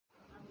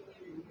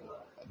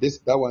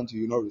That one to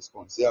you not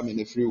respond. Say I'm in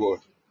a free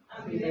world.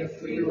 I'm in a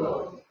free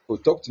world. Oh,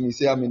 talk to me.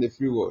 Say I'm in a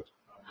free world.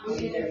 I'm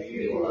in a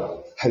free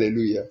world.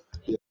 Hallelujah.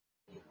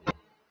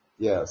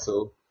 Yeah.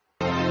 So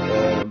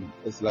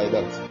it's like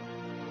that.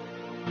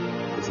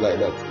 It's like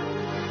that.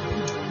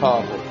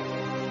 Powerful.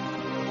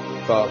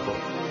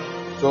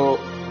 So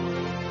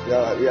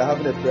we are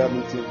having a prayer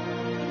meeting.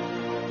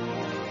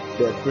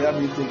 The prayer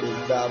meeting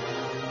is that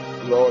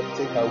Lord,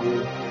 take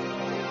away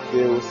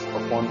veils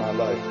upon my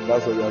life.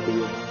 That's what we are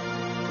doing.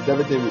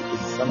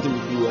 It's something we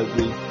do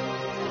every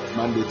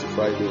Monday to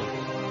Friday,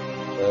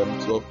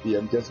 12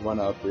 p.m. Just 1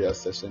 hour prayer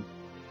session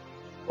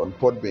on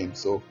Podbean.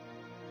 So,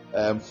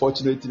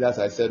 fortunately, as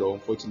I said, or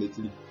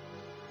unfortunately,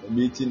 the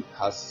meeting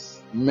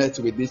has met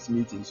with this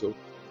meeting. So,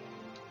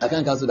 I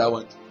can't cancel that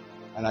one,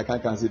 and I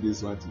can't cancel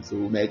this one too. So,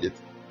 we'll merge it.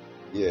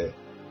 Yeah.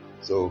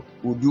 So,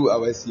 we'll do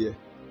ours here.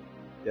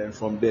 Then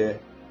from there,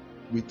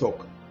 we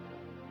talk.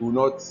 We will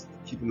not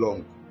keep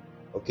long.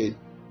 Okay?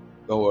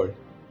 Don't worry.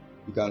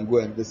 You can go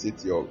and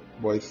visit your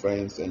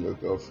boyfriends and your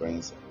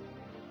girlfriends.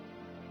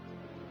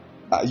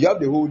 You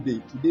have the whole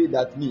day. Today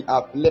that me,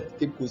 I've left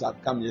Cape Coast,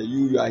 I've come here.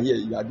 You are here.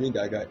 You are doing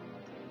Gaga.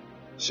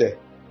 Share.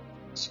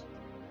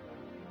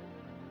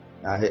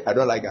 I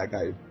don't like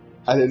Gaga.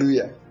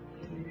 Hallelujah.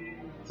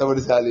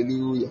 Somebody say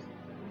hallelujah.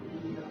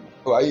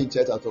 Oh, are you in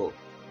church at all?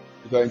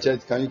 If you are in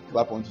church, can you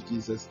clap unto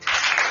Jesus?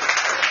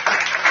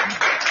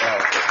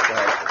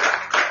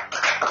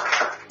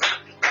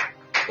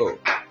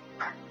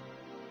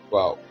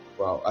 Wow.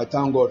 I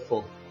thank God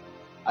for.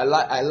 I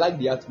like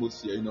the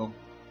atmosphere. You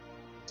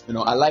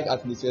know, I like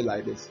atmosphere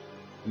like this.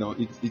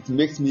 It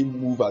makes me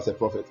move as a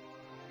prophet.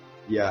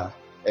 Yeah,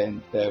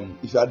 and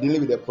if you are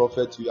dealing with a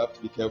prophet, you have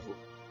to be careful.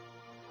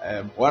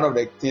 One of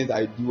the things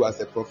I do as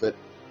a prophet,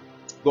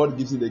 God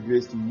gives me the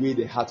grace to weigh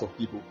the heart of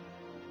people.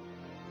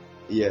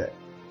 Yeah,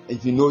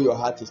 if you know your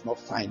heart is not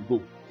fine,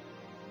 go.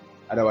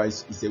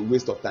 Otherwise, it's a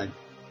waste of time.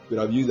 You could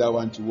have used that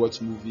one to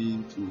watch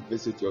movie, to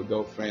visit your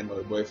girlfriend or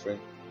a boyfriend.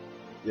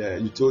 Yeah,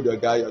 you told your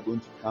guy you're going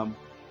to come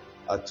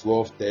at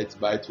 12:30.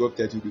 By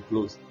 12:30, you'll be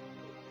closed.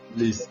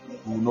 Please,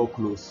 we will not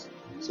close.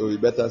 So you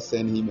better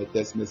send him a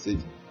text message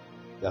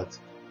that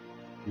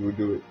you will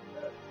do it.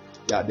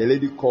 Yeah, the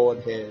lady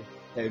called him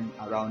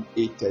around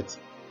 8:30,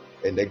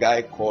 and the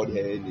guy called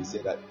her and he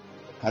said that,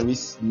 can we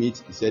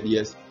meet? He said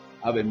yes,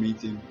 have a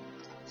meeting.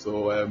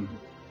 So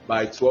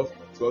by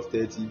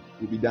 12:30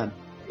 we'll be done.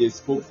 They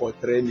spoke for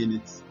 3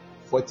 minutes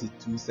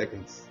 42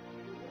 seconds.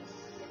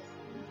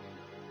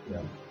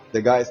 Yeah.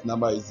 The guy's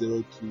number is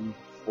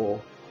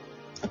 024.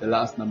 The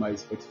last number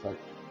is 45.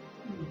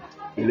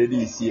 The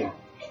lady is here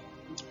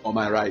on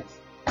my right.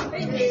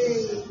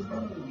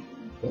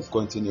 Let's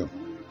continue.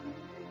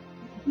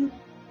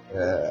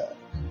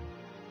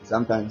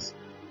 Sometimes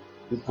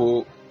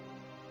people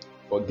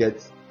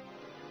forget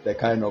the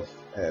kind of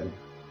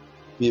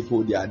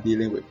people they are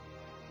dealing with.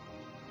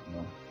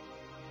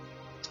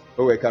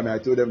 When we were coming, I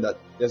told them that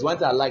there's one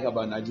thing I like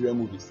about Nigerian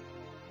movies.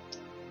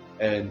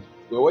 And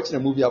we were watching a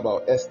movie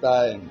about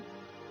Esther and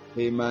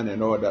Haman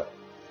and all that.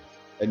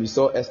 And we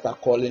saw Esther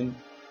calling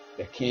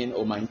the king,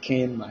 or my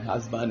king, my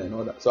husband, and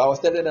all that. So I was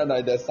telling them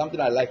that there's something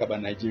I like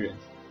about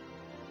Nigerians.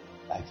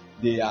 Like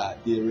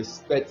they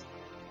respect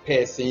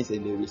persons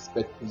and they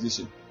respect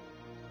position.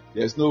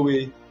 There's no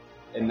way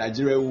a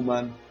Nigerian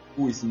woman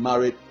who is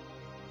married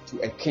to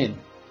a king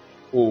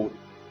will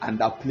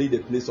underplay the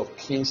place of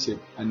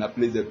kingship and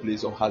underplay the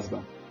place of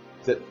husband.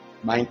 That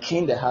my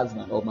king the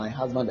husband or my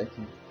husband the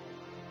king.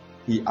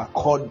 He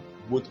accord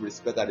both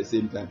respect at the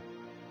same time.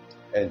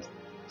 And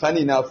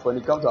funny enough, when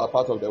it comes to our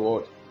part of the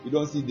world, you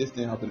don't see this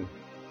thing happening.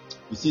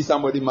 You see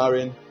somebody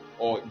marrying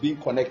or being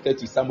connected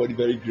to somebody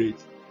very great,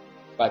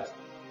 but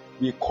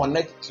we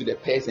connect to the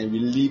person, we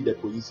leave the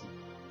position.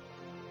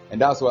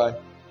 And that's why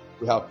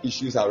we have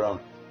issues around.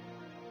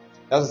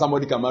 That's why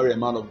somebody can marry a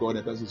man of God and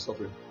the person is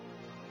suffering.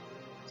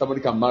 Somebody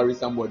can marry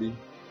somebody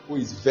who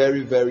is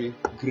very, very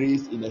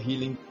graced in the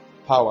healing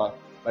power,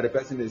 but the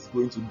person is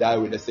going to die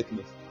with the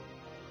sickness.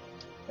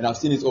 And I've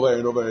seen it over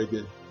and over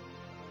again.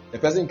 The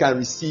person can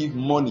receive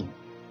money,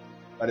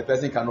 but the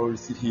person cannot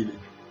receive healing.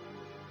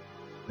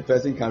 The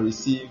person can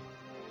receive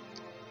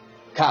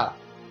car,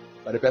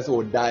 but the person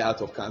will die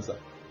out of cancer.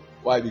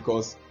 Why?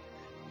 Because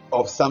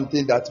of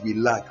something that we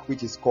lack,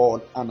 which is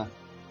called honor.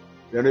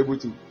 We are able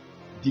to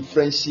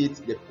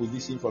differentiate the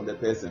position from the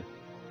person.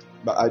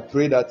 But I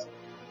pray that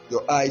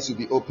your eyes will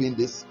be open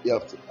this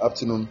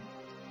afternoon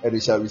and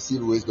you shall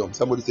receive wisdom.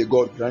 Somebody say,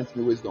 God, grant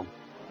me wisdom.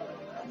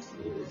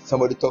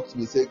 Somebody talk to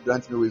me, say,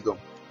 grant me wisdom.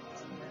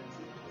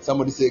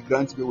 Somebody say,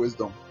 grant me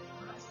wisdom.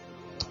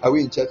 Are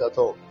we in church at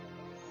all?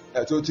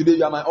 Yeah, so today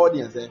you are my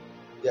audience.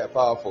 Yeah,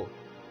 powerful.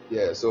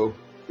 Yeah, so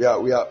we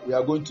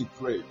are going to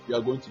pray. We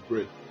are going to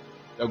pray.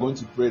 We are going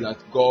to pray that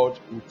God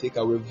will take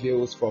away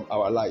veils from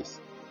our lives.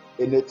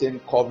 Anything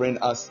covering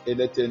us,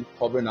 anything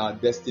covering our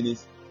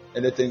destinies,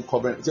 anything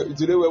covering. So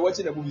today we're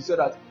watching a movie so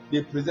that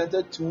they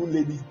presented 2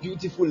 ladies,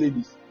 beautiful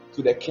ladies,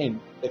 to the king.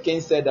 The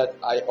king said that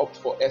I opt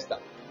for Esther.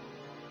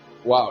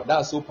 Wow,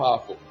 that's so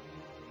powerful.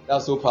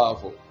 That's so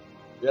powerful.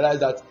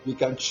 Realize that we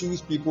can choose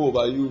people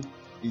over you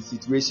in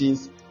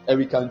situations, and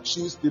we can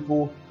choose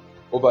people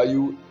over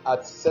you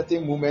at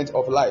certain moments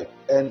of life.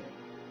 And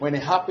when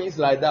it happens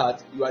like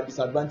that, you are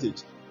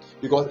disadvantaged,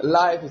 because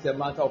life is a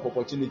matter of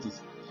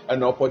opportunities,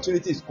 and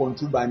opportunity is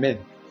controlled by men.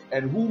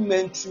 And who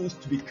men choose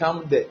to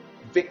become the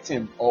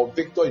victim or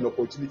victor in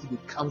opportunity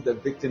becomes the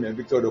victim and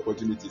victor of the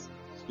opportunities.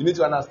 You need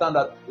to understand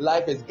that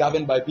life is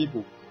governed by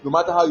people. No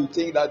matter how you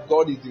think that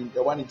God is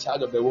the one in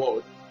charge of the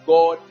world,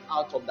 God,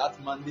 out of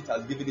that mandate,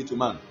 has given it to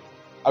man.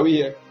 Are we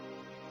here?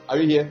 Are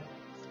we here?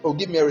 Oh,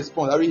 give me a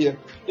response. Are we here?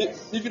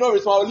 If you don't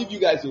respond, I'll leave you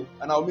guys too,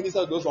 and I'll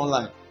minister to those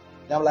online.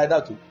 I'm like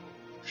that too.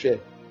 Share.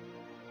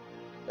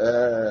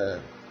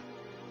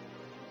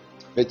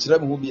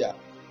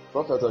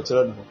 Prophet or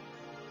children.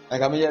 I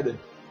come here.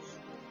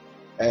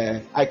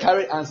 I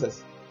carry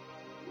answers.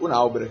 Go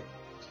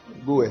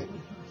away.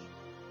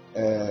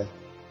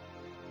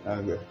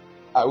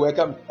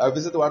 I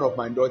visited one of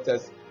my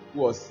daughters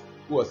who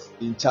was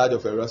in charge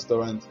of a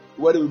restaurant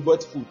where we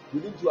bought food.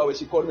 Within 2 hours,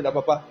 she called me that,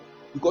 Papa,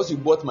 because you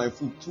bought my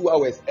food, 2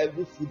 hours,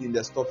 every food in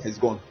the stock has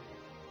gone.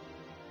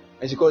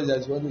 And she called me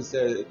and she wanted to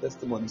say a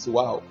testimony. So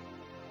wow.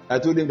 I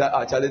told him that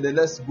actually, then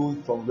let's go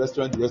from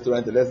restaurant to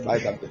restaurant and let's buy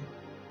something.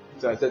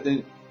 So I said,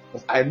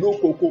 because I know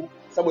cocoa,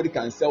 somebody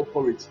can sell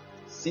porridge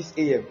 6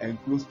 a.m.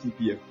 and close 2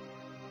 p.m.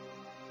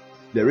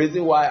 The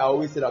reason why I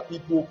always say that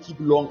people keep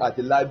long at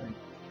the library,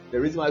 the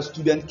reason why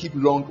students keep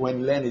long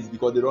when learning is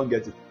because they don't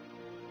get it.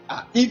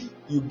 If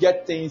you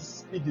get things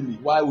speedily,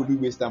 why would you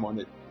waste time on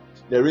it?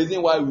 The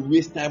reason why we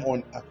waste time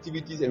on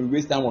activities and we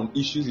waste time on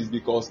issues is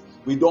because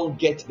we don't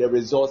get the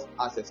results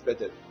as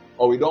expected,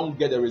 or we don't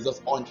get the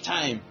results on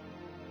time.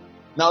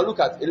 Now look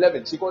at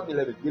 11. She called me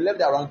 11. We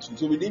left around 2.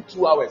 So within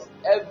 2 hours,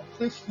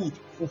 every food,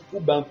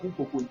 fufu, banku,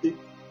 kokonte,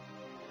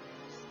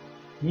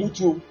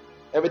 mucho,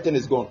 everything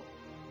is gone.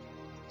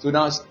 So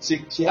now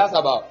she has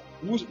about,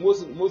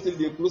 mostly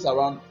they close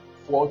around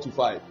 4 to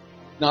 5.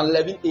 Now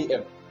 11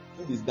 a.m.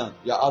 food is done.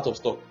 You are out of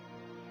stock.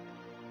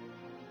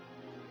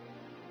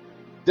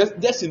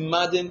 Just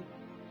imagine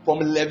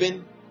from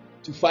 11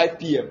 to 5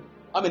 p.m.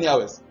 How many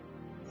hours?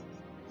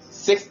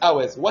 6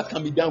 hours. What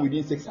can be done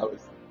within 6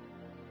 hours?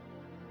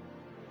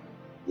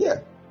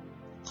 Yeah.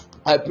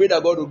 I pray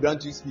that God will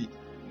grant you speed.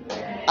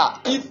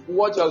 If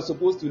what you are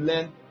supposed to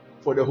learn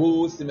for the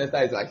whole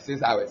semester is like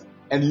 6 hours,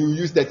 and you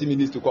use 30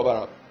 minutes to cover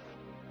up.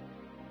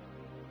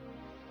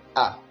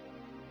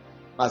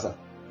 Master,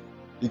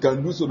 you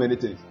can do so many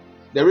things.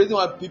 The reason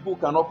why people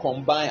cannot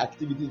combine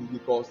activities is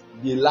because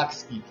they lack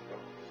speed.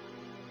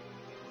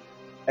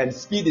 And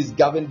speed is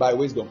governed by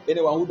wisdom.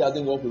 Anyone who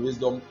doesn't work with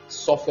wisdom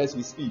suffers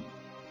with speed.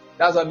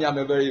 That's why I'm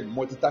a very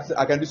multitasking.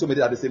 I can do so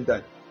many at the same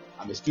time.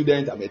 I'm a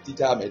student, I'm a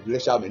teacher, I'm a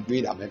lecturer, I'm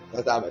a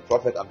pastor, I'm a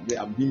prophet,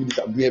 I'm doing this,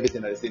 I'm doing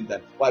everything at the same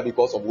time. Why?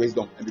 Because of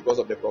wisdom and because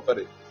of the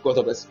prophetic, because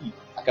of the speed.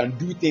 I can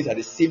do things at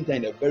the same time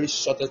in the very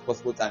shortest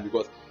possible time,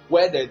 because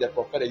where there is the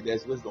prophetic, there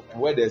is wisdom. And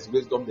where there is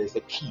wisdom, there is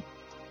a key.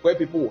 Where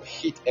people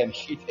hit and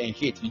hit and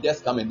hit, you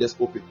just come and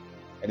just open.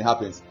 And it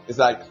happens. It's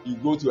like you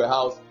go to a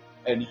house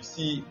and you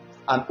see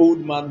an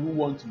old man who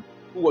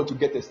want to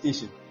get a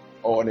station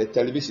or on a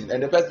television.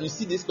 And the person, you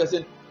see this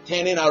person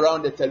turning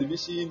around the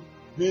television,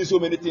 doing so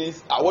many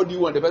things. What do you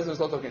want? The person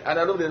starts talking. And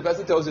I know the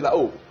person tells you that,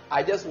 oh,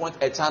 I just want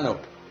a channel.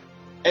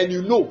 And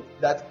you know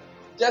that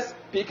just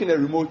picking a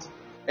remote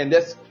and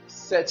just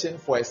searching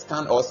for a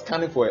scan or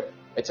scanning for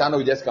a channel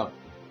will just come.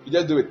 You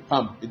just do it.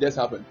 It just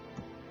happened.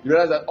 You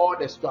realize that all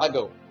the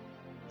struggle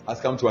has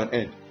come to an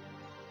end.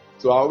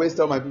 So I always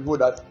tell my people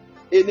that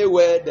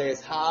anywhere there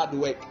is hard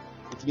work,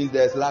 it means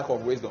there is lack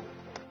of wisdom.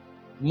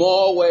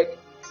 More work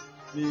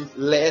means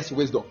less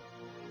wisdom.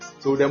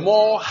 So the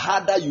more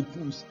harder you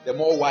push, the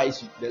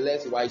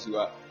less wise you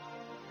are.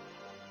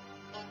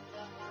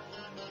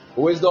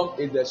 Wisdom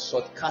is the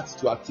shortcut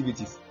to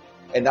activities,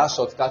 and that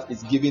shortcut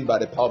is given by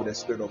the power of the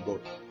Spirit of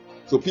God.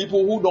 So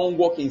people who don't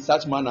walk in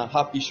such manner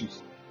have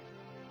issues.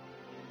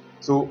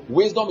 So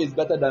wisdom is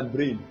better than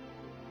brain.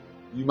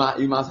 You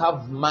must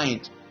have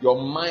mind.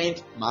 Your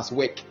mind must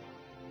work,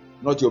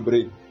 not your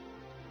brain.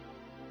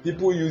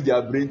 People use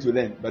their brain to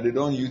learn, but they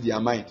don't use their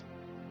mind.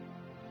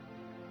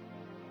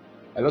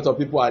 A lot of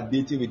people are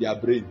dating with their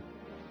brain,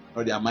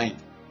 not their mind.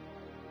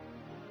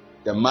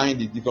 The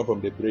mind is different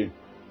from the brain.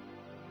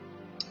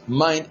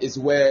 Mind is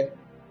where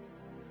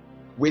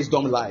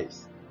wisdom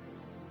lies.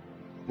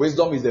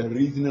 Wisdom is the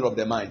reasoning of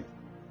the mind.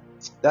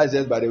 That's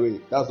just by the way.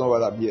 That's not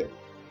what I'm here.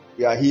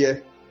 We are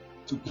here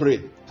to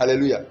pray.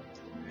 Hallelujah.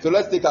 So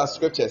let's take our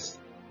scriptures.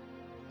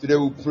 Today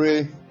we'll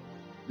pray.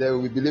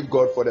 Then we believe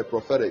God for the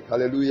prophetic.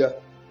 Hallelujah.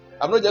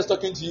 I'm not just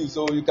talking to you,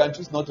 so you can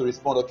choose not to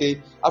respond,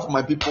 okay? After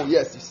my people,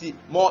 yes, you see,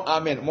 more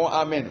amen, more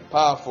amen.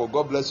 Powerful.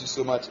 God bless you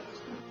so much.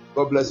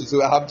 God bless you.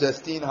 So I have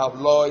Justine, I have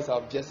Lois, I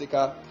have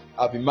Jessica,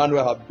 I have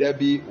Emmanuel, I have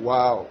Debbie.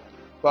 Wow.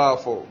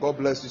 Powerful. God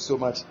bless you so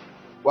much.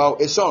 Wow.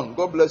 Eshawn,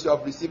 God bless you.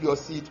 I've received your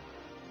seed.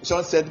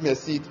 Eshawn sent me a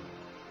seed.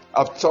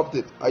 I've chopped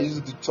it. I used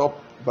it to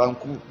chop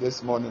banku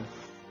this morning.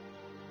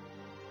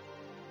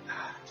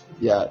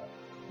 Yeah.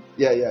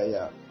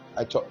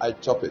 I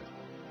chop it.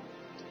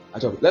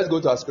 Let's go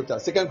to our scripture.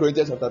 2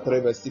 Corinthians chapter 3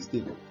 verse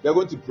 16. We are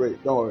going to pray.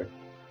 Don't worry.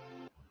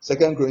 2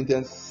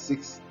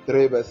 Corinthians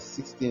 3 verse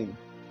 16.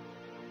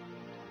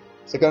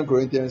 2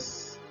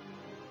 Corinthians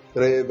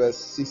 3 verse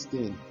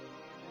 16.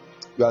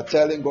 You are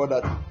telling God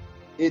that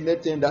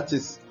anything that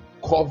is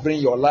covering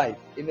your life,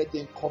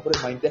 anything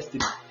covering my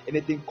destiny,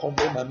 anything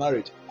covering my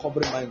marriage,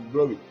 covering my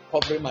glory,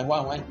 covering my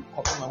one,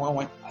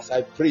 as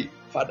I pray,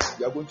 Father,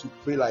 you are going to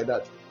pray like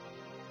that.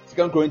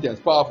 2 Corinthians,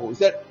 powerful. He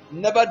said,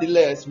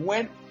 nevertheless,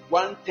 when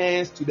one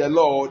turns to the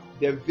Lord,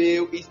 the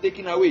veil is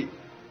taken away.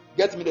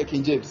 Get me the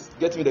King James.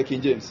 Get me the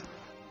King James.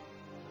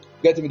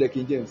 Get me the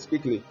King James,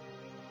 quickly.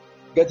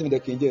 Get me the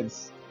King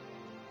James.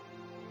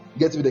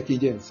 Get me the King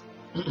James.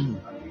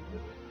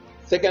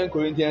 2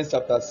 Corinthians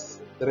chapter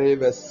 3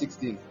 verse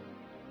 16.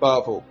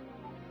 Powerful.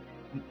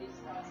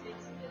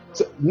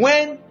 So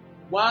when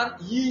one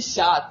ye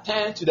shall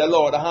turn to the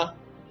Lord,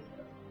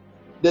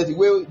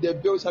 the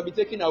veil shall be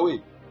taken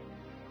away.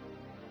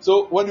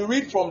 So when you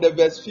read from the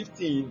verse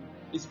 15,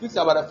 it speaks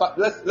about the fact.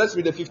 Let's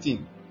read the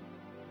 15.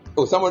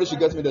 Oh, somebody should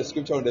get me the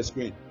scripture on the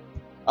screen.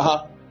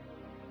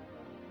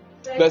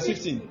 Verse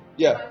 15.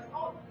 Yeah.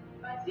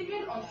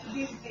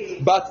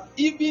 But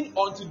even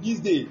unto this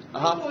day,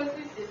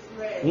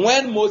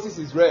 when Moses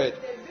is read,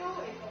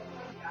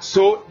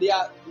 so we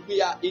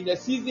are in a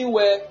season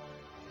where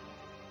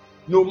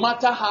no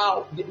matter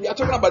how, we are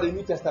talking about the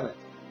New Testament.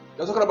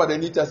 We are talking about the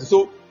New Testament.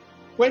 So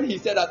when he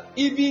said that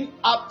even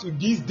up to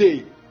this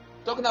day,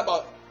 talking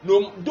about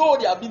though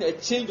there have been a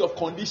change of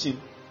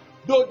condition,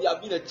 though there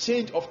have been a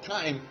change of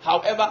time,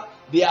 however,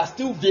 there are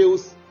still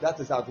veils that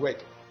is at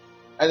work.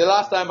 And the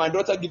last time my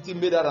daughter Gifty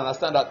made her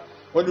understand that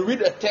when you read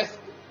the text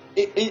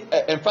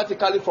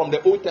emphatically from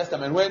the Old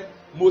Testament, when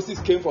Moses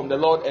came from the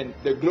Lord and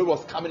the glory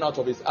was coming out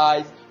of his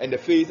eyes and the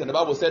face, and the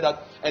Bible said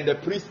that, and the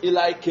priest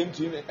Eli came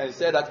to him and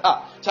said that,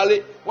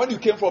 Charlie, when you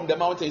came from the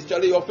mountains,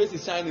 Charlie, your face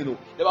is shining.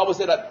 The Bible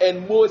said that,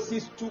 and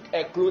Moses took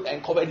a cloth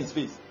and covered his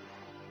face.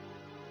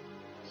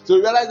 So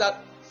you realize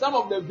that some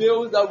of the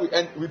veils that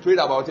we prayed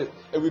about it,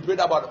 and we prayed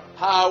about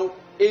how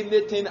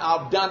anything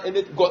I've done,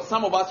 God,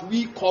 some of us,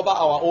 we cover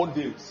our own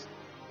veils.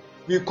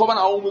 We cover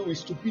our own way with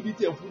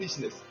stupidity and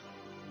foolishness.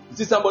 You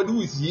see somebody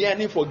who is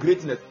yearning for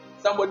greatness,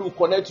 somebody will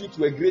connect you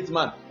to a great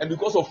man, and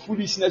because of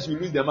foolishness, you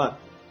lose the man.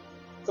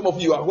 Some of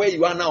you are where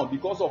you are now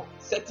because of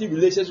certain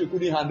relationships you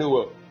couldn't handle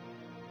well.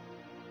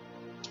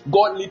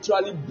 God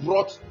literally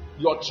brought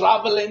your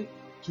traveling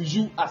to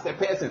you as a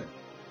person,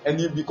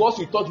 and because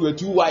you thought you were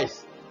too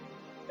wise,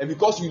 and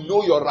because you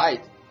know you're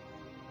right,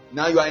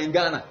 now you are in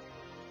Ghana,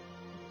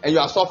 and you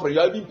are suffering,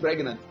 you are even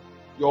pregnant,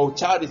 your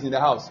child is in the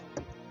house.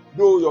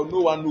 No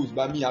one knows,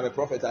 but me, I'm a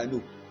prophet, I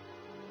know.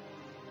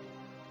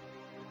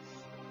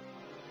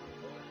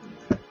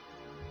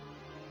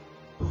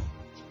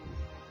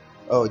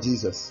 Oh,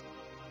 Jesus.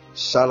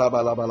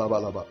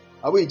 Shalabalabalaba.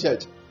 Are we in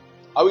church?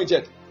 Are we in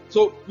church?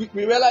 So we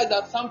realize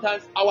that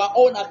sometimes our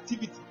own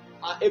activity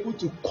are able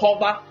to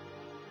cover.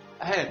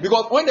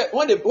 Because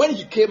when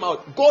he came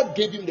out, God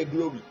gave him the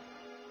glory.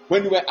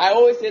 I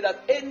always say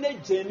that any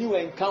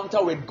genuine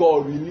encounter with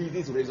God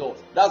releases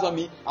results. That's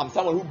what I'm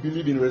someone who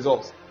believes in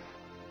results.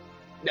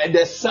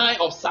 The sign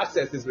of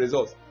success is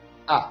results.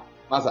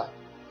 Master.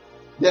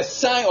 The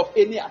sign of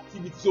any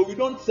activity. So we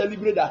don't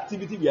celebrate the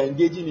activity we are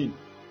engaging in.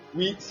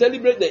 We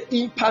celebrate the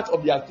impact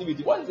of the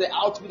activity. What is the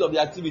output of the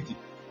activity?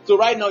 So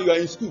right now you are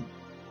in school.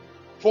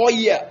 4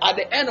 years. At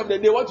the end of the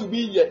day, what will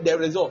be the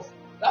results?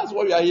 That's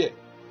why we are here.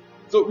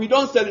 So we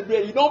don't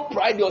celebrate. You don't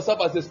pride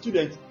yourself as a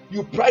student.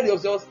 You pride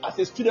yourself as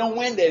a student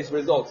when there is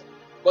results.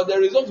 But the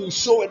results will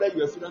show whether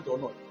you are a student or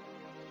not.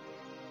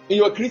 In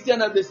your Christian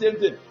life, the same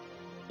thing.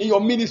 In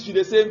your ministry,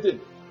 the same thing.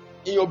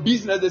 In your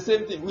business, the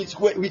same thing.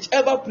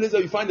 Whichever place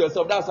that you find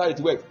yourself, that's how it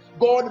works.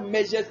 God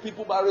measures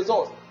people by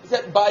results. He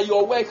said, by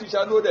your works you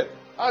shall know them.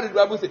 How did the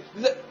Bible say?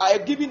 He said, I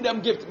have given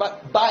them gifts,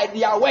 but by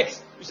their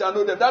works you shall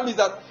know them. That means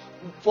that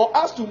for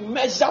us to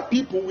measure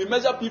people, we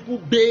measure people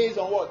based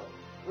on what?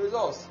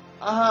 Results.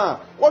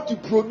 What you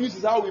produce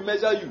is how we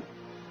measure you.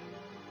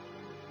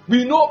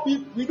 We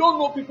don't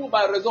know people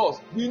by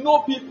results. We know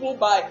people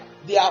by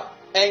their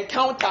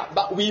encounter,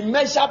 but we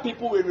measure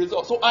people with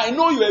results. So I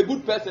know you're a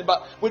good person,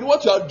 but with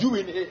what you are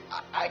doing,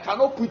 I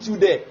cannot put you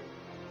there.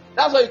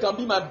 That's why you can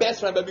be my best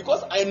friend, but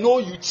because I know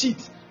you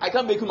cheat, I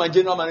can't make you my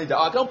general manager,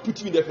 or I can't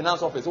put you in the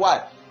finance office.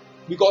 Why?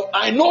 Because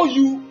I know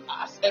you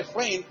as a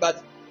friend,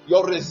 but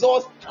your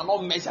results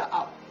cannot measure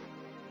up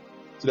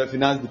to the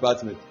finance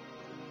department.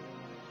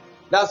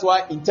 That's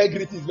why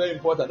integrity is very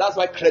important. That's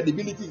why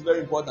credibility is very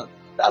important.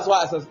 That's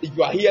why if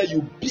you are here,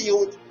 you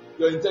build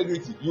your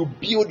integrity. You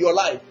build your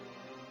life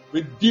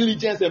with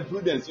diligence and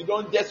prudence. You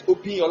don't just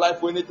open your life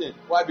for anything.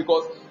 Why?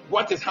 Because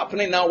what is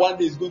happening now one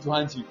day is going to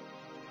haunt you.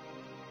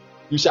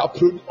 You shall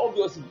produce.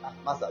 Obviously,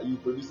 Master, you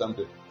produce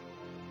something.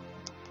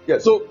 Yeah.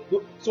 So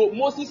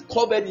Moses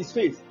covered his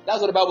face.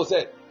 That's what the Bible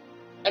said.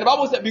 And the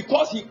Bible said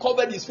because he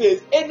covered his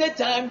face,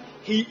 anytime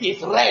he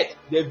is read,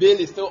 the veil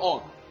is still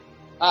on.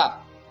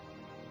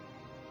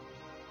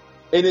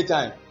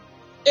 Anytime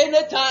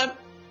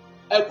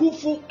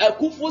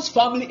Akufu's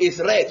family is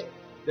read,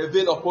 the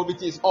veil of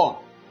poverty is on.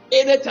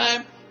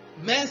 Anytime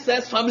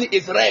Mensah's family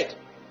is read,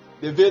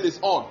 the veil is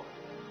on.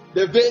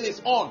 The veil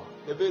is on.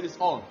 The veil is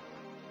on.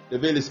 The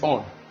veil is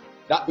on.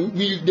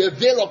 The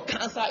veil of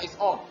cancer is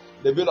on.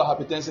 The veil of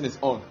hypertension is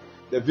on.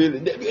 The veil,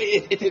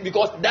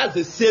 because that's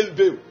the same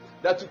veil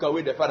that took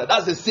away the father.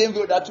 That's the same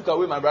veil that took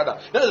away my brother.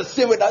 That's the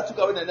same veil that took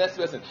away the next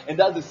person. And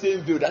that's the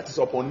same veil that is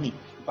upon me.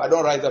 If I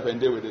don't rise up and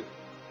deal with it.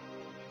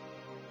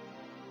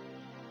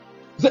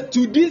 So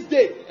to this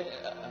day,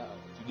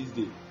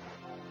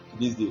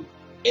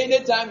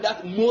 anytime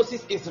that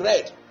Moses is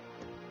read,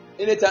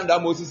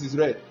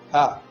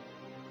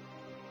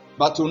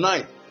 but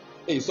tonight,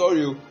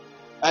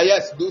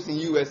 yes, those in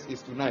US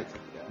is tonight.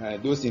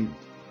 Those in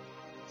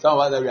some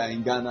of us that we are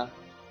in Ghana,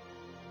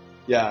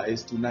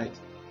 it's tonight.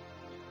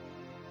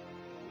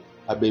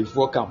 I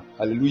before come,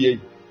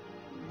 hallelujah,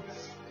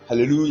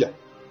 hallelujah.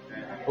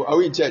 Oh, are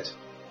we in church?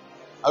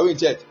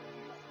 If you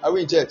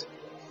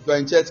are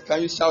in church,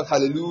 can you shout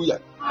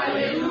hallelujah?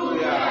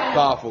 Hallelujah.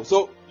 Powerful.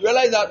 So you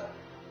realize that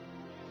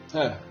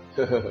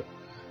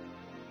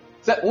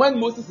so when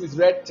Moses is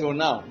read till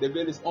now, the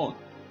veil is on.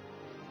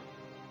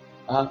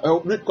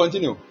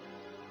 Continue.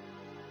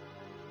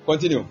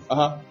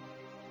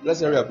 Let's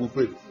hurry up. We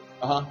pray.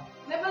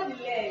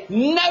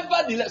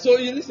 Nevertheless. So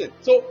you listen.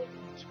 So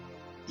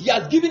he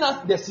has given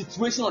us the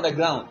situation on the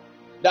ground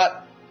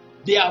that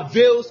there are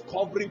veils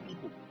covering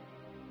people.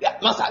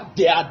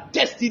 There are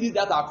destinies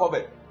that are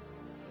covered.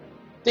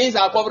 Things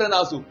are covering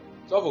us.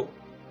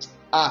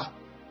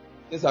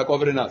 Things are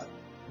covering us.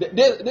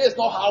 This is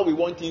not how we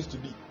want things to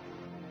be.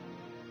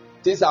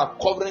 Things are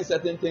covering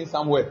certain things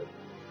somewhere.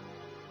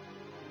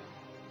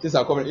 Things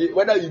are covering.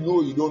 Whether you know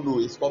or you don't know,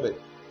 it's covered.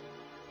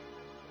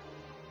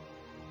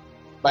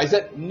 But he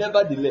said,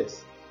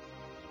 nevertheless,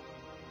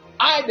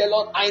 I, the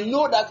Lord, I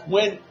know that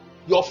when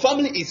your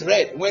family is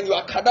read, when your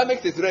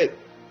academics is read,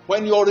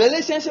 when your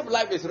relationship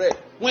life is read,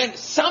 when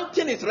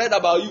something is read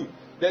about you,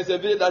 there's a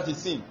veil that is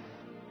seen.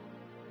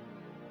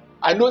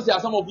 I know there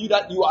are some of you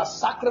that you are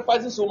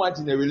sacrificing so much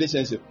in a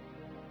relationship.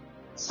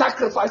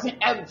 Sacrificing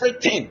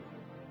everything.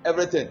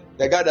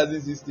 The guy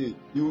doesn't see still.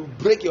 You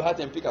break your heart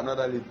and pick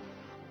another lady.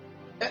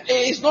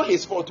 It's not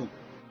his fault too.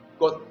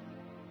 Because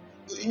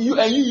you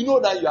know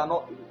that you are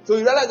not. So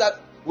you realize that,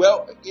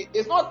 well,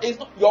 it's not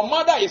your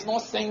mother is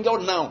not single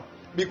now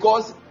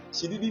because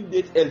she didn't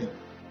date early.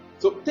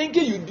 So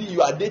thinking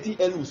you are dating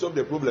early will solve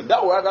the problem.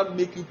 That will rather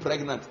make you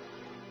pregnant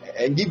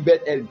and give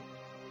birth early.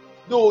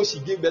 Though she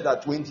gave birth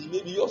at 20,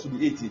 maybe yours will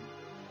be 18.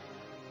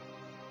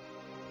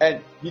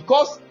 And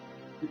because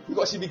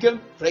she became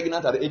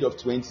pregnant at the age of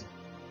 20,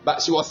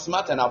 but she was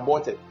smart and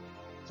aborted.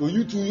 So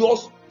you two,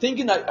 yours,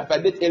 thinking that if I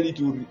date early, it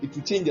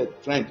will change the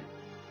trend.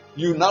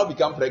 You now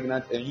become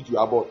pregnant and you two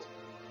abort.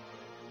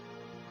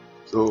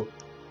 So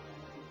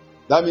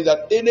that means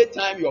that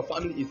anytime your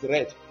family is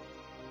read,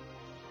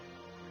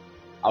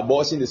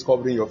 abortion is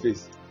covering your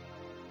face.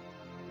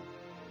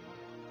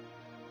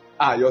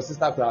 Your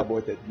sister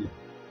aborted. Yeah.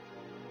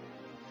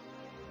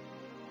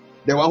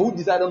 The one who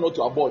decided not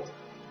to abort,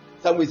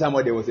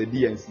 somewhere there was a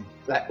DNC.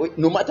 Like,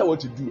 no matter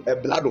what you do, a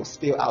blood will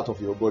spill out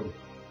of your body.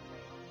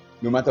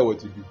 No matter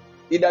what you do.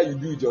 Either you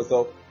do it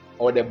yourself,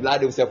 or the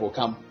blood itself will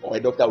come, or a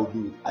doctor will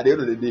do it. At the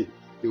end of the day,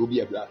 there will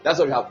be a blood. That's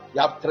what we have. We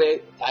have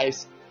 3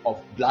 types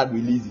of blood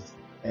releases.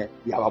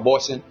 We have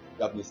abortion,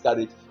 we have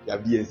miscarriage, we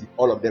have DNC.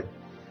 All of them,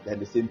 they are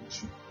the same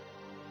issue.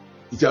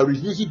 If you are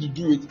refusing to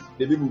do it,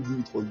 the baby will do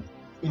it for you.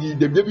 If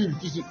the baby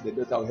refuses, the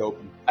doctor will help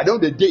you. At the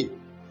end of the day,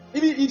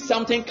 even if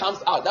something comes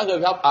out, that's why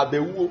we have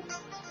abewu.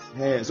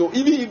 So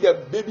even if the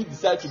baby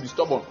decides to be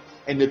stubborn,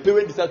 and the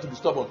parent decides to be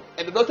stubborn,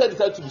 and the doctor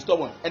decides to be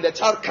stubborn, and the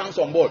child comes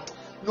on board,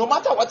 no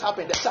matter what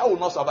happens, the child will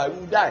not survive. You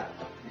will die.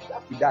 You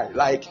have to die.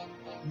 Like,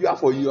 you are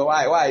for you.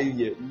 Why are you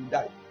here? You will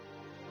die.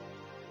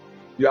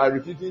 You are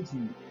refusing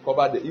to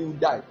cover you will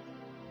die.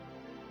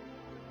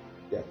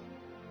 Yeah.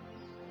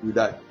 You will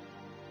die.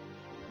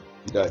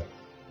 You die.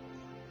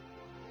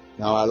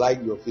 Now I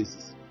like your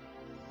faces.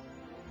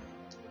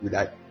 You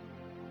die.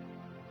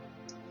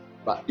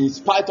 But in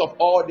spite of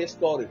all this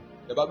story,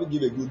 the Bible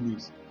gives a good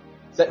news.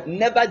 It said,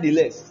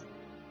 nevertheless,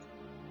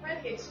 when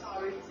it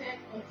shall return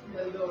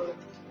unto the Lord,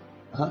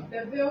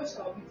 the veil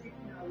shall be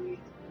taken away.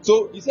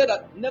 So he said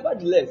that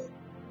nevertheless,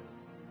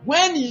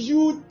 when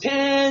you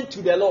turn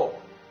to the Lord,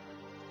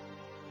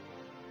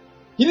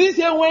 he didn't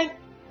say when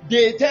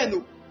they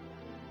turn.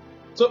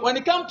 So when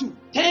it comes to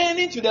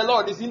turning to the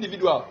Lord, it's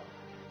individual.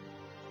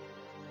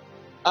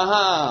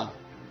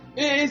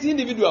 It's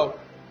individual.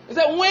 He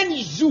said when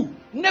you,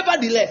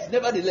 nevertheless.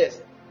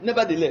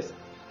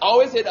 I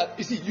always say that,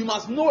 you see, you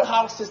must know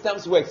how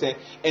systems work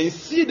and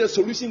see the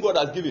solution God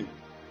has given.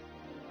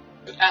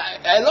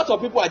 A lot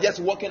of people are just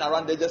walking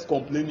around, they're just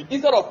complaining.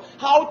 Instead of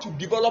how to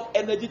develop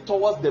energy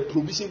towards the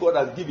provision God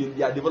has given,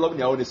 they are developing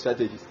their own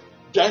strategies,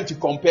 trying to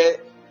compare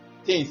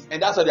things,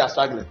 and that's why they are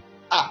struggling.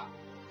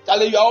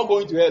 Charlie, you are all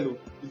going to hell.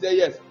 He said,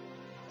 yes.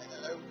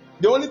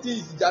 The only thing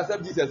is to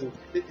accept Jesus.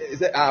 He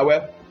said,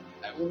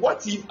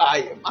 what if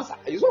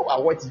you know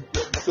what if?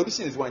 The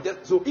solution is one.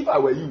 So if I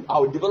were you, I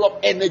would develop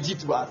energy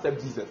to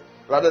accept Jesus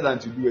rather than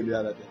to do any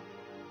other thing.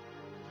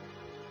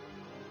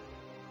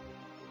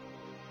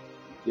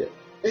 Yeah.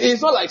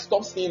 It's not like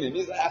stop sinning.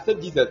 It's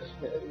accept Jesus.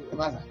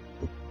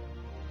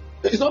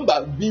 It's not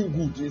about being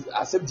good. It's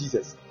accept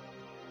Jesus.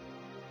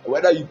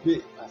 Whether you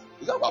pay,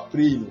 it's not about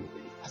praying.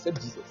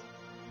 Accept Jesus.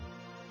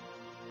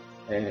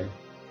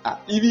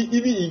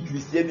 Even in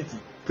Christianity,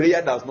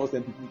 prayer does not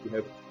send people to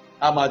heaven.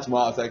 How much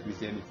more outside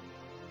Christianity?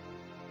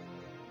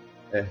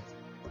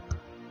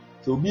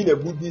 So being a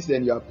Buddhist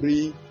and you are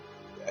praying,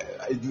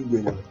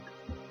 you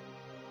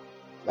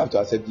have to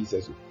accept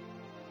Jesus.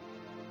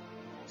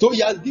 So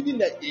he has given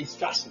the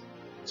instruction.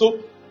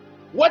 So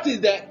what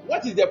is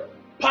the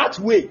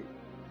pathway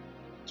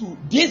to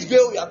this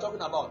veil we are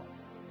talking about?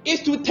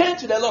 Is to turn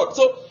to the Lord.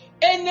 So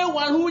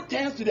anyone who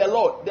turns to the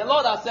Lord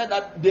has said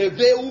that the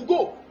veil will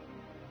go.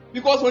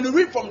 Because when you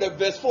read from the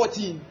verse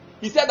 14,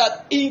 he said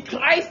that in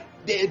Christ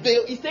the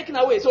veil is taken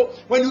away. So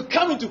when you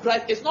come into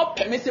Christ, it's not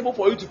permissible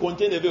for you to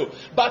contain the veil.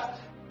 But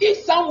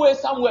it's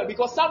somewhere,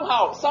 because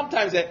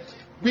sometimes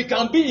we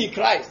can be in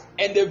Christ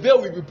and the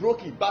veil will be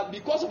broken. But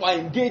because of our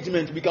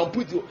engagement, we can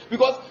put you.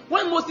 Because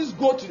when Moses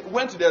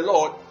went to the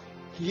Lord,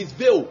 his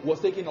veil was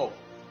taken off.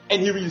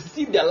 And he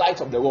received the light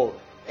of the world.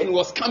 And it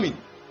was coming.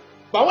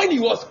 But when he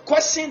was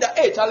questioning that,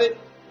 hey, Charlie,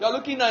 you are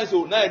looking nice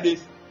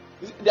nowadays.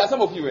 There are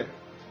some of you,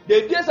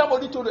 the day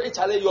somebody told you, hey,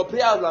 Charlie, your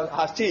prayer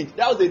has changed.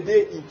 That was the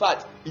day, in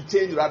fact, it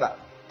changed rather.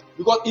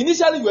 Because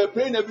initially you were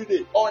praying every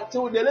day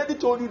until the lady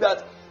told you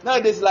that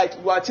nowadays, like,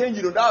 you are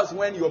changing. That was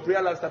when your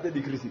prayer life started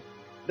decreasing.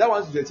 That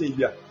was a change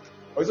here.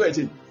 Also a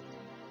change.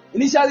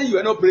 Initially you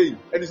were not praying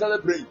and you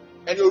started praying.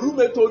 And your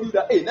roommate told you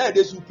that, hey,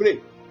 nowadays you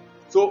pray.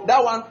 So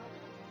that one,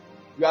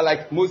 you are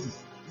like Moses.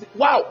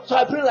 Wow, so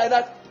I pray like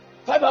that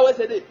 5 hours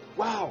a day.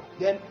 Wow.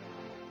 Then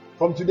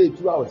from today,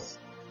 2 hours.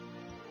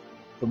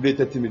 From today,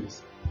 30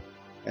 minutes.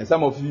 And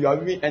some of you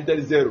have even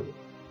entered zero.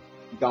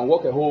 You can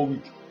walk a whole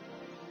week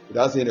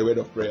without saying a word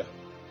of prayer.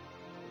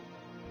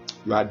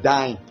 You are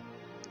dying.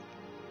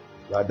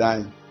 You are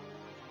dying.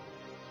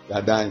 You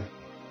are dying.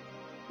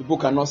 People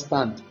cannot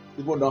stand.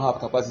 People don't have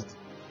capacity.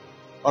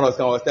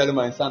 Honestly, I was telling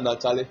my son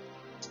that, Charlie,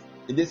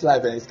 in this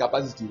life, it's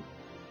capacity.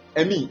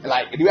 And me,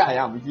 like the way I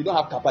am, if you don't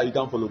have capacity, you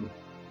can't follow me.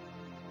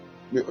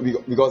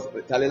 Because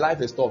Charlie,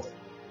 life is tough.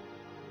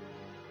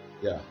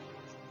 Yeah.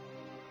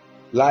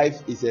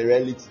 Life is a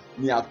reality.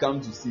 Me, I've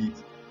come to see it.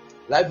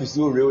 Life is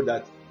so real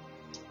that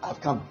I've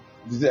come.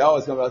 I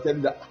was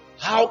telling that,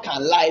 how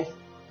can life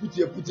put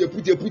you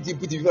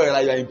before you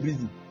are in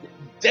prison?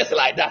 Just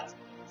like that.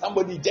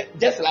 Somebody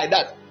just like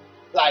that.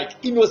 Like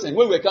innocent.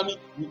 When we were coming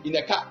in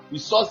a car, we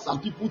saw some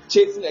people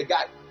chasing a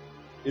guy.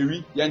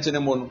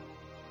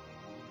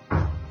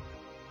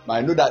 But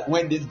I know that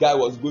when this guy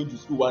was going to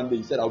school one day,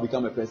 he said, I'll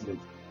become a president.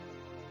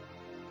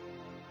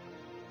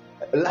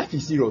 Life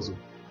is serious.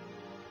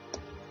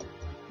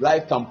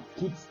 Life can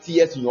put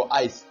tears in your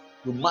eyes.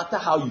 No matter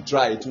how you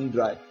try, it won't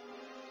dry.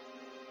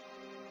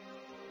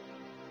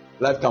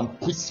 Life can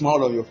put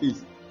smile on your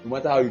face. No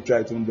matter how you try,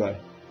 it won't dry.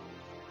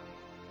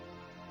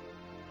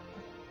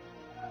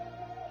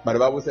 But the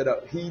Bible said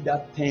that he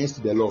that turns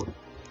to the Lord,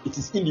 it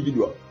is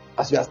individual.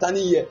 As we are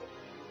standing here,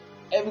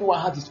 everyone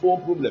has his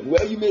own problem.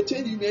 Well, you may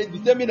change, you may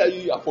determine that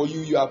you are for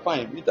you are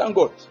fine. We thank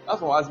God. As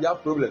for us, we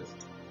have problems.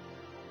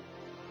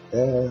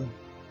 There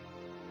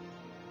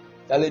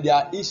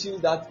are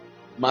issues that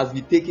must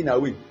be taken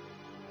away.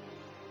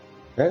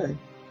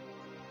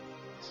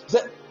 So,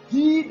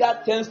 he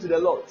that turns to the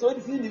Lord. So it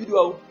is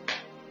individual.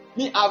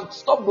 Me, I've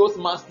stopped those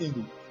mass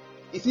things.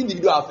 It's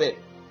individual affair.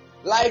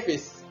 Life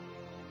is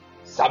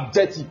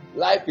subjective.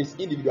 Life is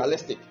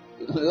individualistic.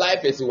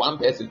 Life is one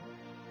person.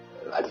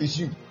 Life is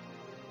you.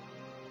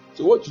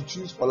 So what you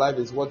choose for life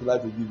is what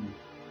life will give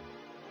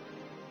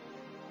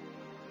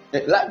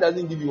you. Life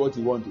doesn't give you what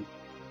you want to.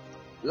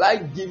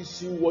 Life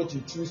gives you what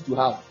you choose to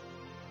have.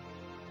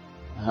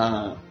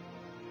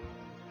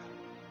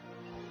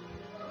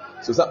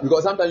 So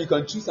because sometimes you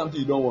can choose something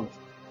you don't want.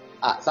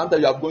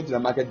 Sometimes you have gone to the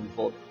market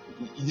before.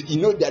 You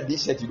know that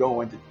this shirt you don't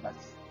want it. But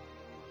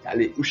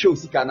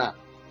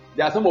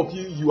there are some of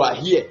you are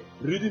here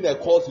reading a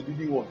course you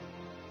didn't want.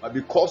 But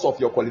because of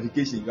your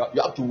qualification,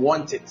 you have to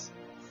want it.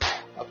 You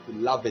have to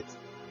love it.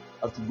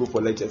 You have to go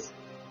for lectures.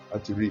 You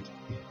have to read.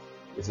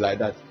 It's like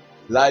that.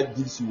 Life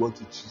gives you what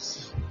you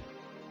choose.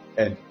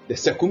 And the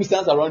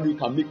circumstance around you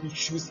can make you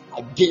choose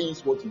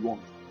against what you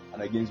want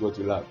and against what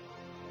you love.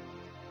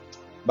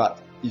 But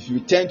if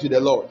you turn to the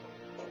Lord,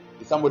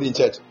 is somebody in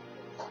church?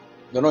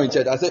 You're not in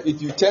church. I said,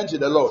 if you turn to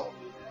the Lord,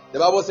 the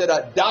Bible said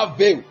that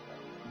veil will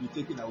be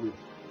taken away. Will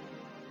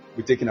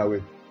be taken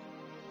away.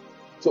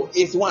 So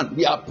it's one.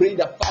 We are praying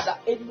that, Father,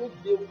 any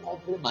veil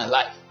covering my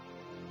life,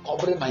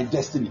 covering my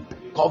destiny,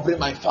 covering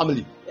my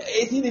family.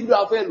 It's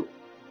individual veil.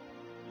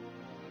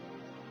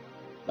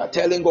 Now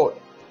telling God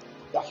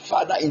that,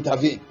 Father,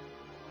 intervene.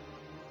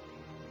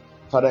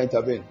 Father,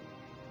 intervene.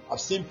 I've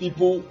seen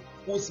people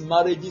whose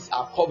marriages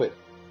are covered.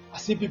 I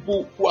see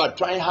people who are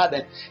trying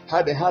hard,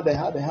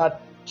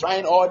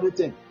 trying all the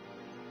things.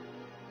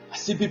 I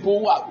see people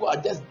who are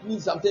just doing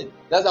something.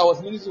 That's why I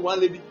was ministering to one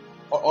lady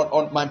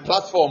on my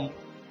platform.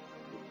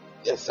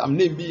 Yes, I'm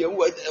named B.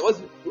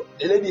 The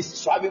lady is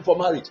striving for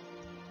marriage.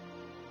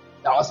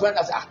 I was when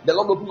I said, the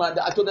Lord opened my eyes.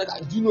 I told them,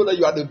 do you know that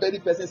you are the very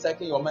person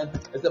circling your mind?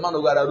 I said, man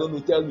of God, I don't know.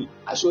 Tell me.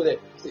 I showed them.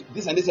 He said,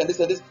 this and this and this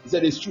and this. He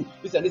said, it's true.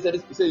 This and this and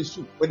this. He said, it's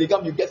true. When they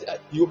come, you get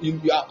you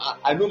are,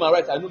 I know my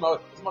rights. I know my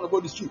rights. This man of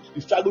God is true.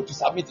 You struggle to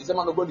submit. This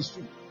man of God is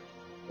true.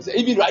 I said,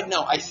 even right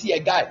now, I see a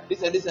guy.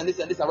 This and this and this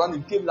and this around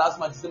him came last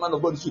month. He said, man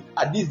of God is true.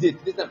 At this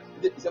date, this time,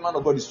 he said, man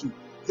of God is true.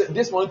 He said,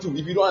 this one too.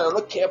 If you're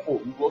not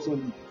careful, you also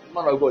leave.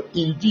 Man of God,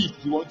 indeed,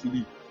 he wants to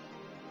leave.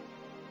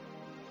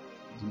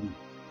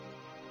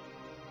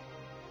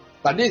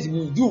 But this,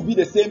 you will be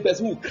the same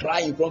person who will cry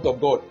in front of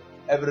God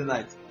every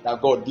night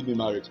that God give me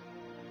marriage.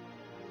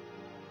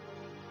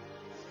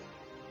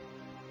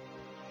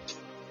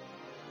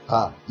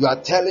 You are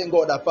telling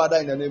God that, Father,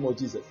 in the name of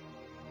Jesus,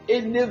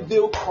 any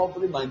veil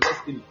covering my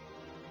destiny,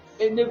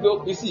 any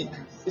veil, you see,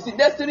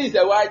 destiny is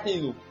a wide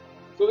thing.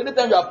 So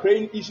anytime you are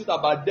praying issues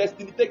about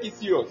destiny, take it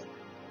serious.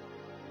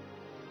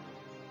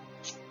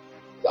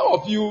 Some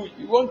of you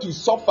want to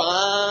suffer.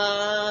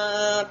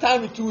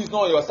 Time too is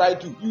not on your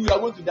side too. You are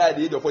going to die at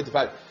the age of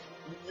 45.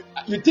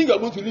 You think you are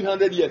going to live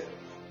 100 years.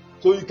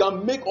 So you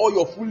can make all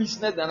your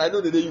foolishness, and I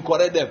know the day you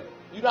correct them.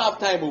 You don't have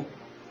time. You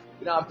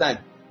don't have time.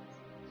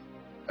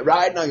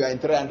 Right now you are in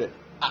 300.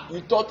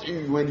 You thought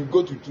when you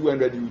go to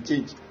 200 you will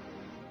change.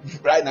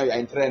 Right now you are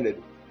in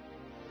 300.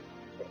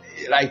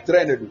 Like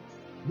 300.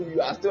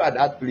 You are still at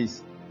that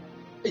place.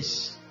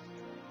 Ish.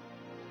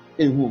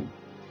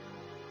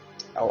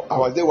 I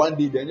was there one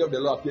day, the angel of the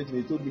Lord appeared to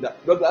me. He told me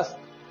that, Douglas,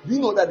 do you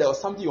know that there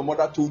was something your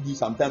mother told you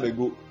some time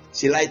ago?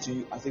 She lied to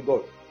you. I said,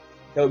 God,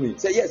 tell me. He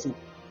said, yes.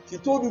 She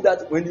told you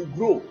that when you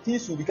grow,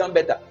 things will become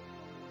better.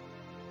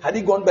 Had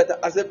it gone better?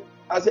 I said,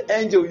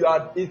 angel,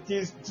 it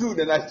is true.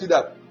 Then I stood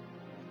up.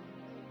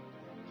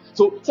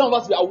 So some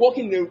of us, we are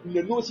walking in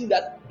the notion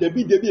that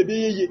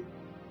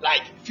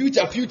like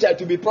future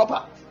to be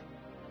proper.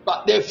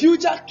 But the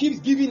future keeps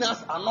giving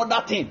us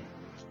another thing.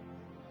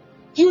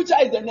 Future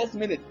is the next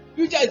minute.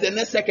 Future is the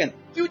next second.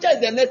 Future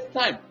is the next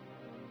time.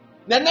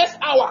 The next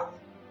hour.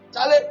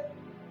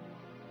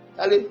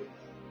 Charlie.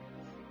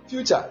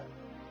 Future.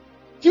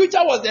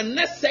 Future was the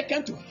next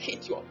second to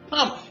hit your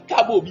palm.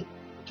 Kabobi.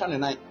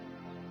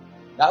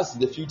 That's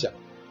the future.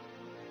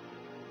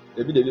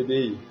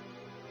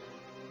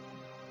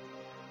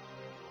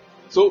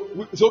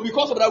 So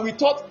because of that, we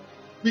thought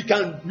we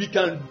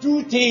can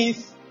do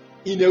things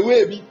in a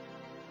way,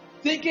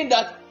 thinking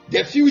that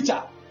the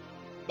future.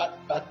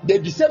 But the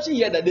deception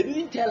here that they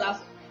didn't tell us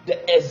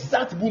the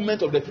exact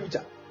moment of the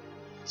future.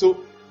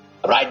 So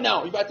right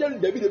now, if I tell you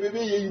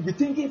you'll be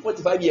thinking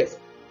 45 years.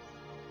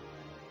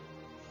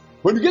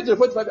 When you get to the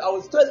 45,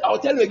 I'll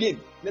tell you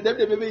again. You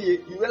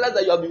realize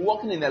that you have been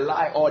walking in a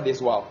lie all this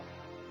while.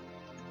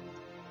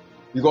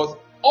 Because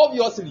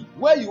obviously,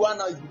 where you are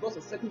now is because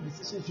of certain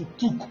decisions you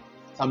took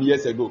some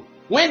years ago.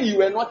 When you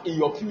were not in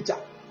your future.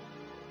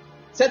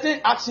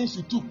 Certain actions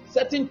you took,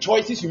 certain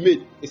choices you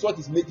made is what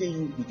is making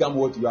you become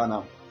what you are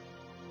now.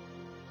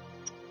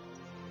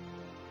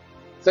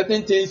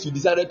 Certain things you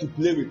decided to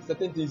play with,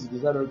 certain things you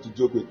decided to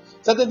joke with,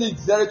 certain things you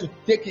decided to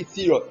take it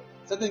serious,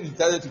 certain things you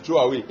decided to throw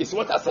away. It's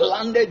what has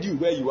landed you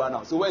where you are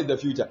now. So where is the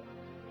future?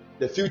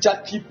 The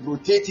future keeps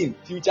rotating.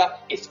 Future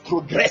is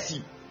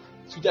progressive.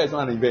 Future is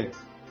not an event.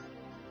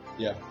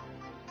 Yeah.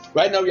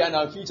 Right now we are in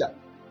our future.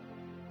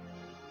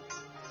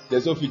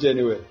 There's no future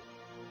anywhere.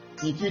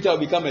 In future,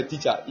 become a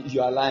teacher. If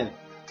you are lying,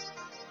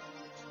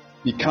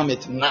 become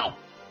it now.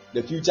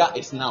 The future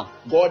is now.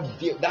 God,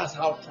 that's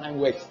how time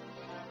works.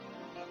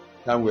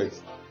 Time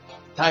works.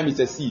 Time is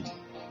a seed.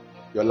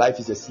 Your life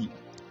is a seed.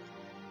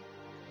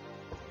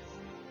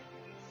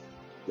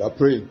 You are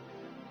praying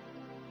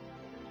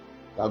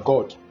that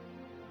God,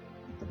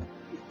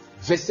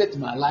 visit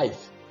my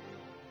life.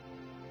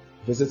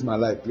 Visit my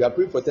life. We are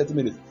praying for 30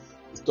 minutes.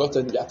 You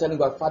are telling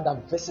God,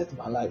 Father, visit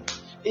my life.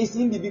 It's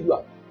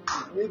individual.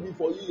 Maybe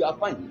for you are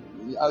fine.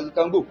 You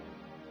can go.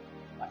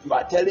 You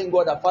are telling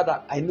God that,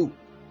 Father, I know.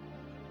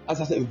 As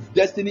I said,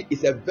 destiny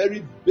is a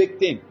very big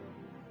thing.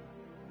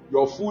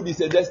 Your food is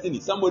a destiny.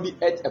 Somebody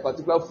ate a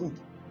particular food,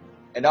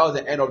 and that was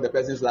the end of the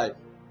person's life.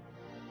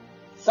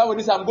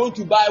 Somebody said, I'm going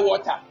to buy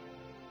water,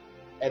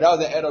 and that was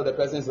the end of the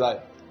person's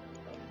life.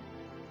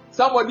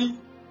 Somebody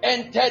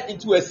entered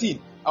into a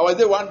scene. I was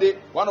there one day,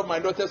 one of my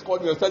daughters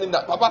called me and was telling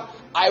that, Papa,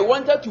 I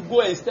wanted to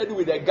go and study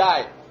with a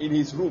guy in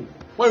his room.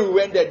 When we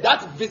went there,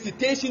 that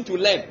visitation to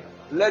learn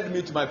led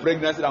me to my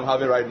pregnancy that I'm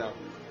having right now.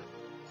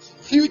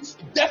 Future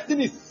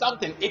destiny is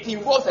something. It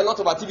involves a lot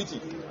of activity.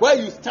 Where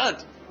you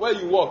stand, where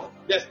you walk,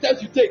 the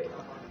steps you take,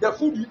 the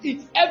food you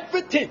eat,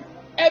 everything,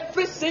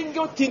 every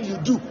single thing you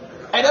do,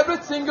 and every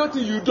single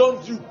thing you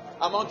don't do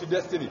amount to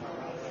destiny.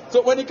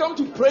 So when it comes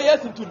to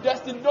prayers into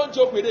destiny, don't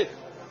joke with it.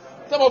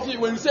 Some of you,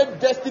 when you say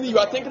destiny, you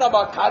are thinking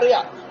about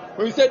career.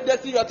 When you say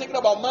destiny, you are thinking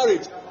about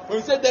marriage. When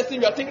you say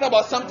destiny, you are thinking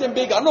about something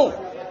bigger. No.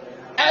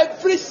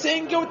 Every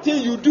single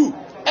thing you do,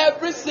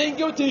 every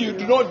single thing you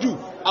do not do,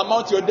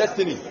 amount to your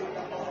destiny.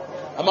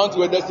 Amount to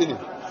your destiny.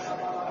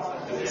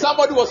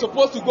 Somebody was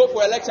supposed to go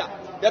for a lecture.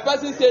 The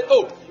person said,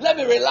 oh, let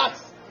me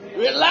relax.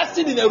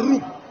 Relaxing in a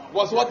room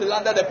was what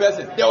landed the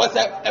person. There was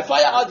a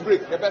fire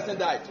outbreak. The person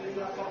died.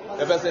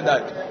 the person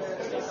died.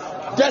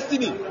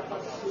 Destiny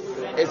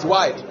is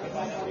wide.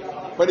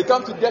 When it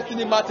comes to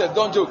destiny matters,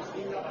 don't joke.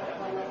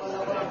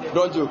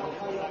 Don't joke.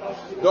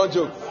 Don't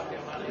joke.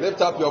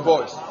 Lift up your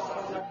voice.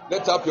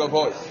 Lift up your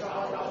voice.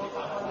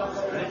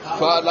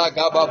 Fala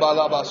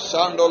gababalaba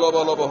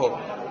shandoloboloboho.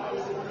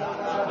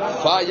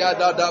 Faya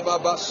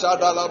dadababa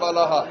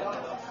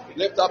shadalabalaha.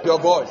 Lift up your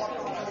voice.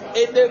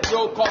 Any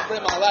flow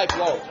covering my life,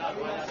 Lord.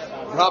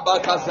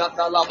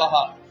 Rabakazata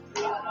labaha.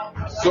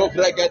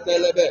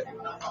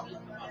 Sobregetelebe.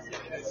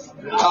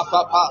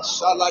 Kapapa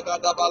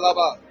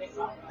shalagadabalaba.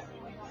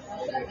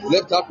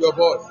 Lift up your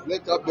voice.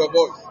 Lift up your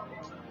voice.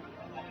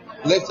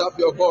 Lift up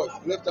your voice.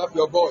 Lift up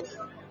your voice.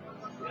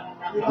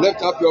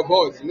 Lift up your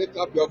voice. Lift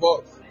up your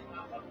voice.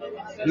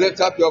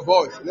 Lift up your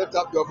voice. Lift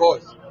up your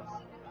voice.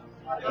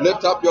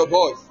 Lift up your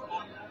voice.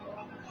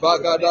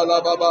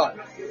 Bagadala baba.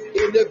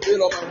 In the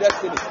veil of my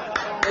destiny.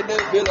 In the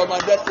veil of my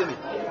destiny.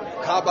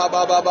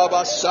 Kababa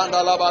baba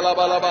shandala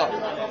balaba.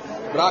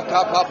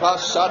 Raka papa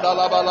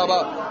shandala balaba.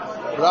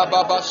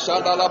 Rababa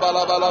shandala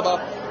balaba.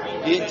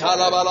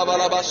 Intala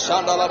balaba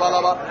shandala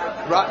balaba.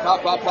 Raka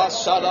papa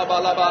shandala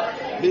balaba.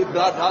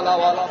 Libradala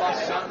balaba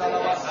shandala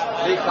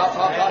balaba. Lika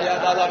papa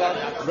yadalaba.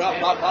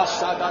 Rababa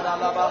shandala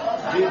balaba.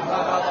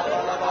 Libradala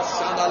balaba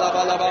shandala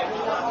balaba.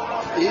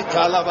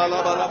 Itala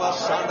balaba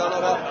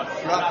shandala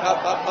Raka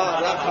papa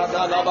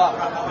rakadalaba.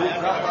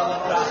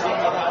 Libradala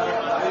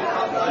shandala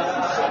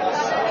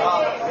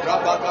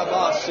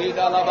Rabagaba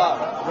Sidalaba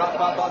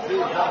Rababati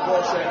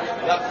Rabose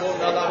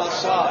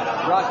Yakunalabasha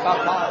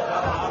Rakapa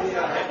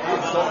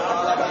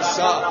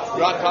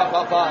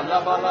Rakapapa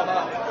Labalaba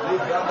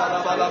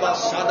Libranabalaba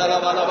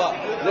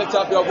Sandalabalaba. Lift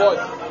up your voice.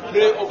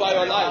 Pray over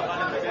your life.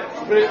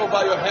 Pray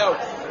over your health.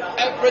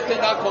 Everything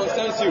that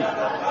concerns you.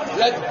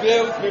 Let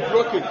veils be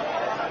broken.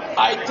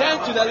 I turn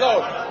to the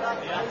Lord.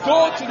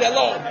 Go to the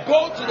Lord.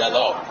 Go to the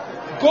Lord.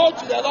 Go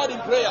to the Lord in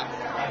prayer.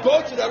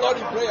 Go to the Lord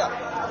in prayer.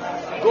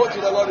 Go to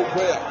the Lord in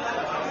prayer.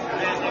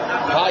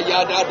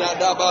 Ayada da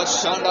da ba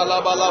shanda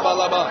la ba la ba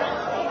la ba.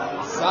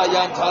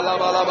 Sayanta la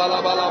ba la ba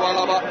la ba la ba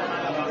la ba.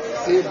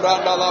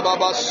 Sibranda la ba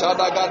ba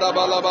shada ga da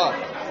ba la ba.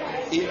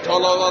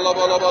 Intolo la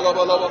ba la ba la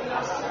ba la ba.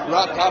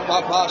 Raka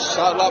papa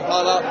shala ba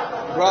la.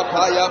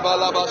 Rapaya ba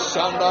la ba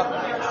shanda.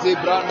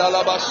 Sibranda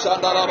la ba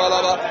shanda la ba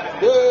la ba.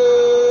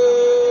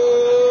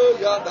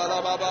 Yanda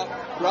la ba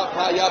ba.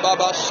 Rapaya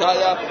baba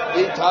shaya,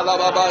 itala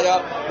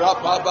babaya,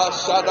 rapaba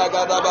shada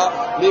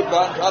gadaba,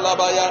 libranta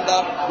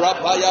labayanda,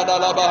 rapaya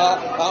dalabaha,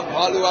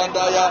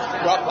 ampaluandaya,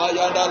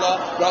 rapayandala,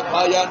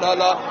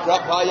 rapayandala,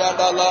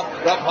 rapayandala,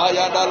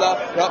 rapayandala,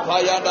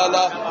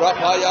 rapayandala,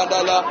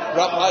 rapayandala,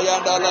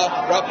 rapayandala,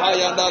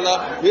 rapayandala,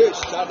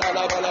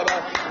 ishadala balaba,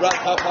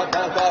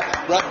 rapapapa,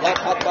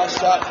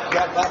 rapapapasha,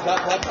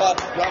 rapapapa,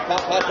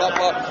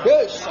 rapapapa,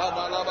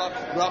 ishadalaba,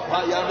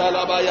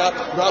 rapayandala baya,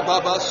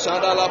 rapaba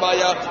shadala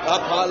baya,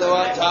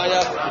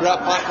 Paluantaya,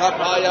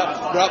 Rapakapaya,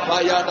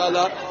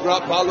 Rapayadala,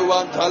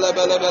 Rapaluantala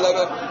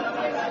Belebelebe,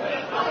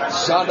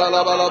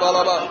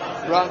 Shandalabalabalaba,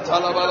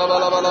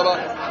 Rantalabalabalaba,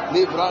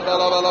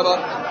 Librandalabalaba,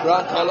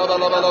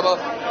 Rantalabalabalaba,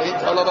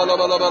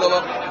 Intalabalabalaba,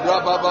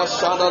 Rababa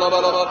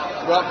Shandalabalaba,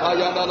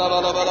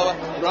 Rapayandalabalaba,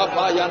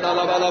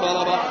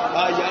 Rapayandalabalaba,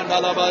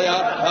 Ayandalabaya,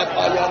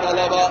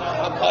 Apayandalaba,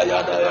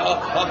 Apayandaya,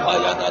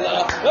 Apayandala,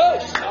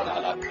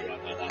 Shandala.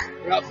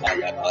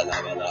 Rapaya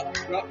balabala,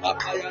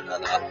 rapaya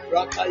nala,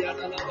 rapaya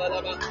nala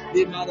balaba,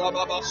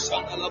 imarababa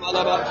shandala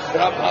balaba,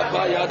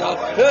 rapaya da,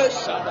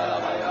 shandala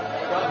baya,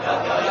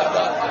 rapaya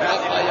da,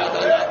 rapaya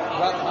nala,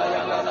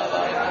 rapaya nala,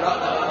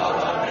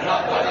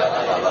 rapaya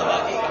nala,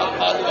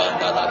 kapalu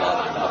andala,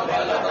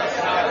 rapaya da,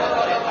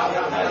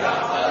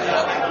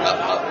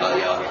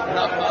 rapaya,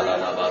 rapala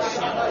laba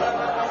shandala,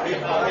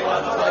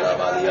 imarabala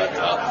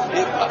baliyata,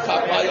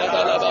 ipakapaya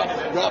dalaba,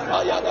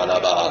 rapaya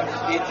dalaba,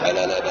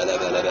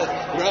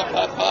 itelelebelebelebe.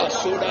 Rapapa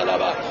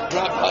Sudalaba,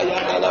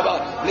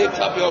 Rapayandalaba. Lift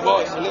up your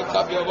voice, lift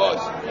up your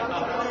voice.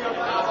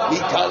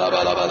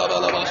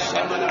 Italabalabalaba,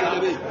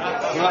 Shandelibi,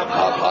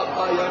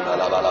 Rapapa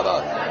Yandalabalaba,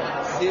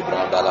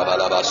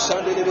 Zibrandalabalaba,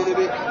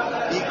 Shandelibi,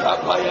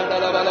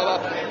 Ikapayandalabalaba,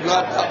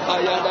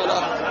 Rapapayandala,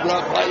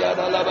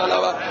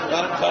 Rapayandalabalaba,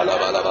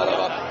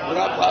 Antalabalabalaba,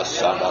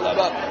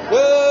 Rapashandalaba.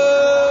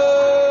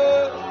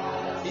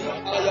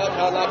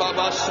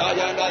 Ayandalaba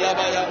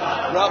Shayandalabaya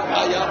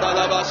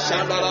Rapayandalaba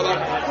Shandalaba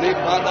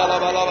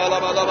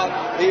Lipandalabalabalaba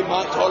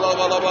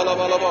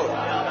Imantolabalabalaba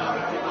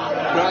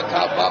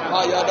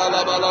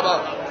Rakapapayadalabalaba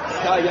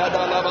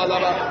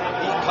Sayadalabalaba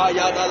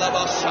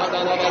Ikayadalaba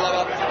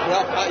Shandalabalaba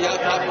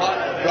Rapayatapa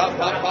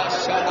Rapapa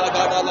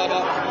Shandagadalaba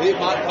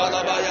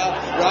Imantalabaya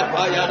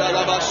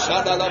Rapayadalaba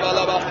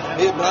Shandalabalaba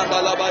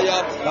Ibrandalabaya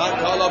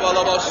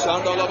Antalabalaba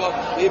Shandalaba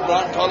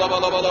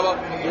Ibrantalabalaba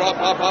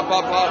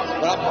Rapapapa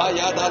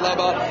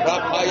Rapayadalaba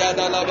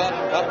Rapayadalaba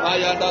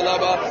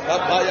Rapayadalaba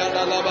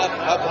Rapayadalaba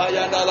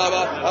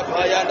Rapayadalaba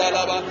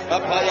Rapayadalaba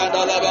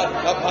Rapayadalaba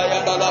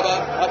Rapayadalaba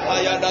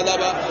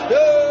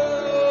Rapayadalaba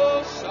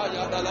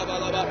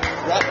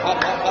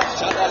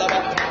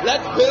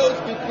Let veils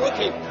be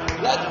broken.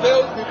 Let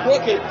veils be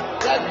broken.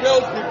 Let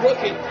veils be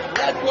broken.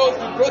 Let veils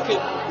be broken.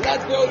 Let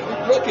veils be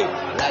broken.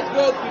 Let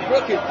veils be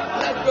broken.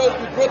 Let veils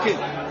be broken.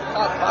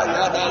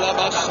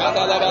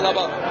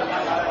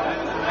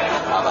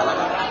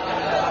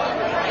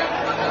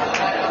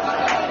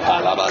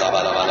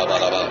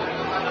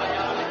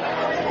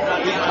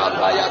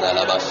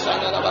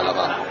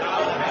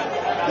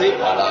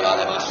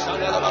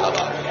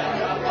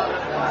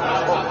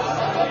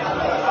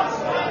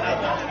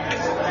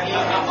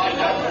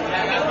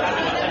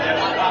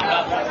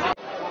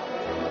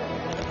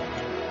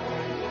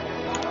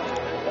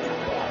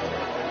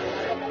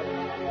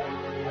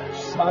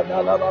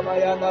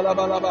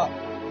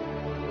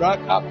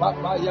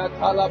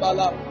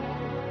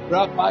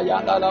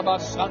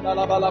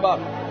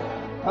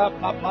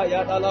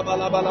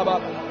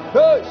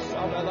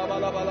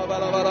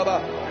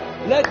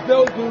 Let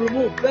those be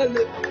removed. Let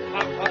it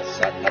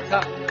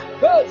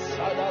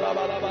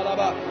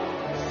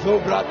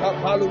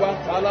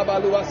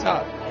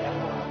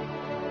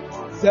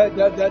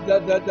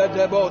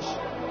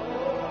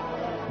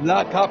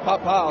La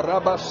kapapa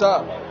rabasha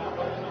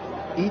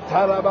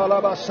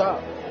itarabalabasha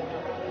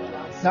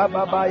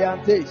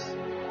zababayantes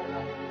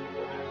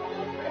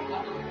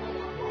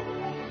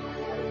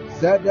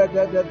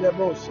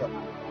zedededebosha.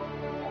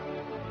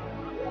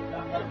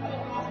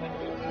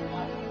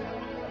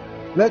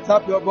 Lift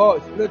up your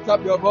voice. Lift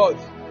up your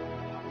voice.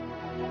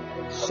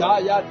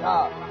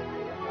 Shayata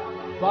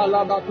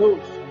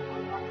balabatus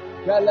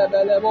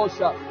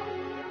kelebelebosha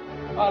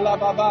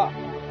balababa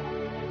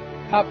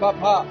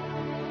kapapa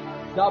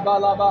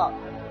zabalaba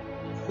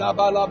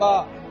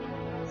zabalaba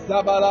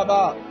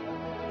zabalaba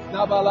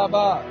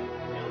zabalaba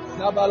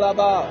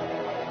zabalaba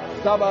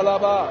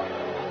zabalaba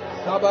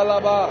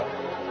zabalaba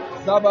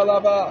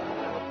zabalaba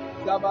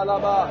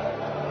zabalaba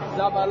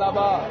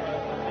zabalaba.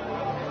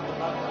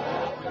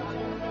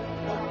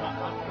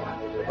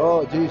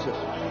 Oh Jesus.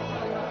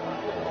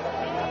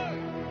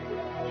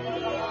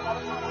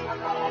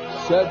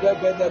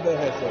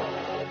 Shedebedebehese.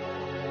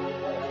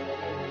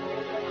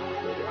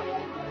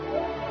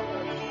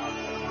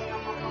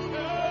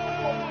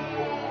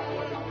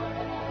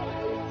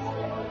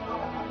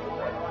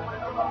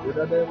 In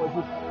the name of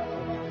Jesus.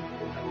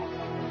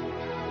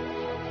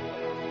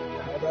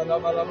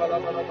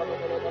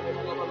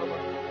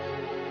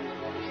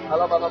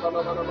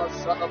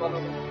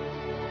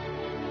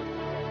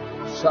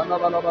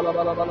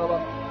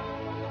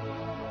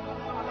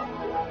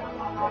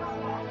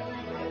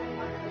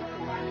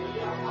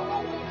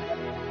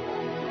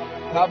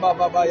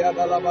 Baba ya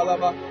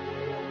balaba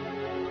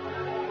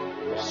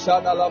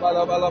shana la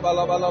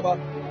balaba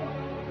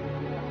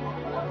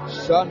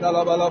shana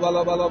la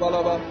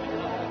balaba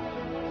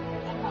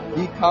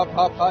ika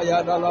papa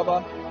ya dalaba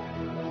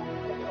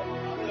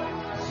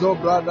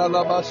zobra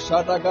dalaba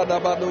shada gada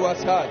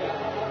baduasa.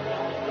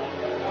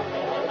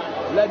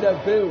 Let the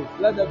veils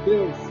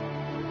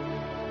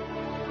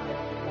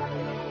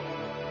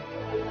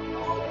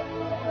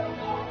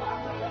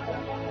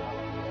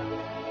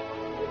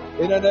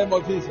in the name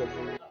of Jesus.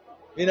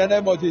 In the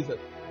name of Jesus.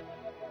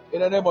 In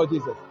the name of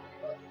Jesus.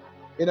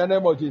 In the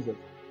name of Jesus.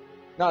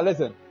 Now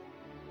listen.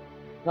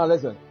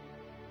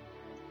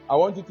 I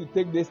want you to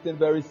take this thing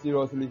very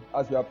seriously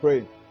as we are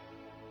praying.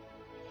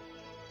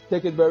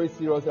 Take it very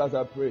seriously as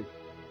I pray.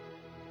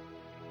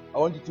 I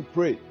want you to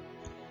pray.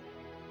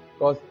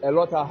 Because a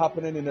lot are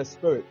happening in the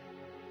spirit.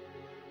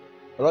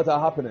 A lot are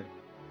happening.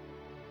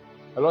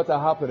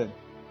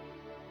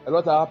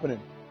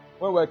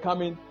 When we're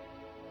coming,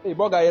 hey,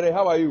 Bogayere,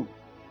 how are you?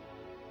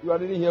 I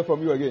didn't hear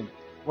from you again.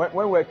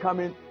 When we're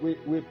coming,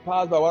 we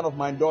passed by one of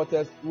my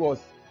daughters who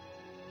was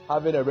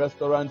having a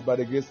restaurant by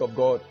the grace of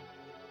God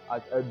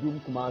at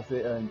Doom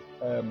Kumasi,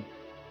 and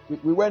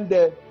we went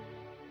there,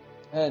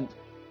 and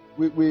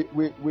we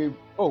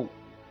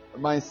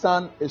my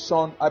son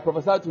Eshaun, I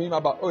prophesied to him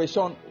about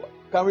Eshaun,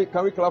 can we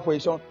clap for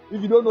Eshaun?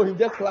 If you don't know him,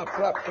 just clap.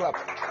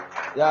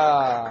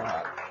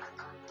 Yeah,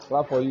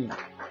 clap for you.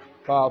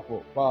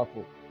 Powerful.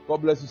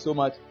 God bless you so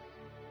much.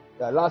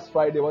 Yeah, last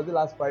Friday, was it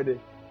last Friday?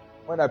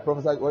 When I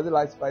prophesied, was it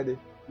last Friday?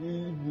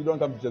 You don't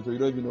come to church, so you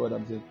don't even know what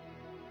I'm saying.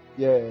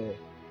 Yeah.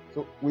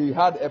 So we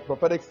had a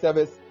prophetic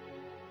service,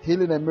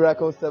 healing and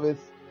miracle service.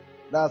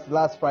 That's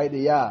last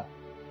Friday, yeah.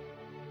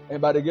 And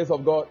by the grace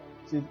of God,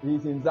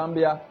 he's in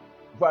Zambia.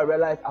 Before I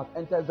realized I've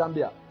entered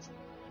Zambia.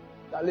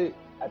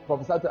 I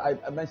prophesied,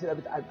 I mentioned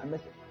everything.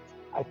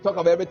 I talk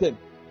about everything.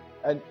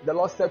 And the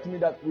Lord said to me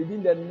that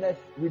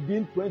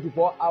within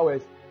 24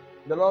 hours,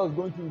 the Lord is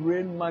going to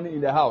rain money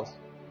in the house.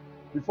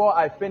 Before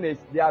I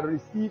finished, they had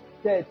received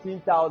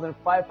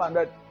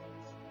 13,500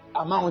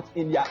 amount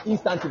in their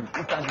instantly,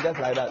 just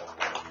like that.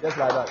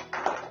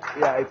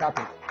 Yeah, it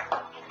happened.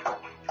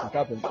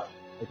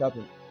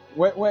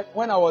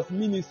 When I was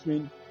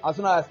ministering, as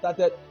soon as I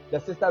started, the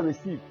sister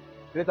received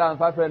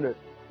 3,500.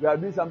 We are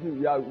doing something.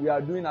 We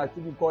are doing an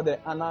activity called the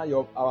honor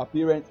of our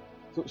parents.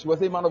 So she was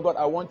saying, "Man of God,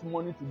 I want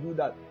money to do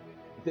that.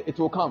 It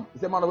will come." He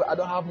said, "Man of God, I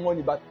don't have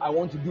money, but I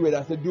want to do it."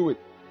 I said, "Do it."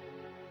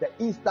 Then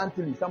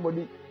instantly,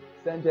 somebody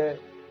sent her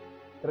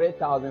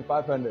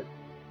 3,500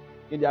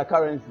 in their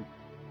currency.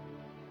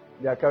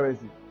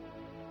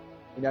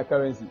 in their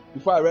currency.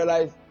 Before I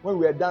realized, when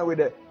we were done with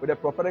the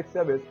prophetic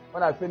service,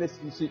 when I finished,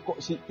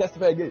 she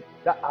testified again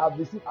that I have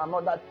received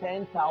another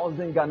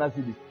 10,000 Ghana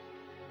cedis.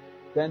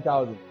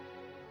 10,000.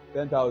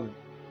 10,000.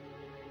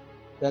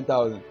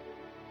 10,000.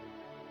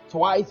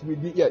 Twice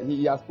within, yeah,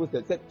 he has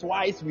posted, said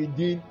twice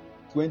within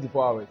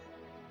 24 hours.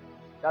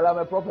 That I'm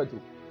a prophet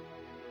too.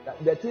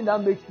 The thing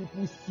that makes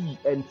people see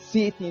and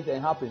say things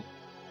and happen,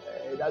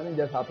 it doesn't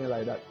just happen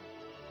like that.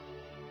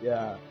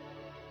 Yeah.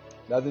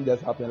 It doesn't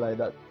just happen like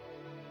that.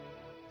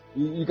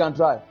 You can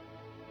try.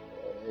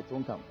 It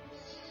won't come.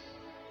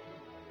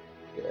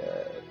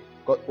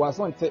 One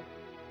song said,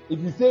 if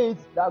you say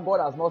it that God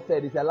has not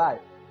said, it's a lie.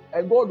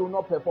 And God will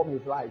not perform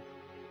his life.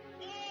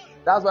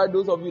 That's why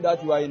those of you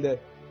that you are in the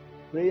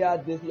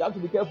prayer, you have to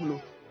be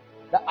careful.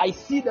 That I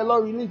see the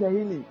Lord release a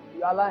healing.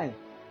 You are lying.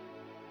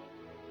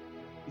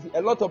 You see,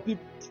 a lot of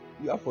people.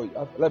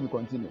 Let me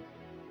continue.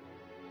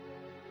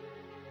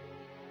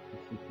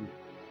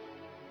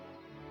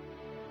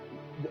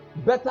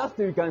 Better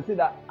still, you can say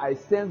that I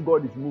sense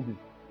God is moving.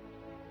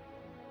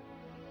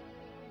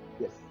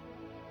 Yes.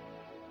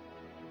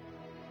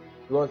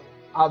 Because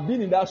I've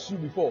been in that shoe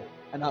before,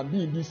 and I've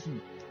been in this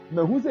shoe.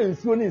 But who says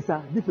it's only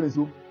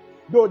different?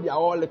 Though they are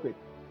all liquid.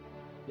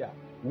 Yeah.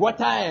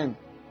 Water and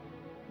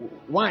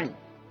wine.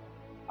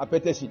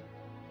 Apeteshi.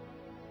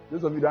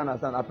 Those of you don't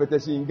understand,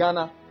 apeteshi in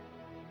Ghana,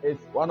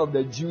 it's one of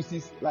the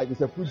juices, like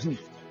it's a fruit juice.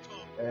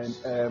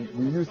 And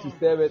we used to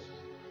serve it.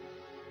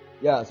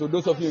 Yeah, so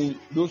those of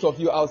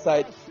you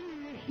outside,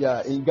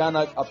 yeah, in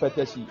Ghana,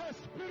 apeteshi,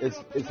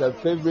 it's a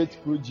favorite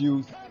fruit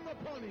juice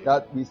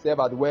that we serve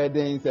at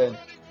weddings, and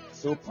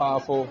so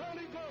powerful,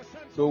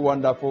 so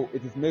wonderful.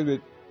 It is made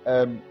with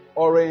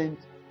orange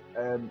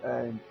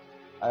and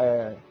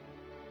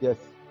yes.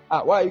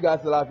 Why are you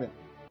guys laughing?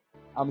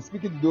 I'm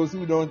speaking to those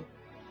who don't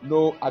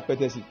know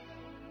apeteshi.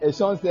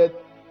 Eshon said,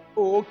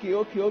 "Oh, okay."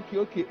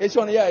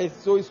 Eshon, yeah,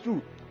 it's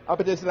true.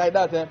 Apeteshi like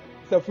that,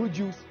 it's a fruit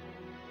juice.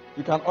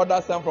 You can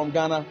order some from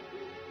Ghana.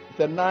 It's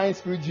a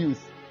nice fruit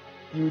juice.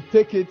 You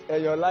take it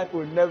and your life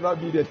will never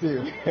be the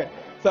same.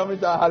 Somebody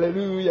say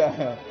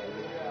hallelujah.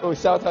 Oh,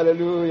 shout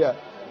hallelujah.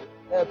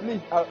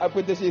 Please,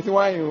 apeteshi is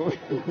wine.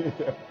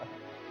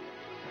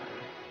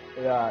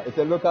 Yeah, it's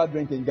a local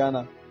drink in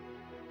Ghana.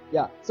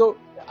 Yeah, so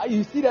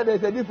you see that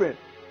there's a difference.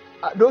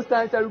 Those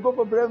times I will go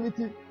for prayer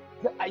meeting,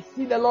 I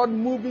see the Lord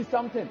moving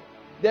something.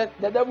 Then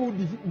the devil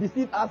will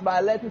deceive us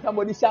by letting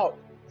somebody shout.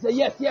 Say,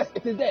 yes,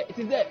 it is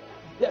there.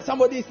 Yeah,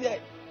 somebody is here.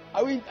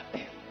 Are we?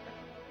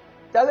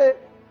 Charlie,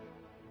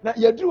 now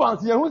you do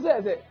answer. Who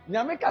says it?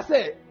 Nyameka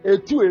say a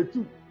two,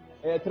 three.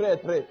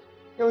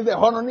 You say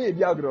honor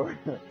diagro.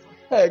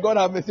 Hey, God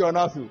have mercy on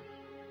us.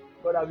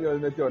 God have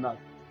mercy on us.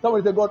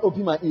 Somebody say, God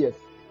open my ears.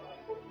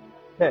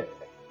 Hey,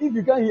 if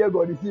you can't hear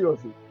God, it's serious.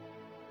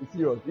 It's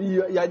serious.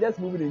 You are just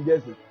moving in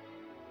guessing.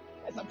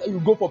 Sometimes you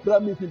go for prayer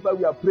meeting,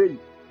 we are praying.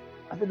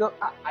 I said,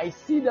 I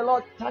see the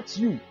Lord touch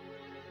you.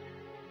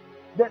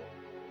 Then,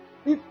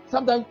 if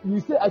sometimes you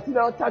say, I see the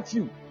Lord touch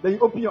you, then you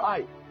open your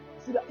eye.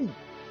 See that?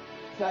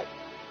 It's like,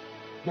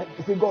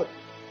 I say, God,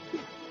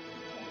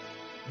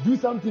 do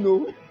something,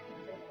 oh.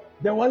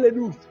 Then one lady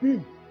will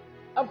scream.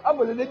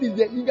 After the ladies,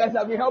 you guys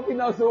have been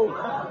helping us, so.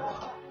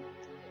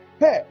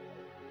 Hey,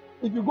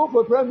 if you go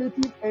for prayer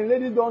meeting and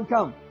ladies don't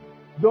come,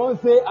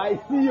 don't say, I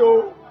see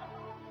you.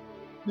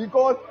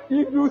 Because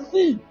if you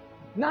see,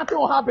 nothing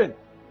will happen.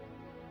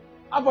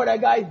 After the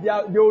guys,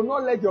 they will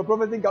not let your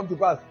prophecy come to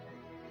pass.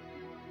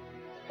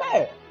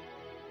 Hey,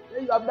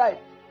 then you have died.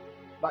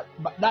 But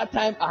that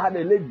time I had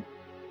a lady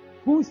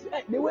who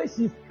said the way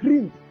she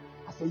screamed,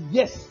 I said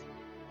yes.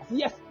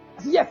 Yes,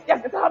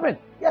 it happened.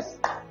 Yes.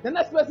 The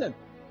next person.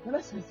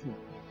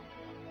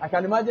 I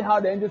can imagine how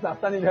the angels are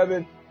standing in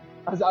heaven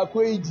as I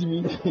pray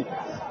Jimmy.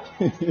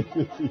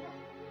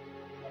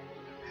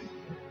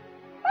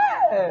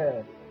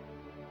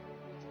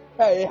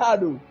 Hey, it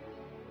hard.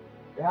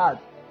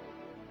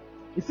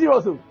 It's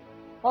serious, man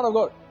of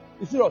God.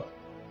 It's serious.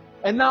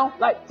 And now,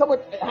 like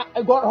somebody,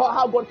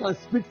 how God can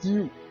speak to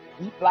you,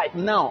 like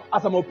now,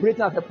 as I'm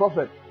operating as a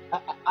prophet,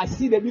 I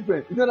see the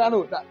difference. You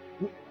know that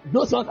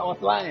those ones I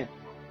was lying.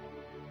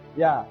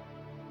 Yeah,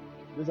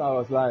 those ones I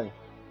was lying.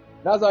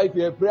 That's why if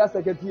you're a prayer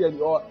secretary and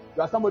you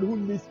are somebody who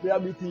leads prayer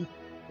meetings,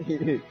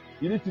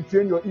 you need to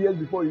train your ears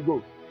before you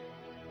go.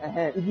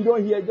 If you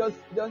don't hear, just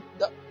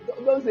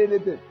don't say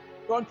anything.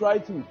 Don't try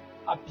to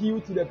appeal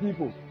to the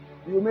people.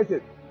 You will miss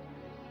it.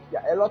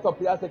 Yeah, a lot of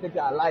prayer secretaries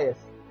are liars.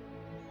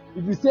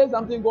 If you say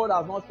something God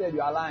has not said,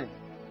 you are lying.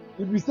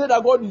 If you say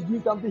that God is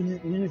doing something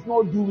he is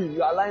not doing,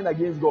 you are lying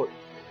against God.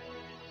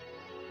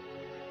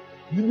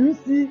 Did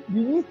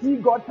you see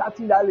God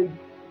touching that lady?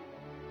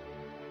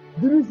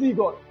 Did you see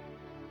God?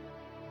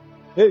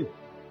 Hey,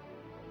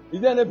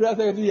 is there any prayer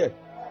secretary here?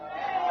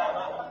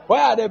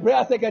 Where are the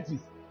prayer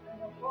secretaries?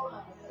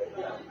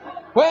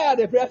 Where are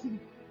the prayer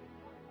secretaries?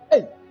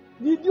 Hey,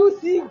 did you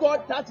see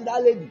God touch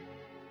that lady?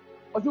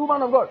 Was the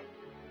woman of God?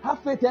 Have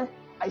faith,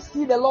 I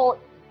see the Lord.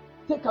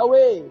 Take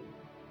away.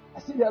 I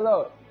see the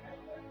Lord.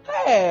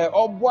 Hey,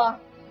 Obwa.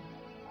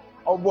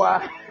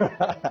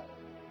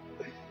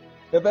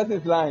 The person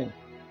is lying.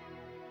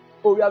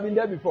 Oh, we have been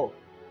there before.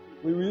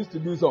 We used to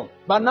do some.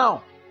 But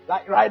now,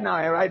 like right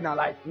now,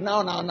 like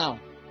now.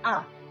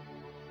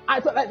 I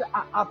thought like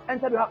I've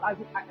entered the house,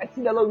 I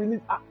see the Lord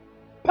release.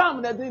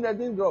 Pam, the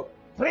thing drop.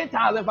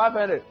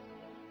 3,500.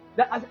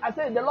 I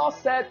said, the Lord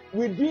said,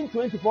 within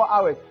 24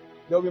 hours,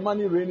 there will be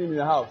money raining in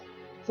the house.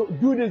 So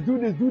do this,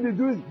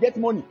 get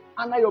money.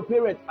 Under your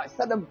parents, I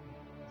said them,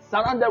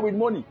 surround them with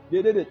money.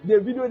 They did it. The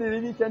video, they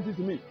really sent it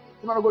to me.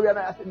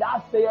 I said,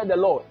 that saith the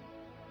Lord.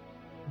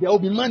 There will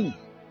be money.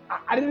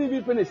 I didn't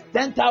even finish.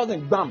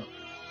 10,000, bam.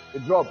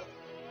 It dropped.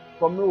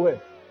 From nowhere.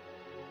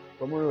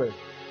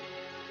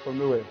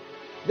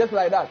 Just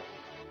like that.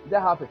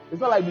 That happened.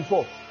 It's not like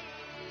before.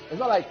 It's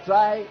not like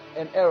try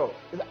and error.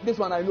 This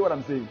one, I know what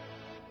I'm saying.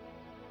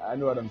 In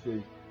 2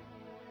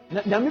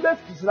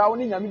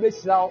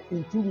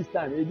 weeks'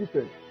 time, it's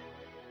different.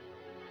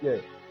 Yeah.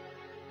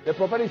 The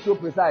prophet is so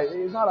precise.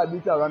 It's not like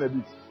beating around a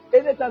bit.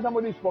 Anytime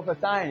somebody is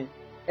prophesying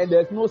and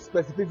there's no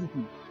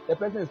specificity, the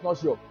person is not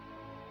sure.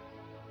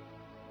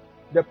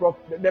 The power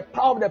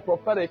of the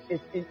prophetic is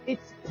in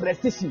its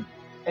precision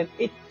and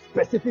its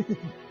specificity.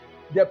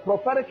 The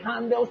prophetic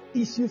handles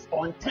issues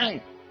on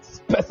time.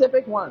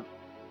 Specific one.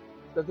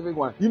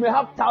 You may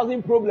have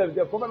 1,000 problems.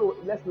 The prophet will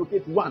let's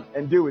locate one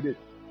and deal with it.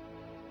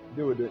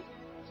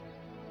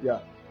 Yeah.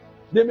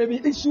 There may be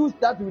issues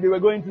that they were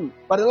going through.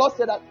 But the Lord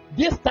said that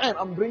this time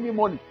I'm bringing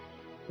money.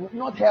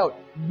 Not health.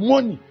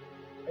 Money.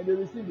 And they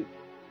received it.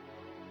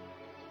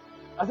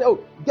 I said, oh,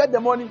 get the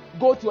money,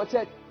 go to a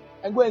church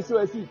and go and sow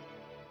a seed.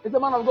 It's a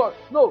man of God.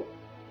 No.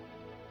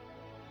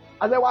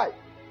 I said, why?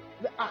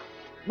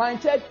 My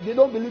church, they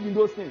don't believe in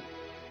those things.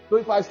 So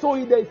if I sow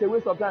it there, it's a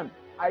waste of time.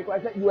 I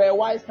said, you are a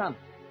wise son.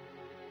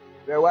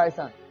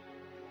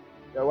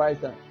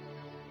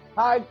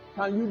 How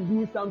can you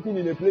do something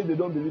in a place they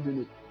don't believe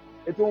in it?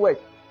 It won't work.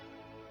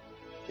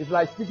 It's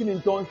like speaking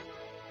in tongues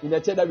in a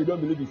church that we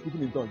don't believe in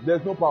speaking in tongues.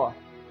 There's no power.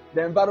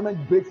 The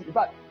environment breaks it. In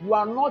fact,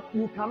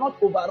 you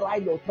cannot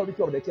override the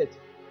authority of the church.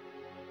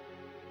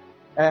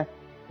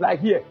 Like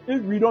here,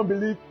 if we don't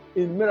believe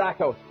in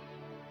miracles,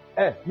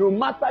 no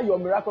matter your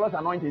miraculous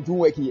anointing, it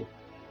won't work here.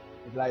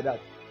 It's like that.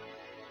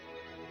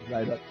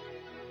 There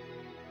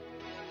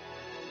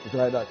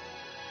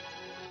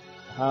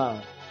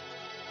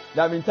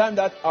have been times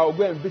that I'll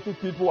go and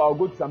visit people, I'll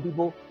go to some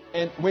people,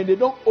 and when they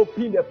don't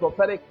open the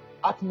prophetic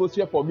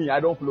atmosphere for me, I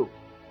don't flow.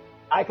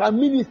 I can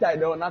minister,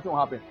 nothing will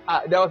happen.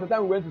 There was a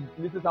time we went to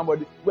visit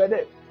somebody. We're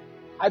there.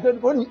 I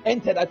thought when we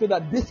entered, I thought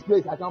that this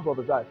place I can't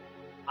prophesy.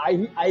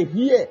 I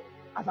hear,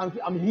 as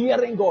I'm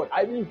hearing God.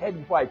 I didn't hear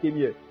before I came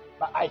here,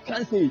 but I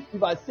can't say it.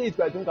 If I say it,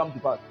 it won't come to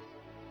pass.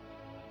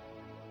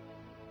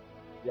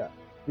 Yeah,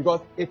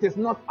 because it is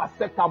not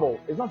acceptable.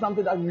 It's not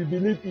something that we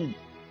believe in.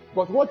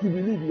 Because what you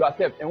believe, you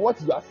accept, and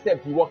what you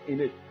accept, you walk in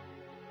it.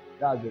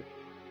 That's it.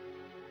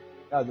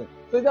 So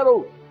he said,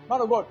 oh,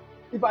 man of God,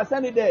 if I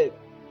send it there,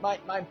 my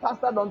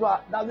pastor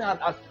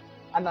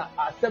doesn't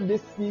accept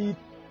this seed.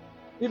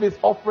 If it's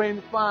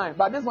offering, fine.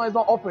 But this one is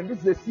not offering, this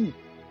is a seed.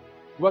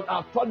 Because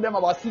I've taught them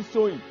about seed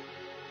sowing.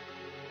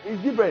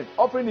 It's different.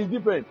 Offering is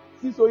different.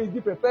 Seed sowing is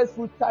different. First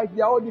fruit, tithe,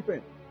 they are all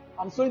different.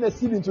 I'm sowing a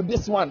seed into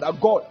this one, that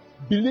God,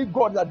 believe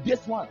God that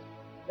this one,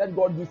 let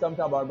God do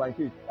something about my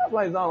case. That's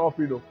why it's not an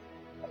offering though.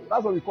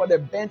 That's what we call the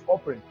burnt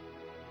offering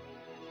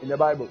in the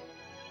Bible.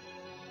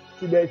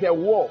 See, there is a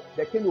war.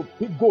 The king will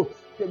pick goats.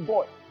 Say,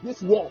 God,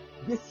 this war,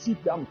 this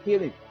sheep that I'm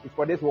killing is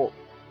for this war.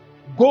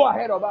 Go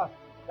ahead of us.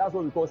 That's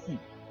what we call seed.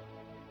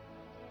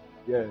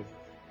 Yes.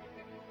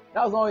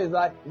 That's not it's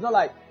not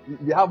like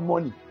we have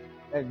money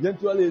and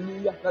eventually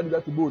hallelujah, now you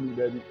got to go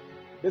baby.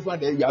 This one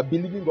day you are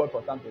believing God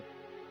for something.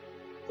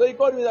 So he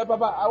called me like,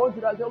 Papa, I want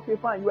you to. I said, okay,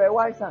 fine, you are a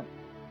wise son.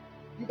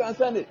 You can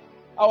send it.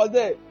 I was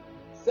there.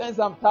 Send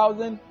some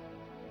thousands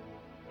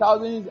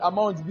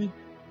amount be.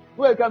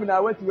 When I come in, I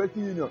went to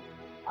Western Union.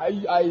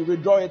 I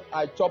withdraw it,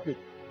 I chop it.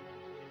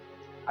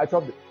 I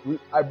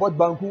bought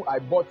banku, I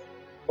bought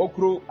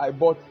okro, I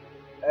bought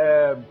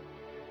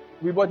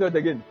we bought it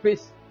again,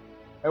 fish.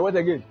 And what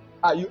again?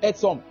 You ate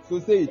some, so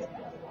say it.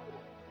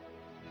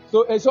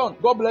 So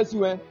Eshon, God bless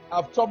you,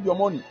 I've chopped your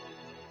money.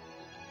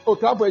 Oh,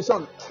 clap for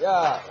Eshon.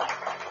 Yeah.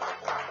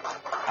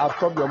 I've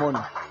chopped your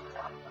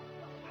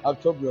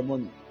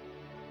money.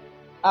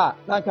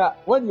 Naka,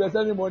 when you were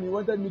selling money, you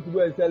wanted me to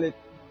go and sell it.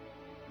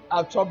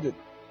 I've chopped it.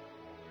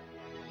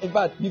 In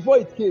fact, before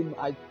it came,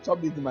 I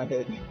chopped it in my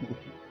head.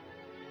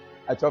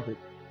 I chop it.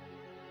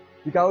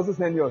 You can also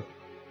send yours.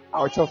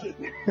 I'll chop it.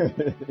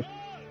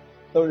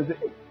 So they say,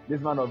 this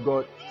man of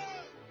God.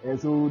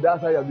 And so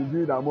that's how you have been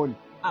doing that money.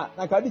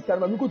 Naka, this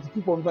time, I'm going to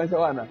keep on saying,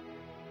 and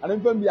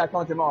then when be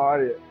accounting my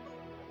area.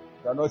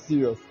 You're not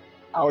serious.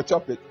 I'll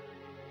chop it.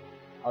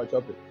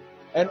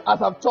 And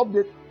as I've chopped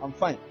it, I'm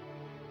fine.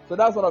 So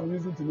that's what I'm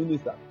using to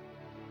minister.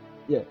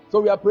 Yeah.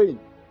 So we are praying.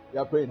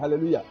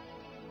 Hallelujah.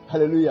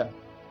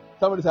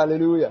 Somebody say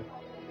hallelujah.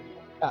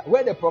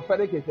 Where the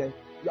prophetic is, you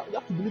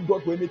have to believe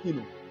God for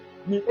anything.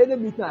 Any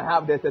meeting I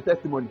have, there's a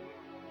testimony.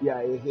 Yeah,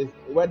 it's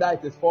whether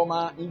it is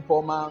formal,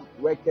 informal,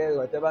 workers,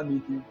 whatever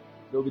meeting,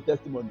 there will be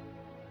testimony.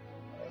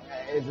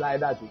 It's like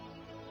that.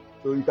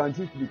 So you can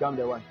choose to become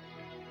the one.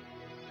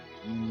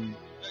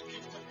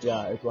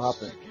 Yeah, it will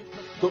happen.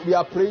 So we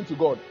are praying to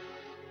God.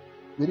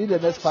 Within the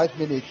next 5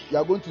 minutes, you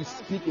are going to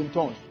speak in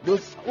tongues.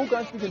 Those who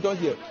can speak in tongues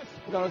here?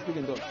 Who cannot speak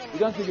in tongues? You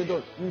can't speak in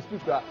tongues. You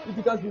speak that. If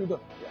you can't speak in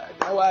tongues,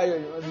 why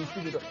you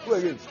speak in tongues? Who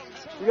again?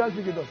 You can't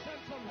speak in tongues.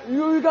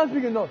 You can't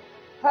speak in tongues.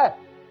 Hey,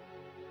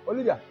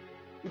 Olivia,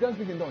 you can't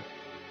speak in tongues.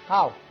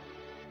 How?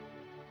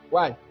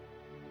 Why?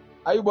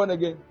 Are you born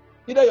again?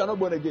 Either you are not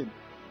born again.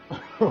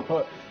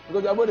 Because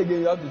you are born again,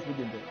 you have to speak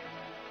in tongues.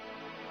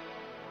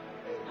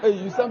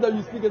 Hey, sometimes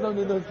you speak and sometimes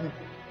you don't speak.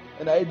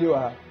 And I do.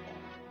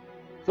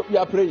 So we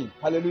are praying.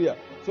 Hallelujah.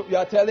 So we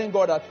are telling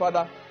God that,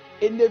 Father,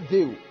 any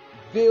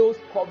veils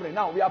covering.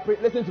 Now we are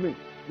praying. Listen to me.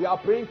 We are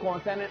praying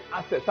concerning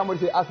assets.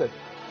 Somebody say assets.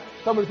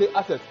 Somebody say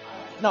assets.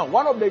 Now,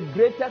 one of the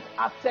greatest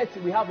assets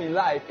we have in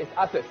life is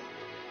assets.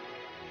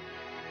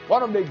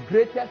 One of the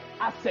greatest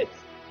assets,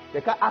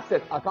 the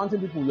assets,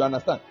 accounting people, you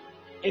understand,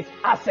 is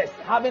assets.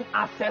 Having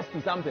access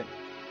to something.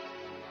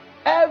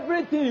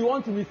 Everything you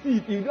want to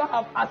receive, if you don't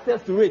have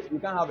access to it, you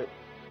can't have it.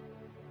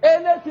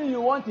 Anything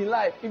you want in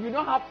life, if you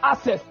don't have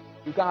access,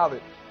 you can't have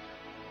it.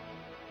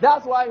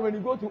 That's why when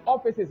you go to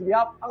offices, we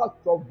have out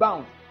of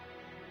bound.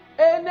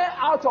 Any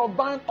out of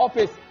bound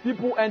office,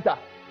 people enter.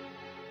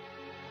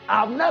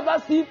 I've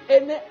never seen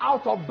any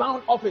out of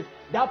bound office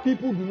that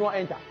people do not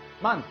enter.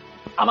 Man,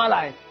 am I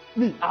lying?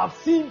 Me, I've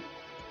seen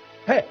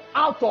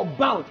out of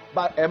bound,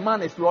 but a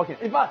man is walking.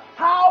 In fact,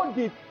 how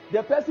did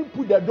the person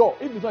put the door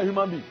if it's not a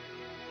human being?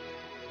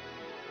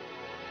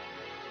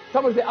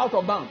 Somebody say out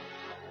of bound.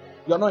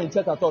 You are not in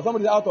church at all.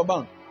 Somebody say out of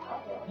bound.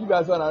 You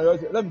guys are not.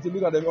 Let me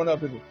look at the online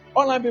people.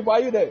 Online people, are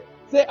you there?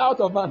 Say out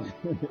of bound.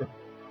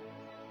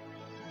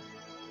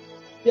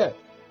 Yeah.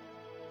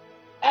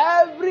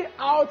 Every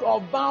out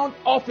of bound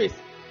office.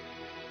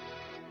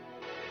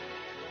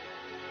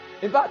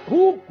 In fact,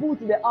 who put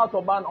the out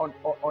of bound on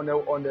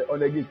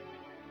the gate?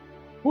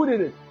 Who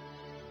did it?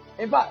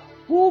 In fact,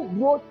 who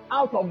wrote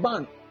out of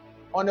bound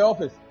on the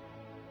office?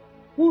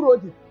 Who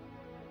wrote it?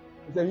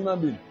 It's a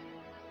human being.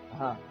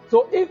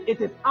 So if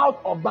it is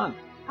out of bound,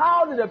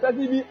 how did the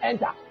person even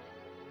enter?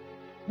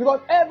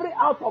 Because every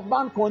out of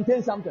bound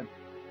contains something.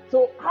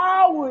 So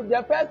how will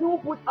the person who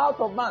put out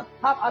of bound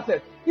have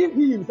access if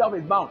he himself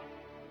is bound?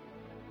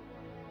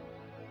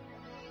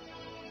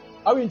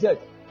 Are we in church?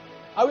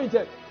 Are we in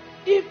church?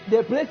 If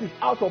the place is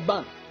out of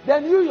bound,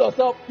 then you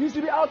yourself, you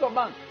should be out of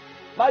bound.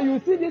 But you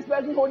see this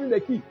person holding the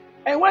key.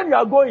 And when you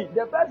are going,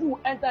 the person will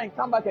enter and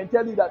come back and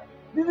tell you that,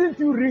 didn't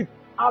you read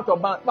out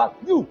of bound? But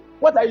you,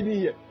 what are you doing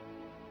here?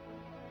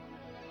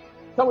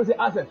 Someone say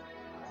access.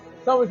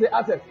 Someone say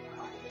access.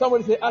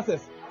 Someone say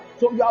access.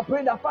 So you are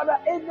praying that, Father,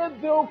 any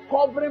veil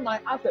covering my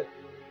assets.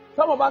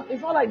 Some of us,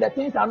 it's not like the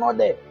things are not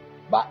there,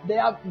 but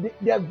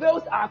the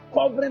veils are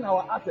covering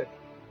our assets.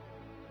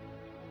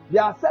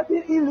 There are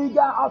certain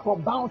illegal out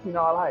of bounds in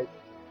our life.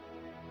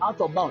 Out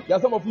of bounds. There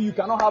are some of you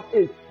cannot have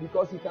AIDS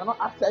because you cannot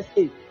access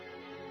AIDS.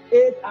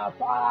 AIDS are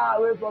far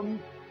away from you.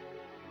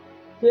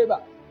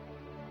 Favor.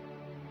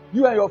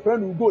 You and your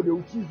friend will go, they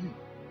will choose you.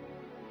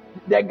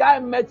 The guy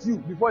met you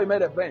before you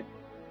met a friend.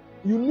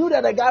 You knew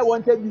that the guy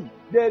wanted you.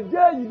 The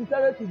day you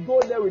decided to go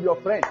there with your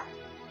friend,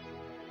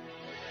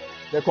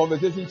 the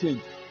conversation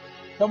changed.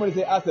 Somebody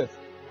say access.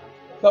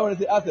 Somebody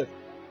say access.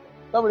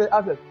 Somebody say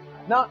access.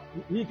 Now,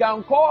 he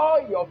can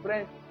call your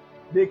friend.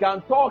 They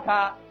can talk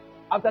her.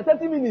 After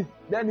 30 minutes,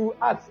 then you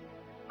ask,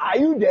 are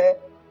you there?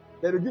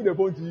 They will give the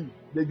phone to you.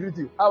 They greet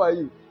you. How are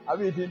you? Have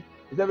you eaten?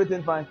 Is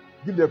everything fine?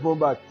 Give the phone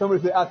back.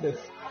 Somebody say access.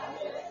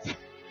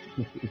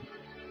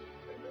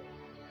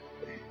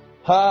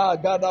 Ha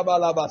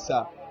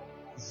Gadabalabasa.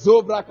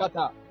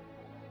 Zobrakata.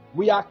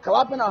 We are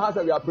clapping our hands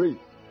and we are praying.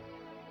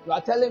 We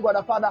are telling God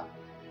the Father,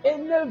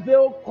 any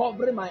veil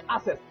covering my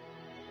access.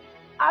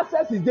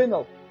 Access is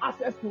enough.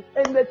 Access to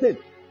anything.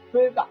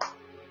 Favor,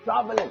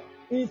 traveling,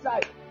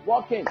 inside,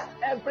 walking,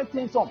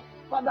 everything. Some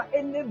Father,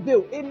 any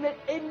veil,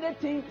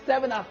 anything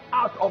serving us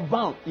out of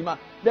bound.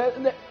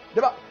 The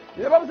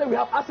Bible says we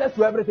have access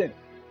to everything.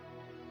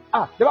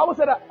 The Bible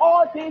said that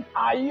all things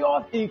are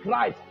yours in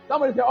Christ.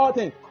 Somebody say all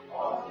things.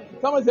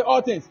 Somebody say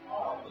all things.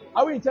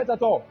 Are we in church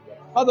at all?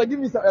 Father, give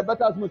me a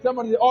better smooth.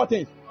 Somebody say all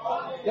things.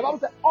 The Bible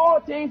says all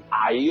things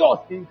are yours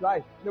in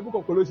Christ. In the book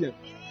of Colossians.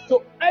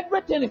 So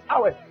everything is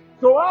ours.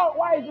 So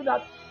why is it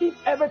that if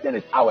everything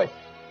is ours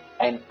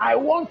and I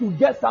want to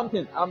get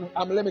something,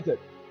 I'm limited?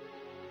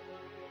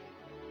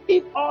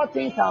 If all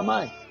things are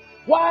mine,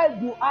 why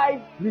do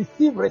I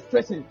receive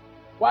restrictions?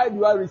 Why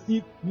do I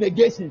receive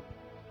negation?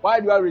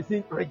 Why do I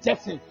receive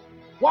rejection?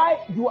 Why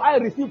do I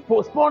receive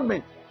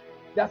postponement?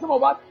 There are some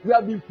of us who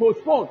have been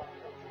postponed.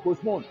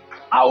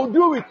 I will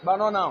do it, but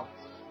not now.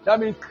 That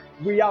means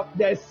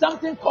there's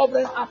something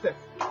covering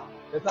assets.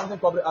 There's something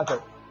covering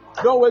assets.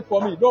 Don't wait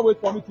for me. Don't wait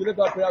for me to let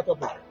our prayer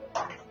topic.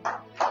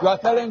 You are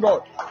telling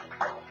God,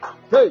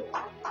 hey,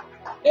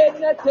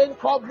 anything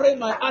covering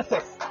my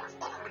assets.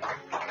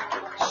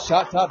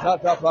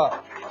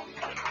 Shatatatapa.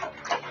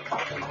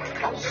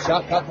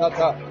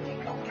 Shatatata.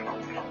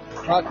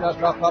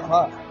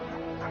 Shatatapa.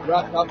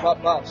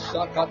 Rakapapa.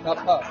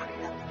 Shakatapa.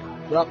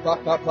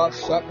 Rapakapa.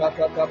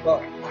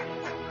 Shakatatapa.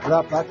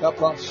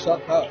 Rapakapa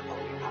Shaka,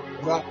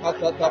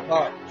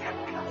 Rakatapa,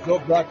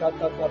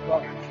 Zobrakatapa,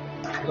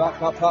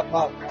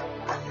 Rakapapa,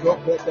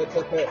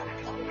 Zobrekete,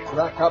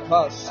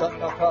 Rakapa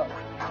Shakapa,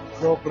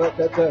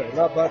 Zobrekete,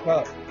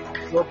 Rabaka,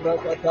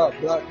 Zobrakata,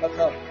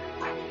 Brakata,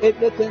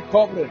 anything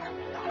covering,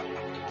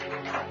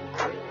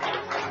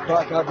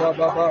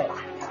 Rakababa,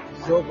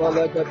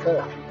 Zobalekete,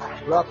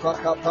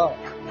 Rapakapa,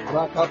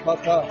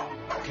 Rakapata,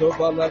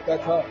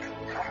 Zobalekata,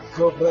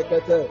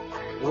 Zobrekete,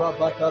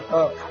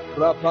 Rabakata,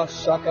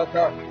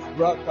 Rapashakata,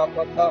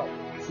 Rakapata,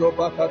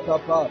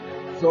 Zobakatapa,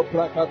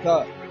 Zobrakata,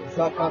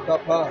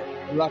 Zakatapa,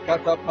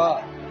 Lakatapa,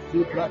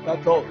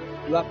 Zibrakato,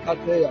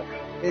 Lakatea,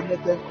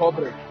 anything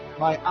covering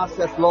my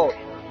access, Lord,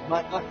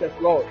 my access,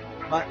 Lord,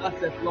 my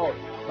access, Lord,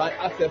 my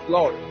access,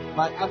 Lord,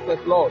 my access,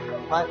 Lord,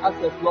 my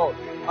access, Lord,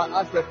 my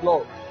access,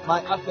 Lord, my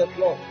access,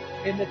 Lord,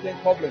 anything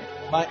covering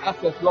my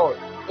access, Lord,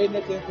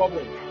 anything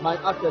covering my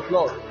access,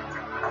 Lord,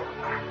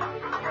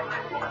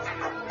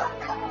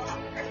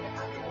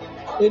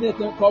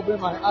 anything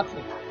covering my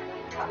access,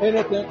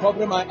 anything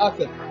covering my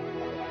access.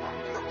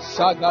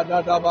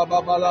 Shagada baba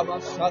balaba,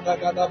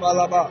 shagada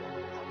balaba,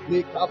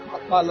 lika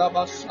papa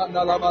laba,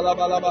 shandala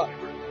balaba laba,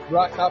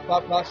 raka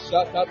papa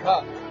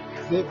shakata,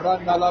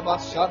 zibranda laba,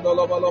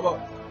 shandolo balobo,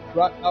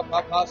 raka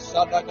papa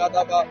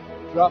shagada ba,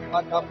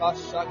 raka papa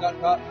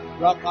shagata,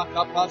 raka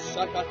papa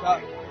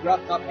shakata,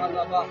 raka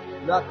palaba,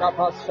 raka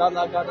papa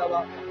shagada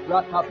ba,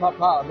 raka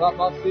papa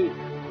rabasi,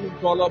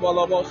 intolo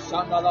balobo,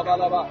 shandala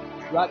balaba,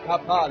 raka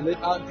pa li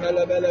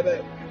antelebelebe,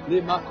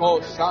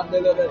 limako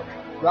shandelebe,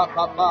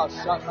 Rapapa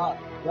Shaka,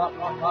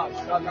 Rapapa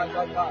Shaka,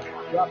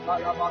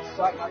 Rapalama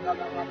Shaka,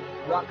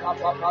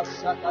 Rapapa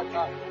Shaka,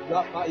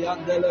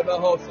 Rapayandelebe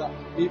Hosa,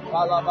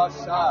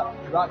 Ipalabasha,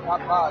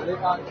 Rapapa,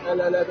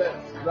 Liantelebe,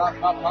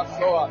 Rapapa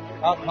Soa,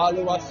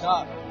 Apaluasa,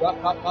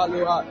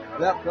 Rapapalua,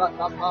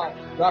 Leprakapa,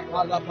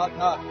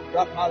 Rapalapata,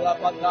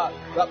 Rapalapata,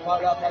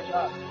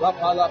 Rapalapata,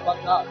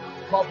 Rapalapata,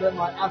 cover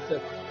my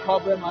assets,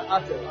 cover my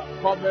assets,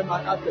 cover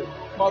my assets,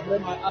 cover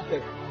my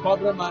assets,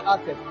 cover my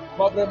assets,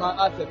 cover my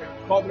assets,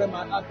 cover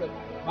my assets,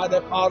 by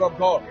the power of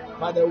God,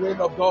 by the wind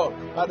of God,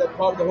 by the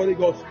power of the Holy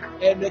Ghost,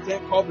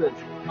 anything covering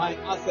my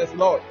assets,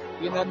 Lord,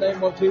 in the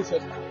name of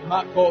Jesus,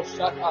 Mako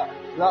Shaka,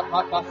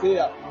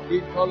 Rapakasia,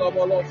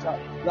 Itolobolosa,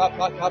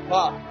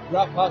 Rapakapa,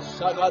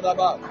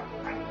 Rapashagadaba,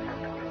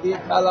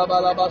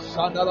 Ikalabalaba,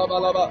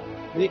 Shandalabalaba,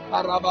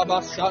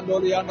 Ikarababa,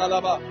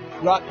 Shandoliandalaba,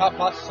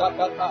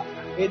 Rakapashakata,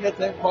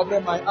 anything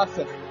covering my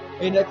assets,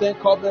 anything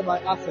covering my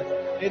assets,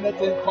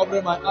 anything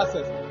covering my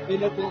assets,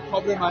 anything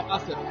covering my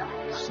assets,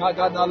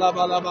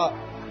 Shagadalabalaba,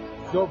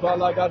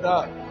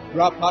 Zobalagada,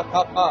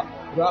 Rapakapa,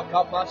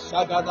 Rakapa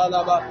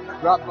Shagadalaba,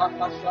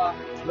 Rapakasha,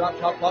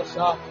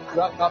 Rakapasha,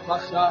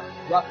 Rakapasha,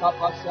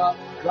 Rakapasha,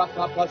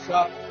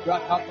 Rakapasha,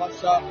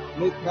 Rakapasha,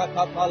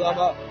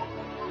 Likapalaba,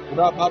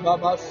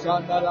 Rababa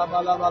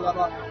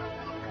Shandalabalaba,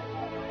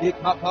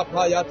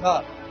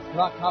 Ikapapayata,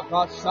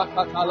 Rakapa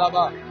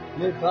Shakatalaba,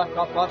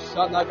 Librakapa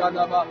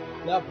Shanaganaba,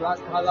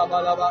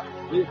 Labrakalabalaba,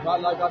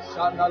 Ibalaga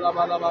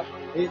Shandalabalaba,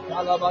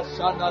 Italaba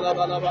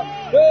Shandalabalaba.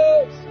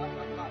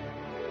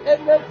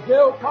 Any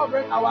veil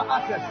covering our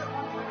assets,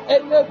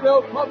 any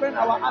veil covering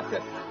our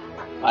assets,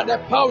 by the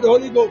power of the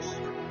Holy Ghost,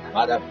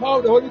 by the power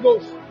of the Holy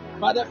Ghost,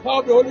 by the power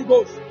of the Holy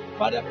Ghost,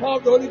 by the power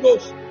of the Holy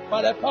Ghost,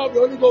 by the power of the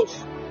Holy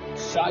Ghost.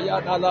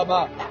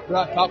 Shayanalaba,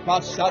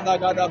 Rakapa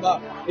Shanagadaba,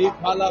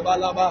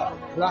 Ipalabalaba,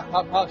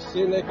 Rakapa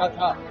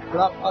Silekata,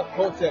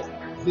 Rapakose,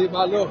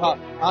 Zibaloha,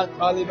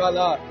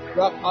 Antalibala,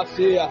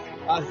 Rapasia,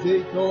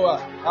 Azitoa,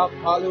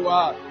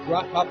 Apalua,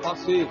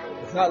 Rakapasi,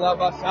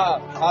 Zalabasa,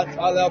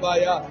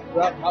 Antalabaya,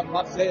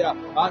 Rakapasea,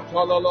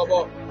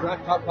 Antololobo,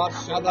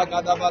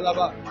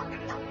 Rakapashadagadabalaba,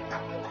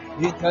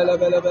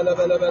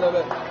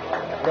 Italabelebelebelebelebe,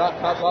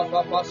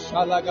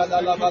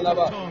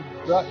 Rakapapapashalagadalabalaba,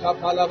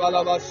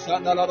 Rakapalabalaba,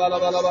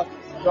 Shandalabalabalaba,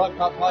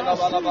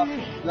 Rakapalabalaba,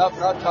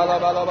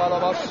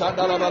 Labratalabalaba,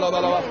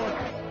 Shandalabalabalaba,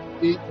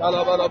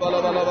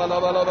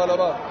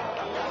 Italabalabalabalabalaba,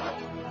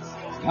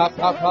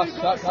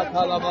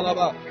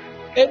 Kapapashakatalabalaba.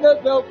 Any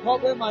veil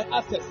covering my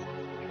assets,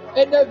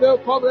 any veil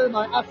covering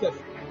my assets,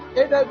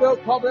 any veil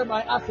covering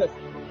my assets,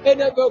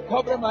 any veil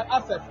covering my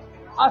assets,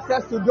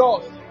 access to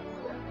doors,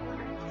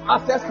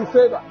 access to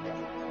favor,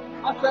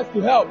 access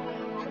to help,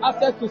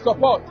 access to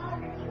support,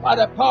 by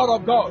the power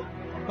of God,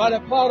 by the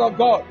power of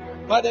God,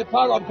 by the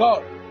power of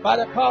God, by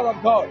the power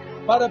of God,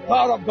 by the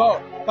power of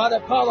God, by the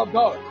power of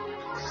God.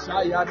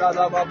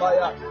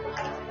 Shayadalababaya,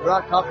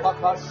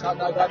 Rakapapa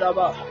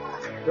Shadagadaba,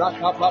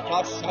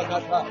 Rakapapa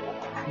Shagata,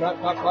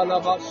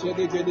 Rakapalaba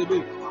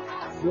Shedigidibi,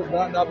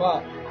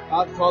 Zubrandaba,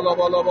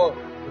 Antolobolobo,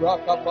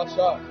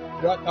 Rakapasha,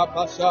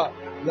 Rakapasha,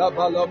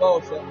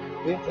 Labalabose,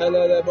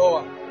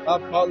 Inteleboa,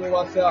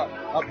 Apaluasa,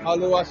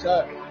 Apaluasa,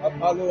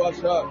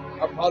 Apaluasa,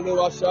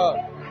 Apaluasa,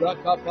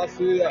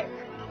 Rakapasuya,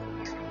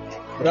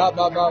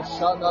 Rababa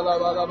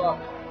Shandalabalaba,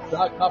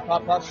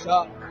 Rakapapasha,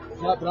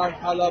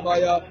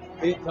 Zabrankalabaya,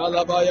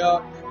 Italabaya,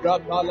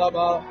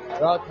 Rapalaba,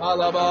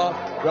 Rapalaba,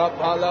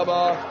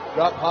 Rapalaba,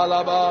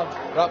 Rapalaba,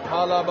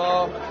 Rapalaba,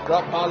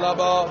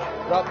 Rapalaba,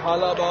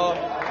 Rapalaba,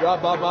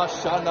 Rababa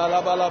Shanda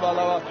Laba Laba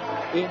Laba,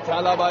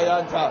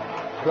 Intalabayanta,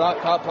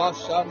 Rakapa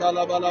Shanda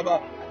Laba Laba,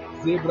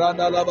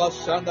 Zibranda Laba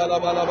Shanda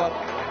Laba Laba,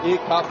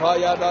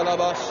 Ikapaya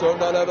Laba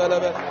Shanda Laba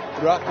Laba,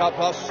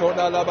 Rakapa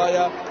Shanda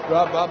Labaya,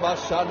 Rababa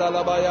Shanda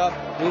Labaya,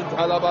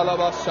 Intalaba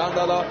Laba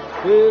Shanda La,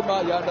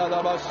 Imayanda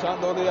Laba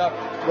Shandolia,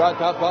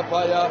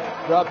 Rakapapaya,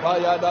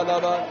 Rapaya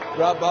Laba,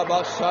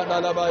 Rababa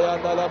Shanda Labaya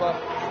Laba,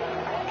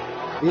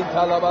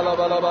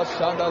 Intalaba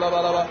Shanda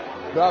Laba,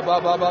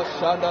 Rababa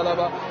Shanda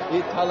Laba,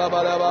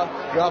 Italabalaba,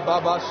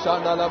 Rababa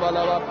Shanda Laba,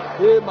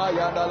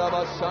 Imayanda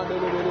Laba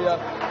Shandelia,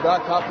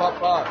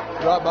 Rakapapa,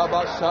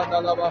 Rababa Shanda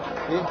Laba,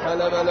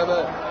 Intalabalaba,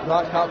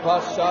 Rakapa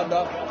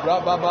Shanda,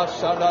 Rababa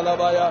Shanda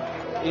Labaya,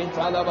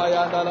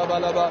 Intalabayanda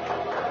Laba.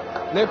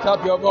 Lift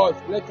up your voice,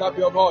 lift up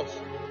your voice.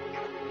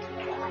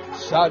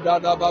 Shada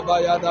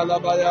Labaya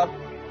Labaya,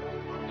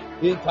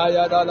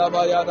 Intayada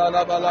Labaya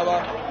Laba,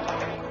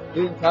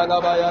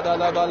 Intalabaya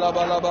Laba.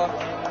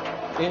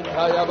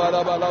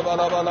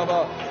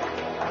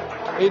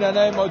 In the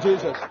name of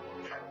Jesus.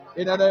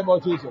 In the name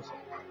of Jesus.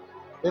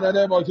 In the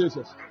name of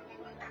Jesus.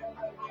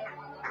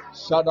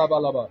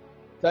 Shadabalaba.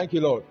 Thank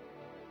you, Lord.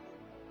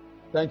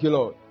 Thank you,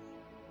 Lord.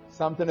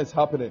 Something is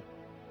happening.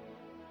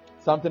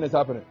 Something is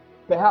happening.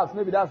 Perhaps,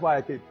 maybe that's why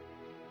I came.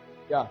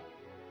 Yeah.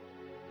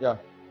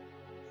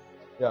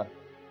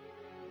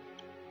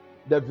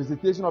 The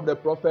visitation of the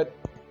prophet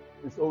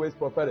is always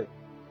prophetic.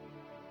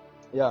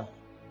 Yeah.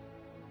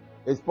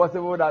 It's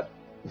possible that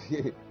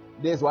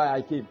this is why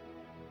I came.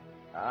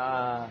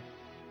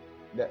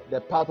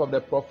 The path of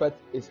the prophet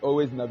is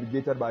always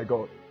navigated by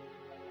God.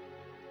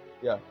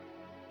 Yeah.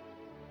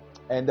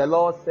 And the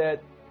Lord said,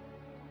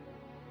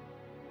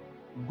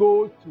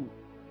 go to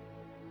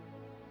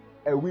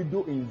a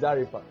widow in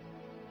Zarephath.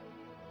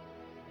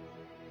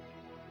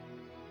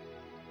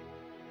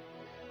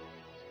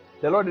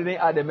 The Lord didn't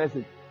add a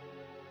message.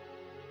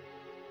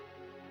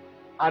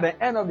 At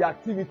the end of the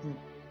activity,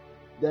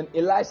 then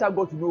Elisha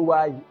got to know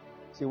why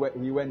he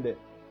went there.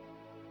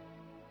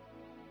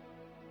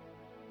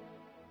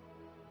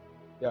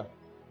 Yeah.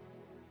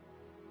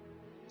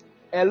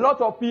 A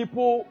lot of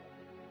people,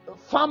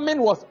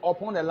 famine was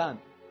upon the land.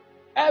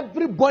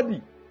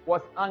 Everybody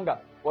was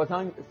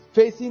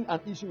facing an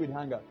issue with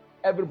hunger.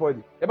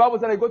 Everybody. The Bible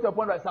said, I go to a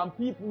point where some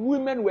people,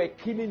 women were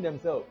killing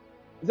themselves.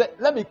 He said,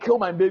 let me kill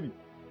my baby.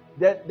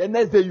 Then the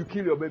next day you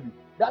kill your baby.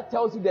 That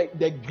tells you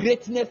the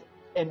greatness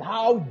and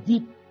how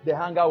deep the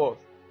hunger was.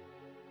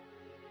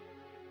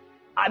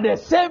 At the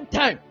same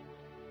time,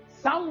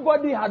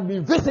 somebody had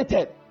been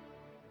visited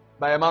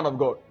by a man of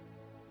God.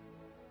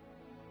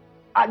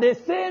 At the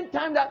same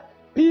time,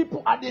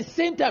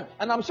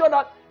 and I'm sure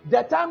that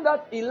the time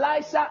that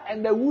Elisha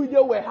and the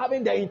widow were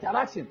having their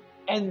interaction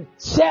and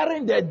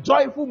sharing their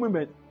joyful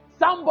moment,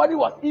 somebody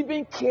was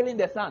even killing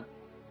the son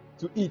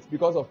to eat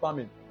because of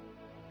famine.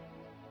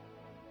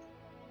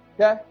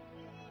 Okay?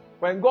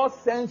 When God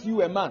sends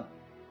you a man,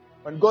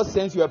 when God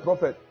sends you a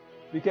prophet,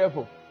 be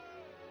careful.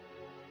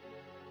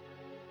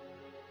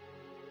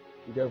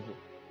 Be careful.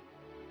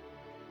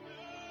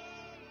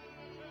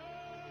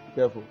 Be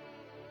careful.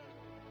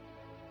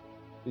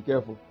 Be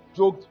careful.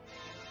 Choked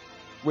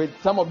with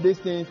some of these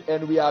things,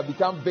 and we have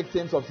become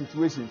victims of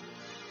situations.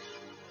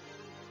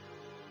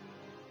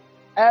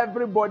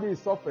 Everybody is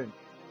suffering,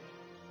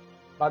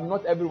 but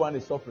not everyone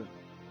is suffering.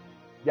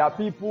 There are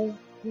people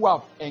who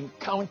have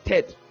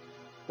encountered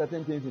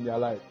certain things in their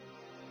life.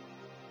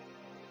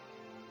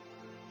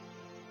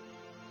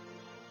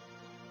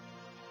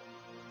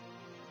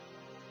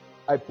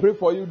 I pray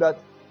for you that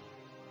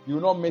you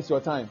will not miss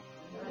your time.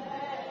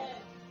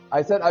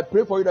 I said, I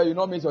pray for you that you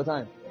will not miss your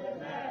time.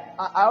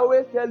 I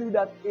always tell you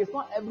that it's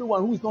not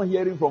everyone who is not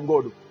hearing from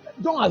God.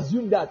 Don't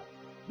assume that.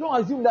 Don't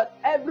assume that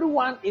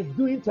everyone is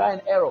doing trial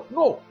and error.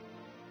 No.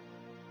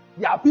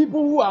 There are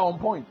people who are on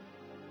point.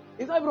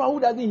 It's not everyone who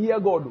doesn't hear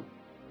God.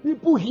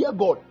 People hear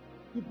God.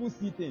 People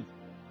see things.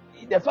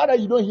 The fact that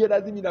you don't hear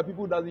doesn't mean that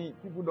people don't hear.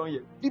 People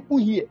hear. People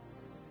hear.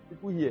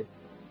 People hear.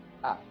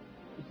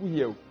 People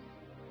hear.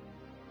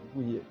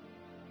 People hear.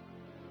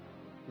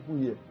 People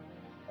hear.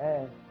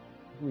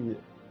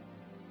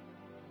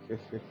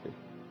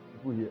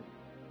 People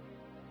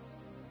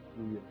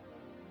hear.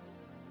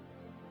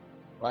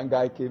 One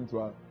guy came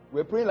to us.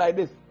 We're praying like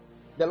this.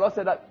 The Lord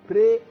said that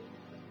pray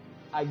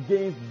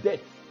against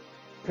death.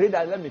 Pray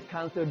that let me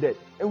cancel death.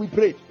 And we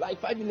prayed like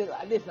 5 minutes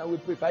like this. Now we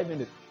pray 5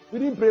 minutes. We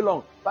didn't pray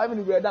long. 5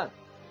 minutes we were done.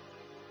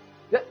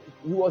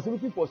 He was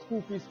looking for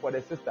school fees for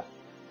the sister.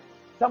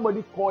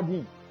 Somebody called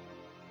him.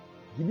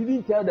 He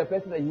didn't tell the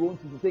person that he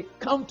wanted to say,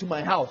 come to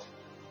my house.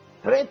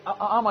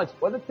 How much?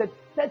 Was it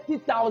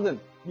 30,000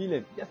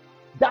 million? Just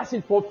dash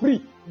it for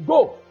free.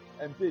 Go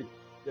and pay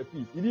the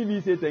fees. He didn't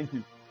even say thank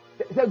you.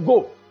 He said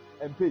go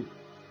and pay.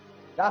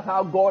 That's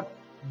how God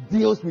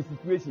deals with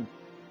situations.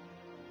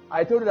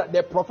 I told you that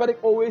the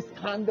prophetic always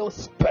handles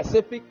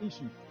specific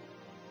issues.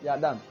 You are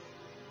done.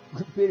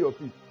 Pay your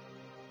fees.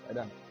 You are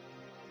done.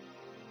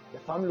 The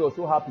family was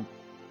so happy.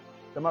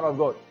 The man of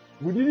God.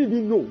 We didn't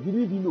even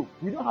know.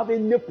 We don't have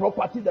any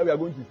property that we are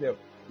going to sell.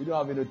 We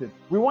don't have anything.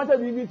 We wanted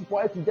even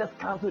for us to just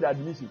cancel the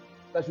admission.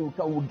 that she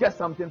will get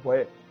something for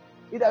her.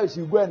 Either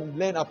she will go and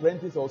learn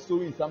apprentice or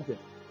sewing something.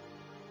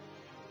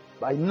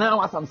 But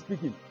now, as I'm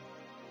speaking,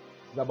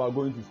 it's about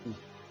going to school.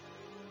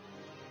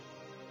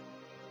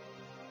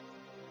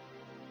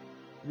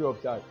 Free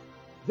of charge.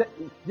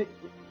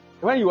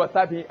 When he was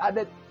typing, he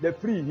added the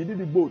free. He did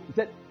the both. He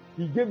said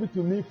he gave it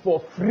to me for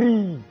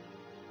free.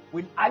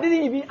 I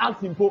didn't even ask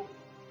him for.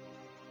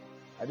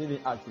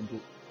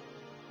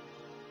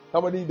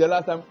 Somebody the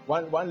last time,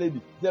 one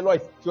lady said,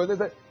 Lois, she was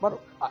said,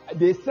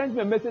 they sent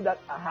me a message that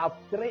I have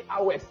 3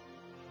 hours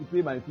to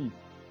pay my fees.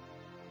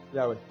 3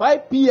 hours.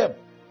 5 p.m.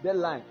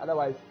 deadline.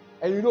 Otherwise,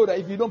 and you know that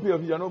if you don't pay your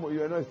fees, you are not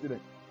a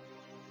student.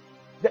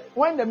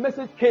 When the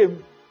message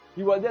came,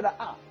 he was there that,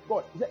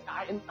 God, he said,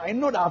 I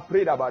know that I've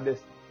prayed about this.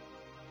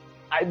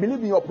 I believe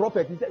in your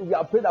prophet. He said, we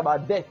have prayed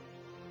about death.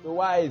 So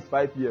why is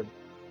 5 p.m.?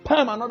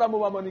 Pam, another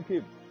mobile money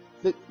came.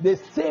 The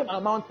same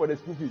amount for the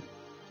school fees.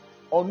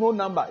 Or no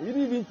number. He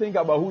didn't even think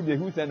about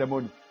who sent the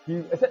money.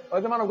 He said,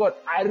 as a man of God,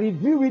 I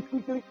reviewed it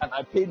quickly and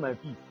I paid my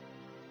fee.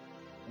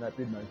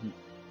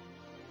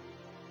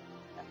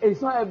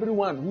 It's not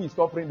everyone who is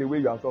suffering the way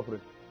you are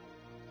suffering.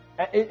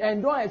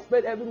 And don't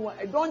expect everyone.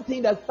 I don't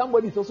think that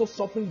somebody is also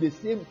suffering the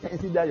same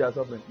intensity that you are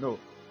suffering. No.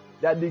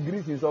 There are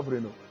degrees in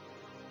suffering. No.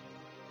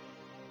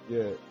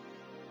 Yeah.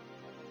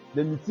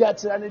 The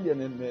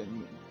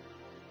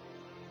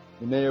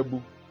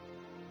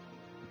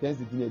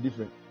intensity is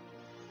different.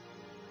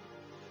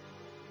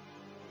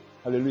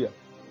 Hallelujah.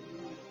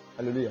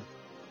 Hallelujah.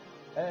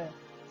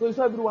 So it's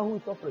not everyone who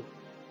is suffering.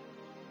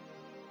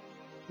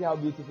 See how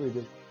beautiful it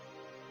is.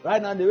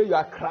 Right now, the way you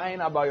are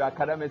crying about your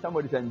academics,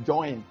 somebody is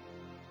enjoying.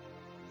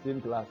 Same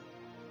class,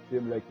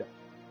 same lecture,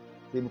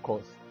 same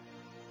course.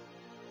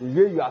 The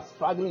way you are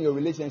struggling in your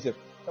relationship,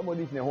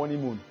 somebody is in a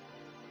honeymoon.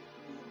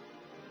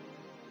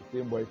 The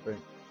same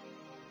boyfriend.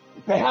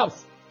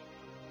 Perhaps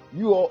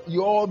you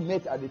all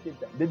met at the same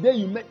time. The day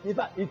you met, in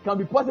fact, it can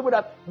be possible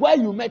that where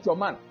you met your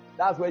man,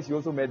 that's where she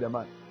also met the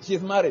man.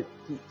 She's married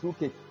to 2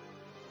 kids.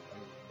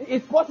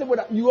 It's possible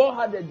that you all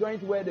had a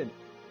joint wedding.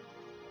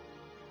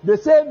 The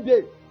same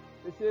day.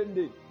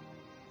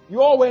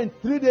 You all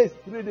went 3 days.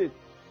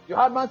 Your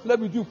husband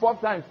slept with you 4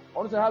 times.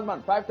 Also your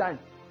husband 5 times.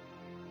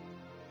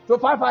 So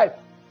 5.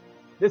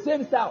 The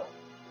same style.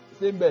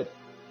 The same bed.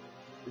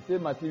 The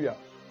same material.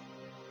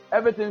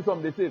 Everything's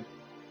from the same.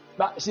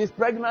 But she's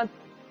pregnant,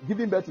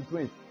 giving birth to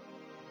twins.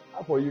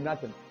 How for you,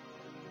 nothing.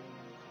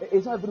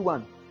 It's not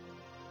everyone.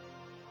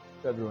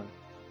 It's everyone.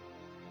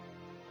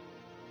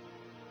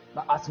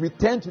 But as we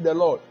turn to the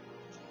Lord,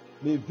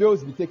 may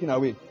veils be taken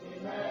away.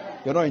 Amen.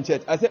 You're not in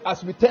church. I said,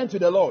 as we turn to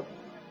the Lord.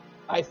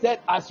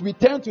 As we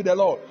turn to the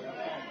Lord.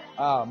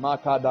 As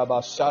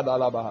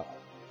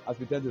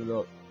we turn to the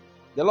Lord.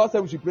 The Lord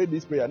said we should pray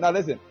this prayer. Now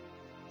listen.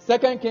 2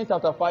 Kings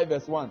chapter 5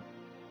 verse 1.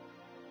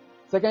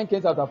 2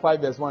 Kings chapter 5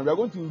 verse 1. We are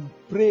going to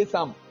pray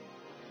some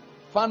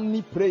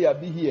family prayer.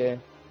 Be here.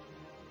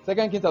 2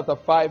 Kings chapter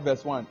 5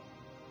 verse 1.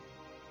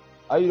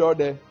 Are you all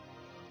there?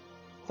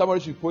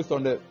 Somebody should post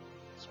on the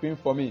screen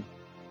for me.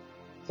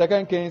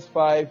 2 Kings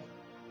 5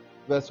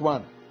 verse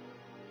 1.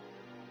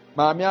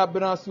 Mami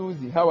Abena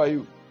Susie, how are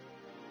you?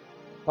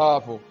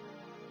 Powerful.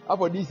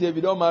 After this year, if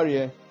you don't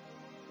marry,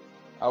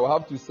 I will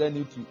have to send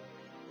you to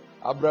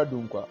Abra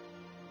Dunkwa.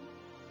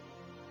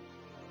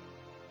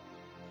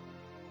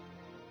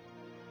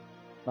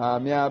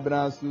 Mami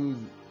Abena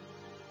Susie.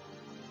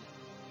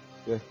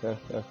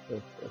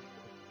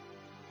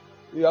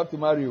 You have to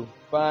marry you.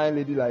 Fine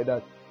lady like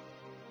that.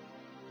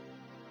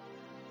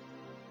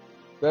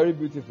 Very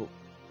beautiful.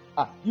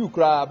 You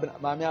cry,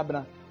 Mami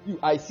Abena.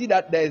 I see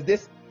that there's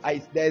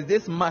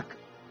this mark.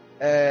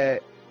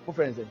 What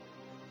friends say?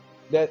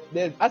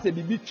 There's as a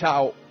baby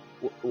child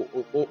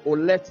or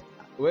left.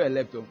 Where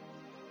left?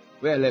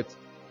 Where left?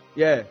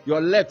 Yeah,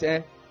 your left.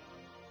 I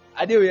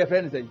did where your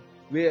friends say.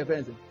 Where your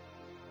friends say?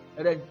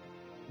 And then,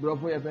 bro,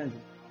 where your friends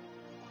say?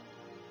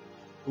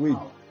 Wait,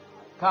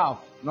 calf.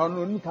 No,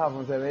 calf.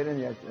 I'm saying,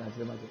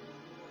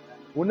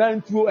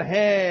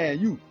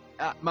 you.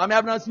 Mami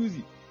Abna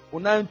Susie.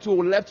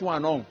 Unantu left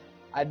one on.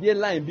 I did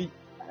line be.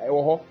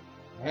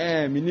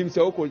 My name is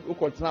Oko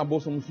Tina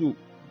Bosom Su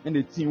in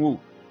the team.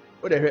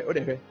 What the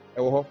heck?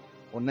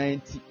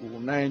 90.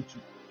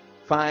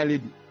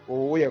 Finally,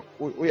 we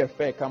are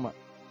fair. Come on.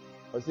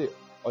 I say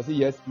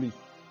yes, please.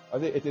 I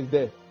say it is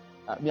there.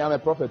 Me, I'm a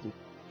prophet.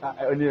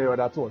 Only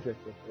that two. I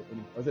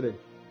said it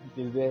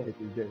is there. It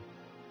is there.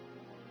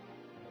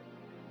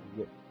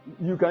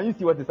 You can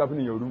see what is happening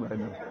in your room right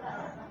now.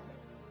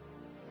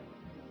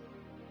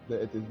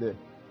 It is there.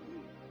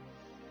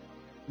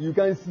 You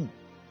can see.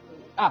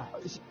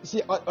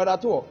 She or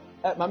that all.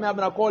 Mommy, I'm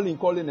gonna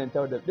calling and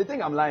tell them. They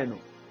think I'm lying. No.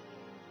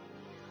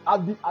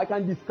 I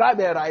can describe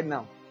her right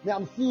now.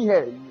 I'm seeing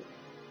her.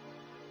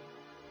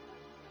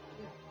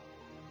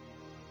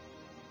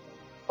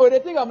 Oh, they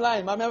think I'm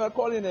lying. Mommy, I'm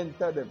calling and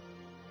tell them.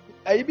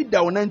 I be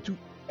down into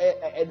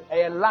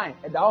a line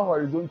at the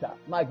horizontal.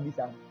 Mark this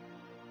out.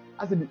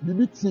 I said,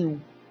 BB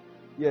team.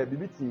 Yeah,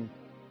 BB team.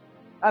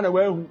 And I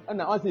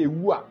say,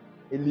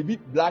 a little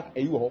bit black,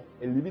 a little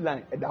bit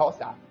line at the house.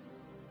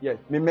 Yes,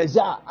 me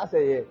measure. I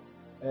say,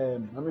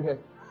 Let me hear.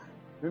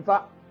 In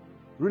fact,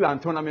 rule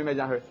and turn me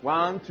measure her.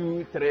 1,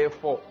 2, 3,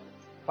 4,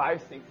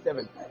 5, 6,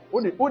 7.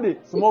 Odi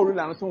small rule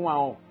and turn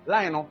one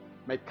line no.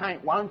 My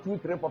kind 1, 2,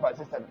 3, 4, 5,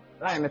 6, 7.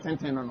 Line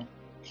 10 no.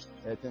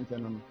 10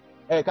 no.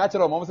 Catch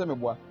it up. Mama say me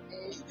boy.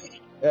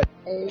 You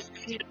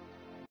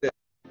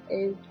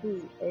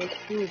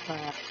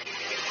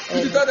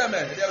tell them,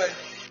 man.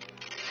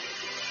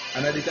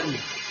 And I tell you.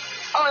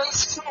 Oh,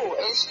 it's true.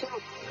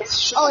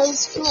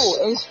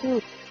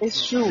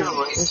 It's true.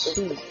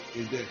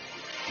 Is there?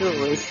 True.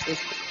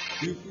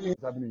 You feel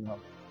what's happening in your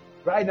house.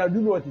 Right now, do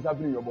you know what is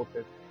happening in your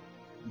boxes?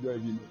 You don't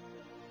even know.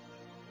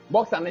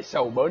 Box and a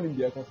show, but only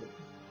the other.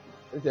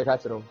 Let's say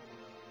catch it up.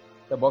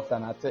 The box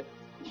and that's it.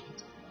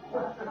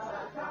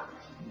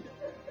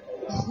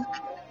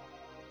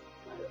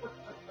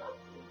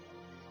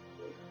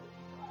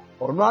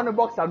 Or no, the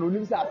box and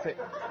only that's it.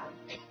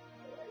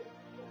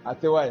 I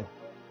tell why.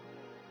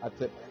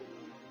 That's it.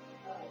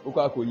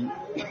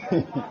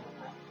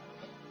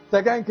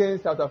 Second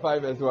Kings chapter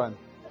 5 verse 1.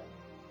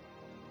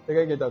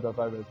 Second Kings chapter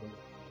 5 verse 1.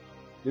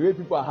 The way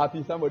people are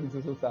happy, somebody is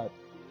also sad.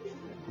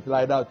 It's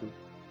like that too.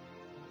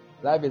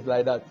 Life is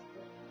like that.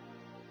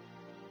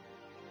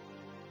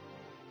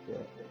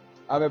 Yeah.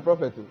 I'm a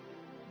prophet too.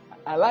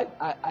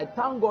 I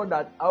thank God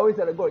that I always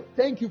tell God,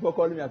 thank you for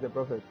calling me as a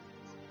prophet.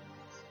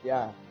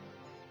 Yeah.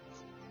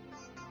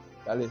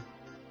 Charlie.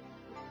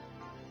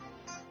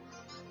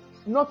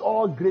 Not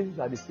all graces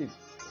are the same.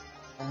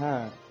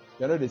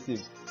 You're not the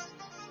same.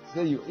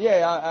 So you,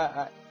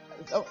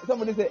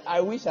 somebody say,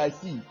 I wish I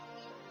see.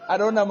 I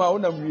don't know my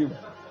own view.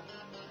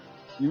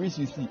 You wish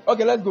you see.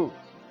 Okay, let's go.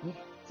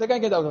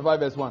 Second Kings chapter 5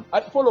 verse 1.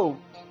 I follow.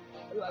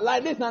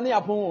 Like this, let me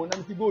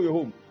go your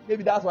home.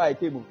 Maybe that's why I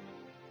came home.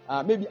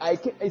 Maybe I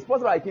came, it's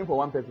possible I came for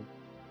one person.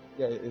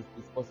 Yeah,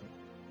 it's possible.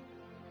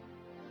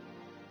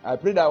 I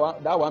pray that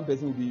one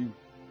person will be you.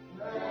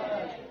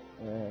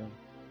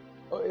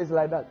 Oh, it's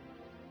like that.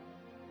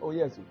 Oh,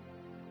 yes.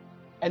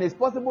 And it's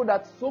possible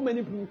that so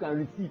many people can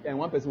receive and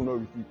one person will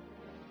not receive.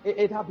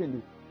 It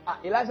happened.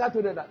 Elijah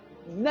told them that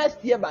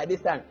next year by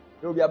this time,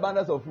 there will be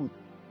abundance of food.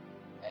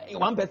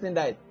 One person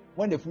died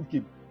when the food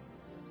came.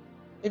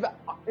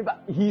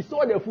 He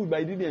saw the food, but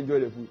he didn't enjoy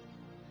the food.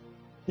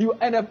 Do you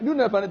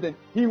know the funny thing?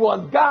 He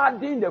was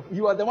guarding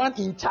he was the one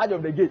in charge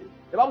of the gate.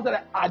 The Bible said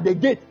that at the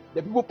gate,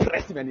 the people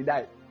pressed him and he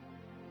died.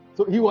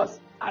 So he was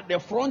at the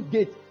front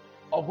gate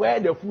of where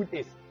the food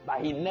is,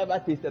 but he never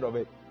tasted of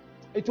it.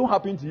 It won't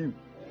happen to you.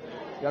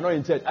 You are not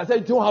in church. I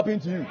said it won't happen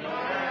to you. It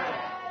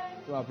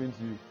won't happen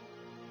to you.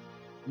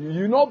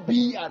 You will not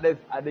be at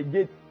the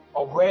gate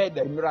of where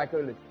the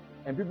miracle is.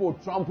 And people will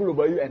trample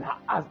over you and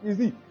you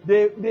see,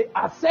 they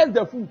access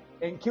the food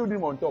and killed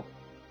him on top.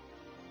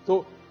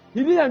 So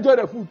he didn't enjoy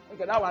the food.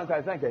 Okay, that one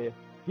I think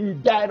he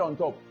died on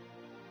top.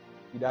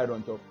 He died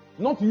on top.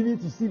 Not even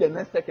to see the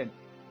next second.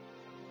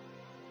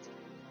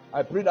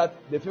 I pray that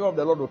the favor of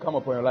the Lord will come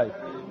upon your life.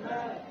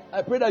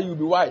 I pray that you'll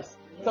be wise.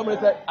 Somebody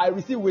said, I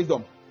receive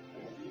wisdom.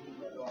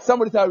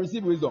 Somebody said, I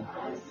receive wisdom.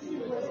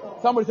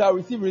 Somebody said, I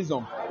receive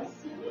wisdom.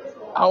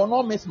 I will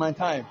not miss my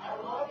time.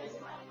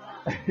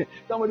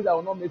 Somebody said, I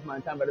will not miss my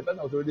time, but the person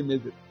has already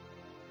missed it.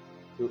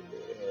 So,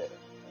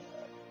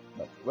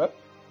 well,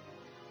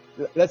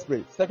 let's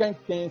pray. 2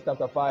 Kings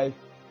chapter 5,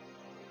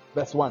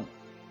 verse 1.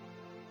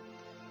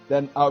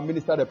 Then I'll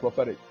minister the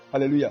prophetic.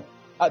 Hallelujah.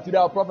 Today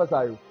I'll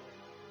prophesy.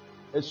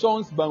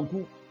 Sean's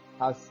Banku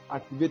has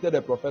activated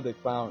the prophetic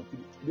sound.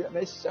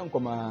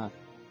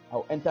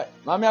 I'll enter.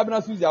 Mami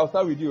Abna Susie, I'll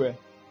start with you.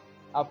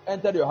 I've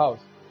entered your house.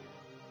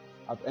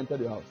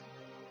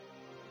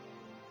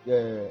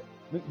 Yeah.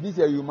 This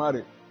year you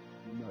married.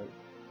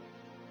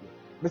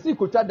 Me see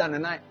Kocha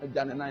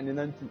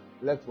Janenai,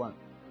 left one.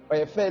 Or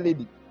a fair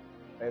lady.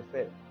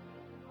 Fair.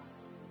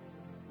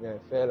 Yeah,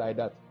 fair like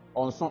that.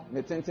 On some,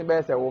 me think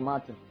better say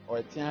Martin or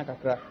a Tian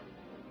Kakra.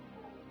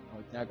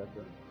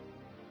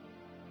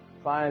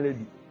 Fine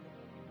lady.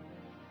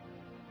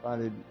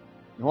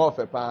 No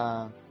offer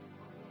pa.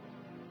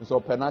 So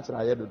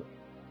penatra yedo.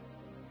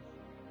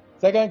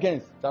 2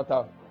 Kings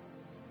chapter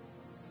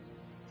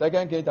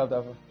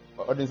 4.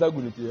 Or the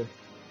Sagulity.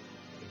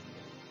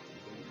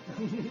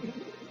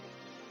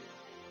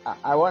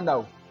 I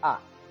wonder.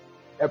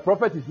 A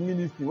prophet is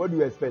ministry. What do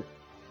you expect?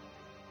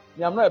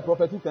 Me, I'm not a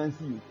prophet who can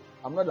see you.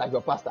 I'm not like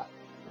your pastor.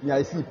 Me,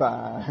 I see.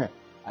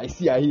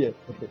 I hear.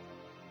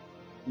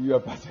 You, a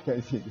pastor,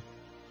 can see.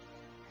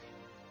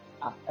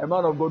 A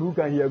man of God who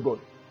can hear God.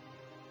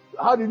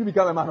 How did you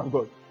become a man of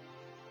God?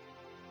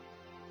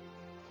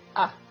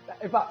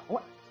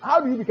 How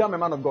do you become a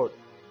man of God?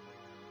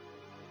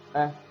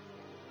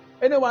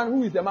 Anyone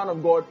who is a man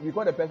of God, we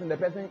call the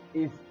person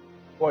is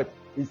what?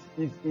 Is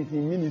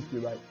in ministry,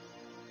 right?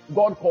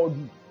 God called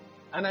you.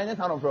 And I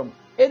understand from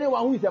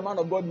anyone who is a man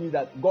of God means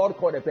that God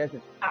called a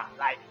person.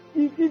 Like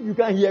if you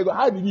can't hear God,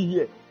 how did he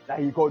hear that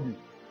he called you?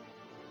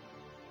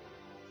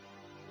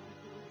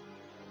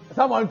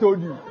 Someone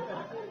told you.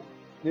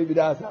 Maybe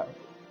that's how.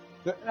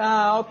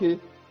 Okay.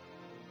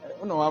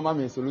 No, I'm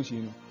a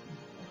solution.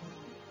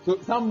 So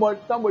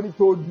somebody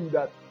told you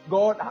that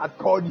God had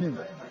called you.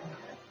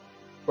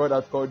 God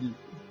has called you.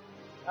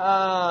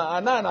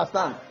 I now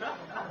understand.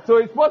 So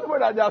it's possible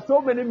that there are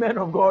so many men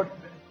of God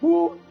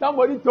who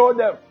somebody told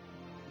them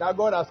that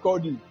God has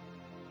called you.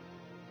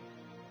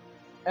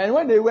 And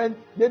when they went,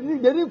 they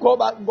didn't call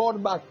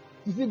God back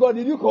to see, God,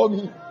 did you call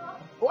me?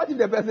 What if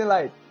the person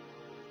lied?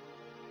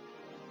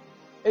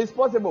 It's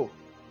possible.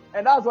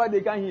 And that's why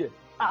they can't hear.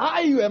 How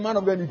are you a man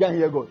of God and you can't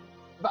hear God?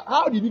 But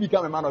how did you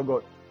become a man of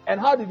God? And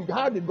how did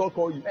God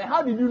call you? And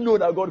how did you know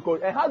that God called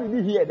you? And how did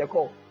you hear the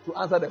call to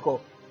answer the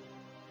call?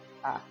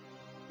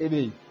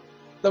 Amen.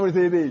 Somebody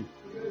say amen.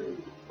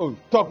 Oh,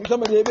 talk.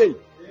 Somebody amen.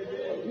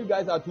 You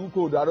guys are too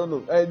cold. I don't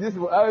know. This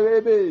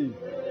amen.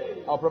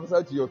 I'll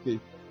prophesy to you, okay?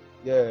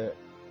 Yeah.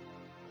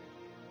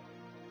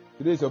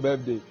 Today is your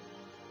birthday.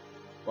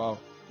 Wow,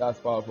 that's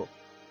powerful.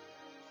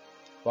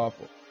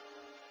 Powerful.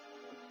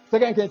 2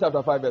 Kings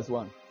chapter 5 verse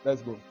 1.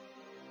 Let's go.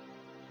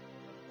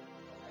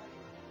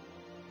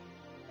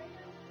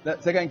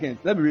 2 Kings.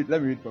 Let me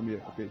read from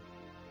here. Okay.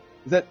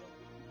 It said,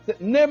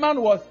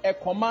 Naaman was a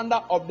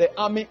commander of the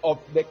army of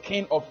the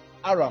king of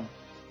Aram.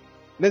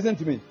 Listen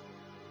to me.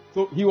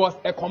 So he was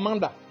a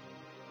commander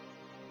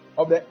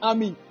of the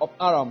army of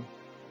Aram.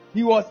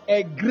 He was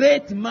a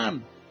great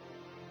man.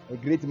 A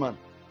great man.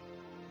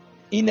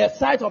 In the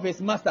sight of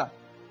his master.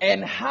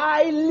 And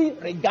highly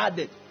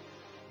regarded.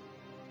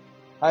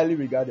 Highly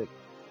regarded.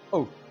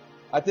 Oh,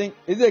 I think,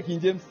 is it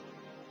King James?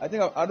 I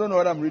don't know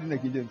what I'm reading the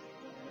King James.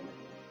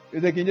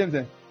 Is it King James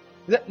then?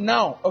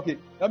 Now, okay,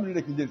 let me read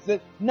the King James. It says,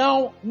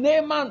 now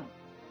Naaman,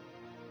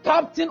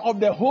 captain of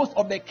the host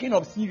of the king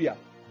of Syria.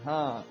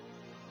 So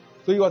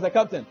he was a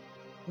captain.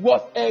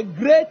 Was a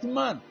great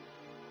man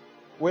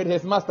with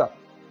his master.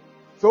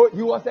 So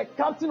he was a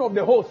captain of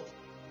the host.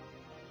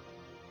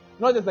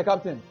 Not just a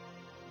captain.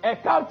 A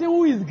captain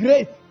who is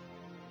great.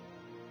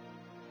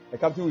 A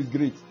captain who is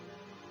great.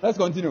 Let's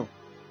continue.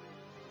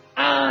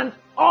 And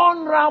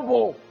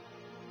honorable.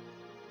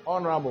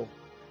 Honorable.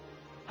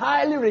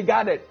 Highly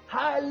regarded.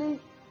 Highly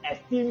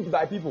esteemed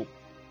by people.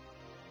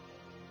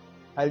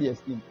 Highly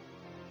esteemed.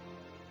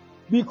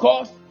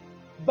 Because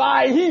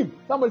by him.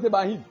 Somebody say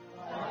by him.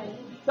 By him.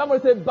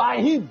 Somebody say by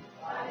him.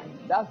 By him.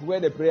 That's where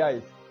the prayer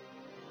is.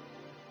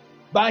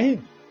 By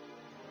him.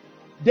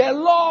 The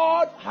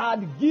Lord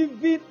had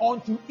given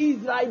unto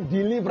Israel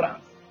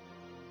deliverance.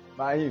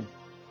 By him.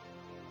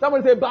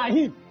 Somebody say by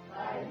him.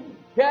 By him.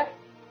 Okay?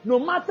 No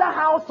matter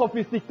how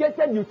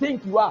sophisticated you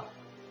think you are,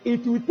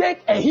 it will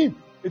take a him,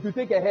 it will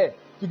take a her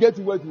to get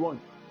to what you want.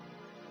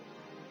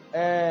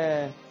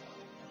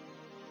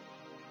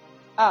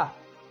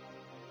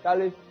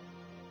 Charlie,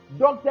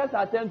 doctors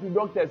attend to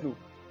doctors,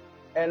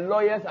 and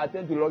lawyers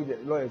attend to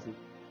lawyers.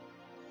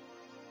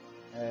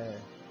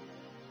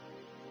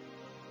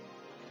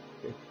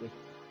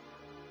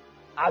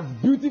 As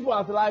beautiful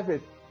as life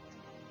is,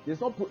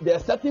 there are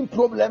certain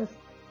problems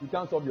you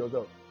can't solve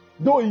yourself.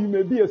 Though you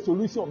may be a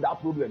solution of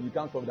that problem, you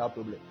can't solve that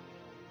problem.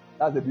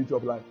 That's the beauty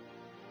of life.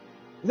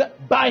 He said,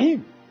 by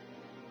him,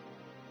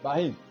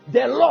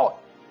 the Lord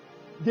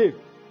gave.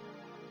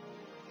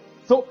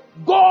 So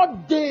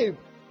God gave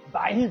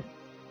by him.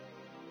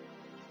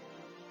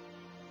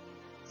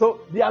 So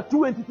there are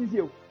two entities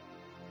here.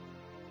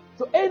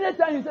 So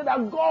anytime you say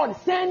that God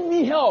send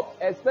me help,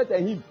 expect a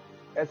him,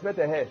 expect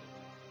a her.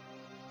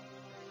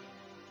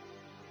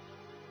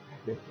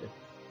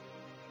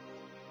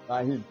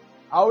 By him.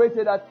 I always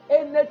say that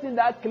anything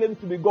that claims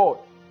to be God,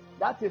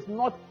 that is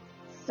not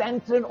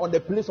centering on the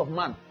place of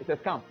man, it has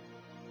come.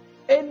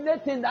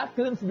 Anything that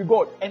claims to be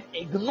God and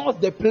ignores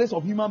the place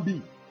of human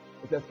being,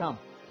 it has come.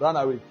 Run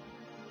away.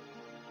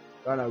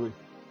 Run away.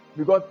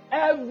 Because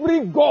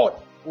every God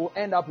will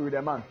end up with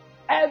a man.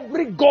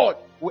 Every God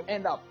will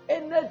end up.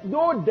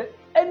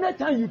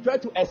 Anytime you try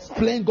to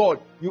explain God,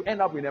 you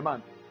end up with a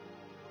man.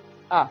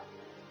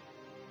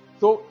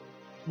 So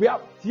we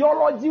have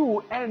theology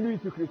will end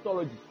into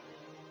Christology.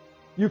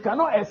 You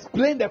cannot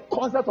explain the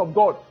concept of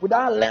God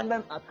without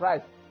learning at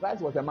Christ.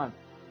 Christ was a man.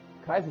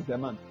 Christ is a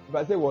man. If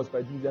I say was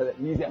Jesus,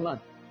 he is a man.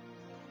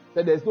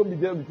 So there's no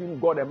medium between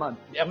God and man.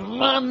 The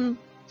man,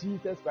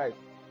 Jesus Christ.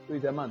 So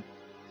he's a man.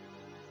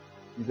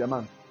 He's a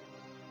man.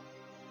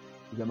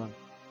 He's a man.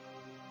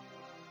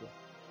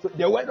 So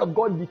the word of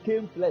God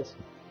became flesh.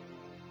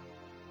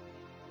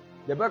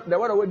 The word of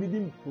God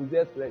didn't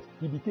possess flesh.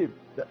 He became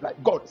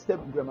like God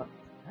stepped into a man.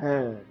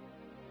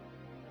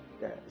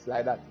 Yeah, it's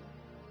like that.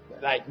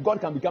 Like God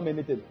can become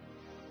anything.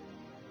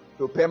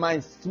 So per my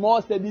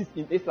small studies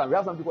in Islam, we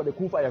have something called the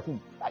Kun Faya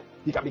Kun. Like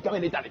he can become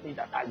anything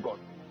like God.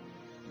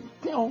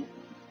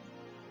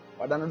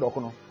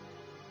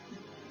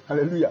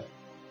 Hallelujah.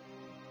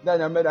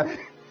 Then I made that.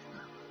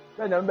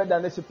 Then I made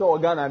that shit to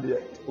Ghana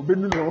there.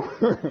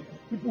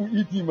 People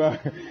eat him.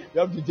 You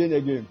have to change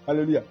again.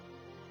 Hallelujah.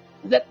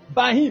 That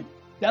by him,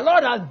 the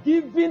Lord has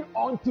given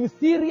unto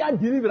Syria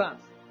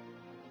deliverance.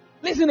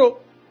 Listen,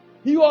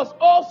 he was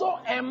also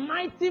a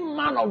mighty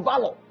man of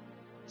valor.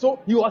 So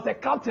he was a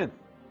captain.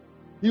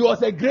 He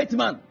was a great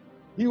man.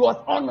 He was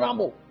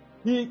honorable.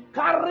 He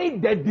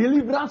carried the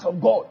deliverance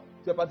of God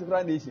to a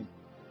particular nation.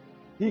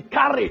 He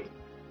carried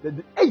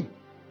the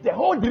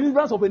whole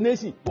deliverance of a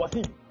nation was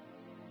him.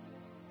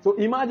 So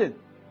imagine,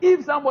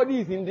 If somebody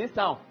is in this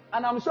town,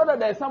 and I'm sure that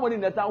there's somebody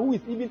in the town who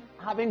is even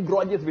having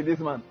grudges with this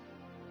man.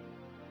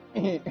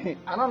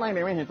 I don't like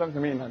the way he talks to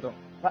me in that town.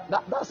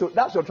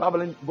 That's your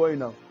traveling boy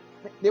now.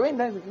 The way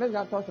this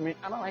guy talks to me,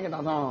 I don't like it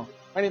at all.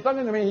 When he's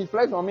talking to me, he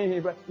flexes on me. He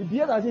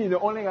behaves as if he's the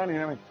only guy in the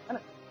room. And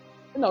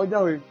now,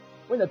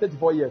 when you're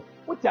 34 years,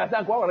 what's your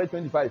time? What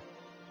 25?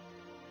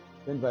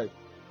 25.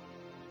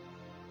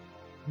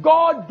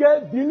 God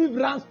gave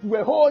deliverance to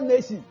a whole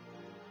nation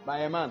by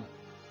a man.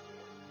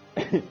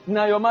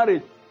 Now you're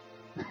married.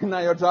 Now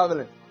you're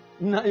traveling.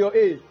 Now you're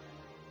A.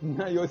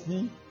 Now you're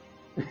C.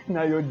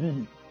 Now you're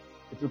D.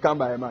 It will come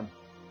by a man.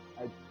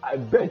 I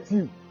bet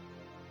you.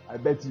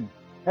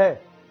 Hey,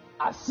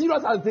 as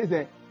serious as this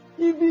is,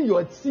 even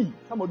your C,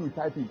 somebody will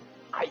type it.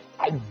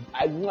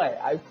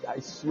 I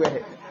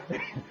swear.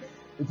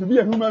 It will be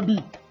a human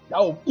being that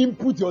will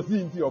input your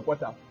C into your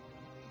portal.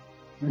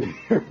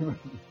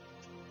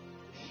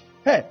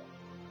 Hey,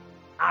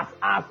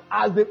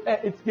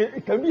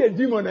 it can be a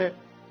demon,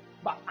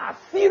 but as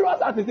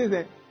serious as it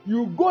is,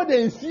 you go there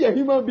and see a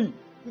human being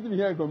sitting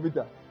here on a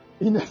computer.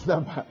 In a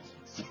number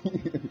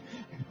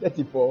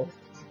 34,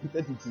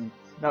 32.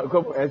 Now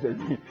come for answer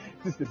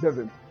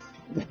 67.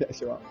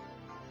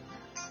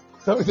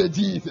 Someone said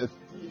Jesus.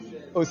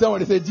 Oh,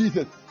 someone said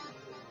Jesus.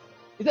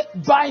 He said,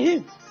 by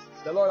him,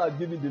 the Lord has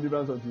given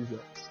deliverance unto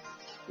Israel.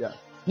 Yeah.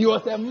 He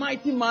was a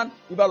mighty man,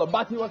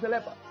 but he was a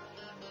leper.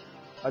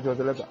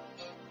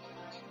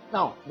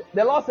 Now,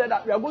 the Lord said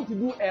that we are going to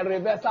do a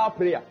reversal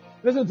prayer.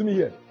 Listen to me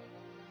here.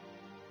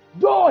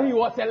 Though he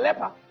was a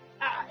leper,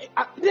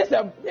 this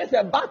is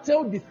a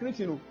battle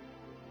description.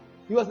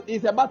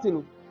 It's a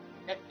battle.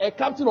 A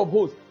captain of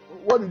hosts.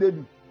 What do they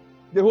do?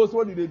 The host,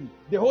 what do they do?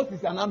 The host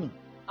is an army.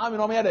 Army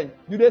no more than.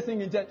 Do they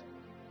sing in church?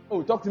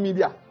 Oh, talk to me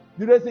there.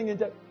 Do they sing in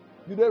church?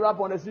 Do they rap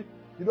on the street?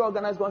 Do they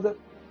organize concerts?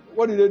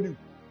 What do?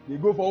 They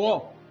go for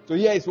war. So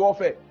here is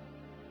warfare.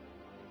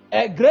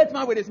 A great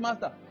man with his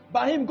master.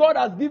 By him, God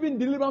has given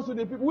deliverance to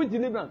the people. Which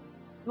deliverance?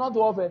 Not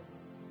warfare.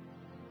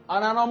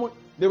 And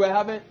they were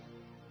having,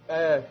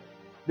 they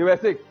were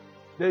sick.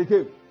 They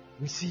came.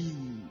 Receive.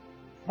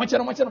 Is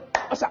that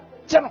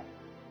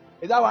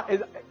one?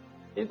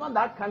 It's not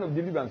that kind of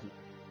deliverance.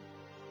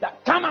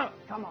 That come out.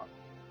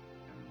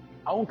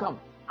 I won't come.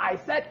 I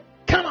said,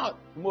 come out.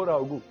 Tomorrow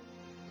I'll go.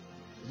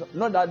 It's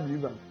not that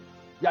deliverance.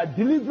 You are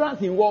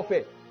deliverance in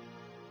warfare.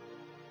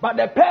 But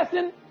the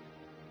person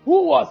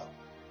who was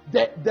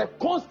the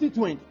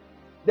constituent,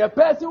 the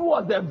person who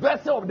was the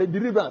vessel of the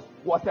deliverance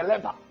was a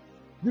leper.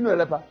 You know a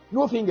leper?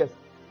 No fingers.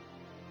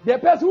 The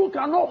person who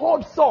cannot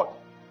hold sword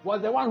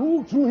was the one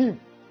who threw him.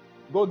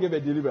 God gave a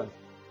deliverance.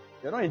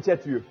 You're not in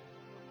church here.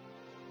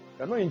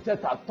 You're not in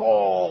church at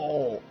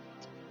all.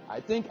 I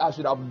think I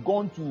should have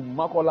gone to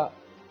Makola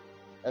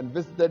and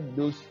visited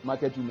those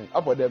market women.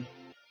 Up for them.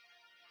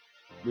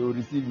 They will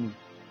receive me.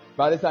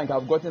 By this time,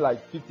 I've gotten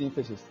like 15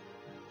 fishes.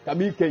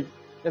 Camille came.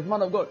 Yes,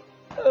 man of God.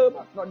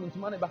 Not into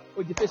money, but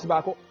the fish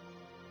back.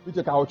 Which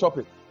I will chop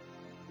it.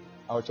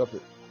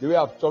 The way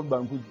I've chopped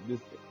bamboo this.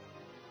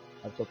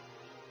 I've chopped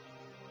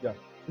it.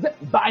 Yeah.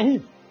 By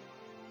him,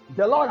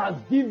 the Lord has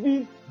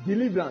given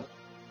deliverance.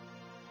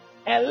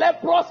 A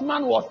leprous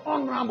man was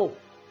honorable.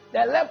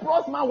 The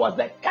leprous man was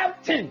the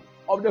captain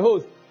of the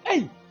host.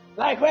 Hey,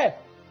 like where?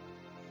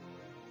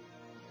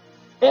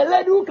 A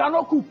lady who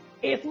cannot cook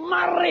is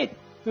married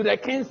to the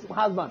king's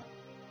husband,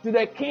 to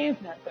the king's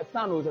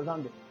son or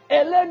something.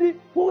 A lady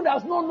who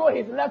does not know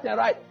his left and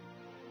right.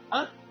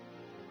 Huh?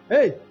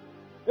 Hey,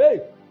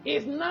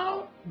 is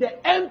now the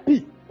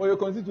MP for your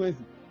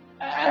constituency.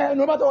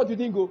 No matter what you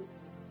think,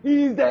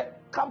 he is the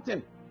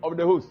captain of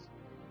the host.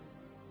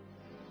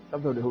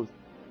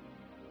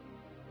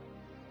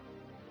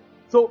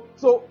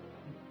 So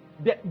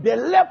the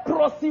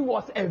leprosy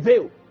was a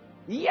veil.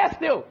 Yes,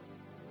 still.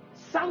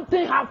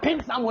 Something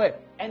happened somewhere,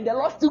 and the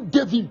Lord still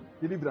gave him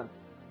deliverance.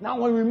 Now,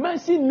 when we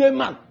mention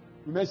Naaman,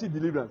 we mention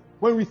deliverance.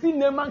 When we see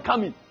Naaman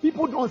coming,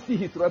 people don't see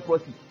his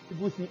leprosy.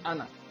 People see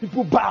Anna.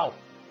 People bow.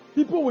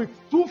 People with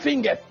 2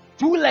 fingers,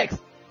 2 legs,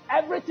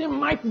 everything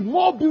mighty,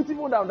 more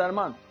beautiful than that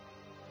man,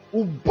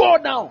 will bow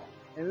down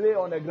and lay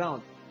on the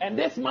ground. And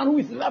this man who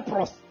is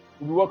leprous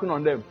will be working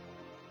on them.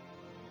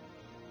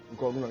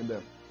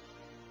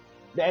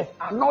 There's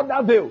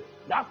another veil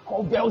that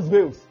covers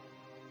veils.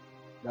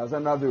 There's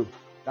another veil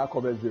that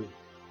covers veils.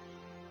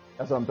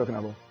 That's what I'm talking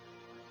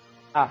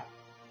about.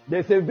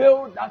 There's a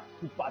veil that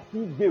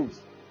supersedes veils.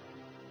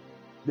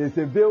 There's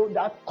a veil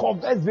that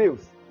covers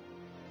veils.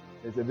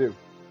 There's a veil.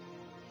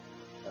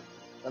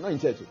 You're not in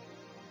church.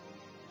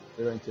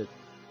 You're in church.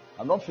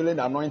 I'm not feeling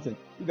the anointing.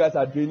 You guys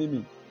are draining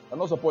me. You're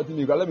not supporting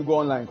me. Let me go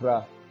online,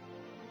 cry.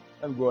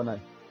 Let me go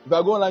online. If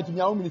I go online to me,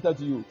 I will minister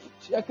to you.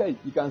 Okay,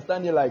 you can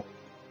stand here like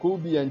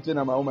Kobe and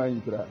Chena Mahoma.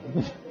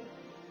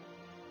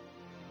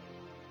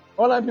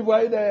 Online people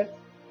are there.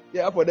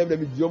 Yeah, for them, they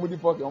be Jomudi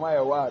fucking on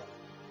my word.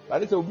 But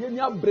they say, we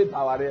need brave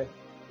power there.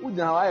 Who's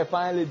now a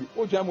fine lady?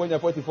 Who's when you're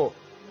 44?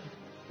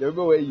 They will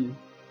go away. You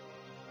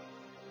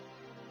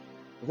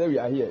say, we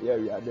are here. Yeah,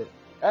 we are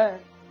there.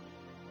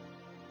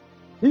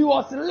 He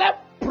was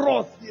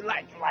leprosy,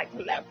 like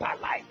leper,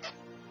 like.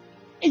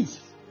 Hey,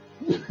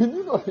 do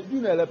you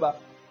know a leper?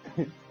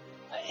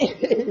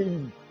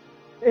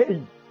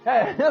 Hey,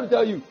 let me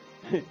tell you,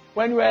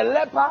 when you are a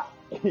leper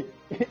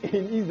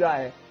in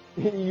Israel,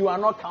 you are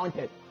not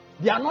counted.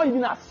 They are not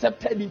even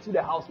accepted into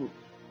the household.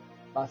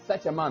 But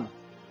such a man,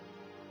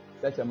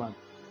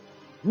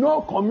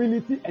 no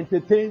community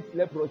entertains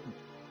leprosy.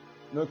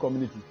 No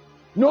community.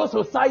 No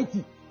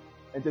society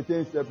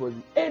entertains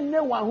leprosy.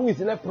 Anyone who is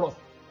leprous,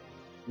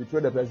 you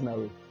throw the person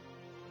away.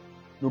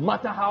 No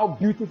matter how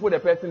beautiful the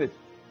person is,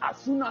 as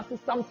soon as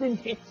something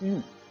hits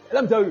you,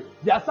 let me tell you,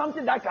 there's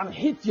something that can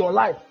hit your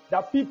life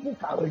that people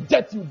can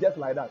reject you just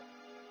like that.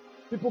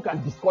 People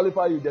can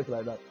disqualify you just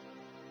like that.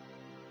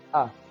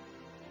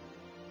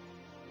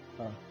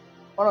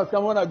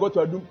 When I go to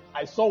a room,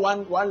 I saw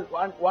one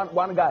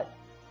guy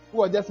who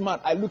was just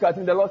mad. I look at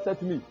him, the Lord said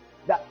to me,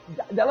 that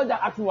the Lord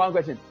just asked me one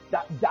question,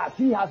 that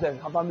he has a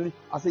family.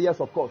 I say yes,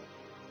 of course.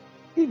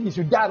 If he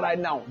should die right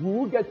now, we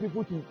will get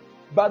people to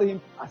bury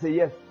him. I say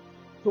yes.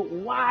 So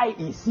why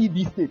is he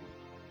this state?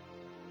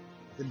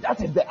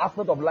 That is the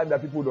aspect of life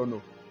that people don't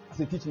know. I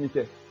say, teach me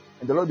first.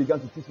 And the Lord began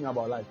to teach me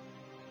about life.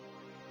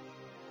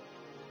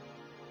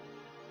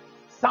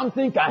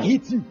 Something can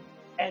hit you,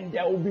 and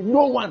there will be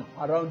no one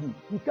around you.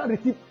 You can't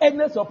receive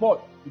any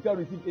support. You can't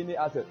receive any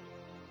asset.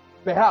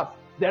 Perhaps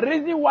the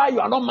reason why you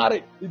are not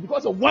married is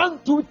because of 1,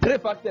 2, 3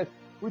 factors,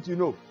 which you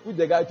know, which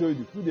the guy told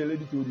you, which the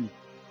lady told you.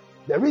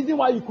 The reason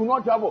why you could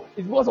not travel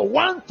is because of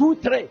 1, 2,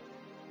 3.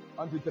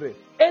 1, 2, 3.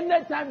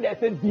 Anytime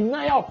there's a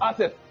denial of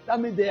access, that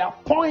means there are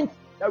points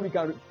that we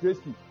can trace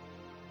to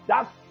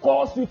that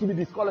cause you to be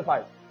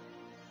disqualified.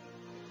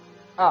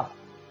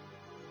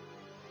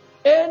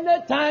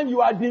 Anytime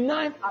you are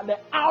denied at the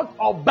out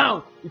of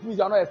bound, it means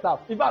you are not a staff.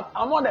 In fact,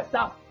 among the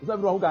staff, it's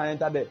everyone who can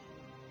enter there.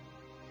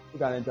 Who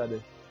can enter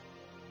there?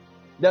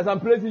 There's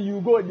some places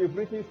you go, they've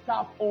written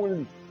staff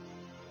only.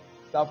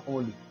 Staff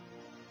only.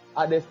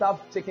 At the staff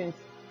chickens,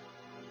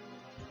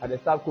 at the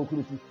staff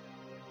cockroaches,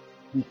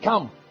 they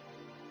come.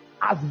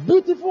 As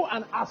beautiful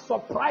and as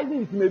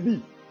surprising it may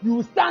be,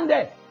 you stand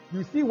there,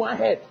 you see one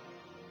head,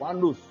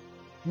 one nose,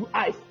 2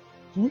 eyes,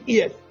 2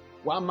 ears,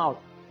 1 mouth,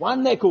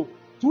 1 neck, 2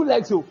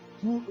 legs, 2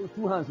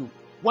 hands,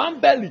 1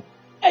 belly.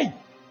 Hey,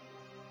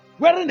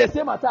 wearing the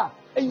same attire,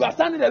 and you are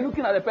standing there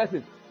looking at the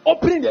person,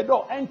 opening the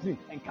door, entering,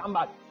 and come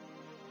back.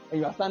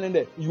 And you are standing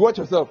there. You watch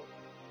yourself.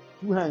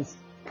 2 hands,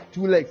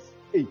 2 legs,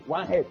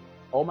 1 head.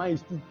 All mine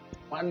is 2,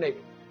 1 leg.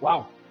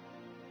 Wow.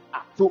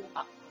 So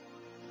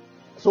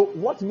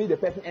what made the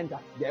person enter?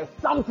 There's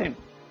something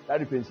that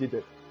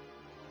differentiated.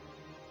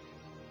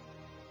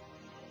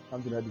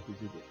 Something that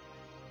differentiated.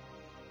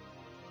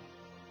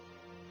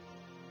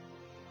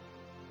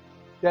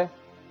 Okay?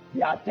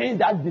 There are things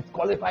that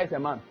disqualifies a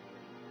man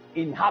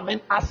in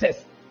having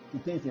access to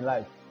things in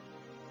life.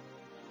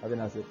 Having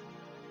access.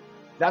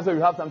 That's why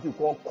we have something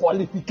called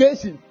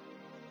qualification.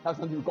 We have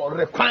something called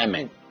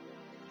requirement.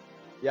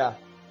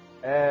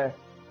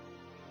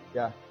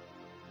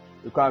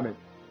 Requirement.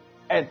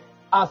 And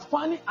as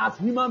funny as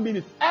human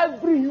beings,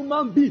 every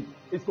human being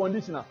is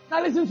conditional.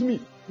 Now listen to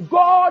me.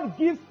 God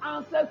gives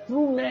answers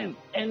through men,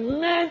 and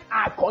men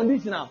are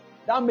conditional.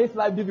 That makes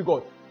life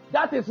difficult.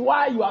 That is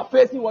why you are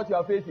facing what you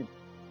are facing.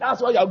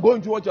 That's why you are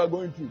going through what you are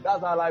going through.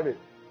 That's how life is.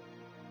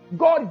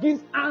 God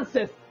gives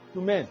answers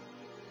to men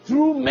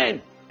through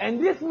men, and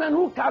these men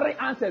who carry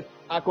answers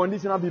are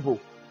conditional people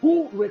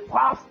who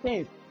require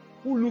things,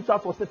 who look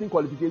out for certain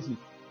qualifications.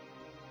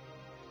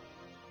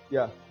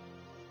 Yeah,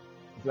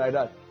 it's like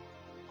that.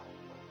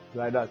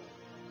 Like that.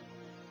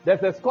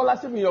 There's a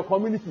scholarship in your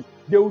community.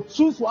 They will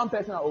choose one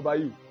person over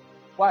you.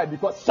 Why?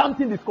 Because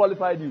something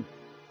disqualified you.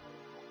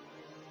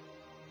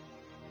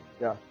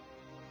 Yeah.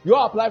 You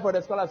all apply for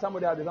the scholarship,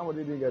 somebody had it,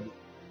 somebody didn't get it.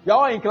 We are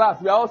all in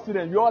class, we are all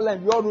students, we all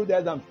learn, we all do the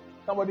exams.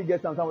 Somebody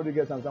gets some, somebody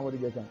gets some, somebody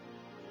gets some.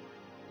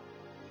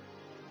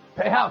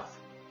 Perhaps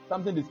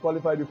something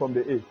disqualified you from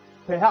the A.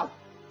 Perhaps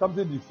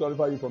something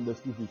disqualified you from the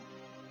school fees.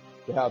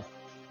 Perhaps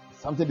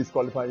something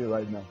disqualified you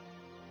right now.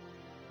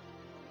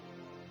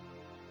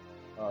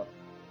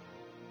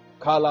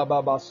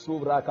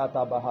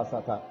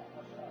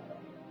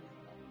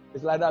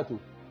 It's like that too.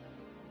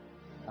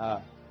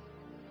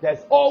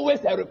 There's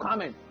always a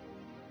requirement.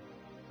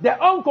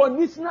 The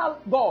unconditional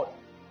God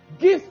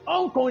gives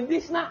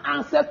unconditional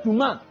answers to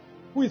man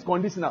who is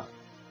conditional.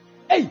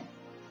 Hey,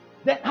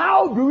 then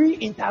how do we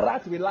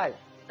interact with life?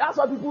 That's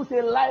why people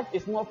say life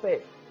is not fair.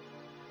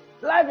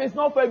 Life is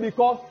not fair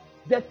because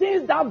the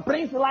things that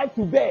brings life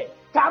to bear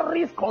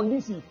carries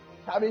conditions,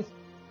 carries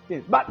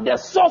things. But the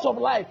source of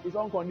life is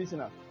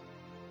unconditional.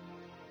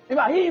 In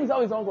fact, he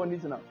himself is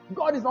unconditional.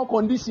 God is not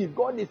conditioned.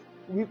 God is,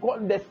 we call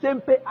the same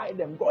pay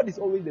item. God is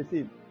always the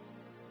same.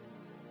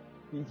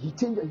 He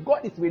changes.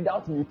 God is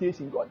without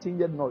mutation. God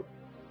changes not.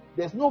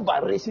 There's no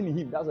variation in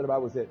him. That's what the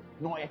Bible said.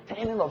 No a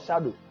turning of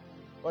shadow.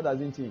 God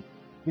doesn't change.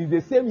 He's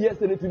the same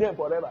yesterday, today, and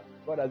forever.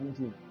 God doesn't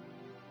change.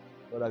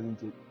 God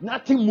doesn't change.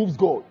 Nothing moves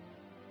God.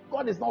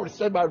 God is not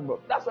restricted by God.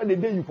 That's why the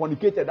day you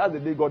fornicated, that's the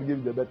day God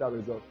gives the better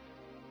result.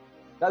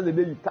 That's the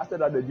day you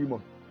casted out the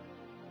demon.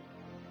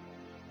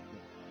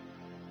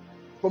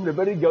 From the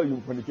very girl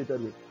you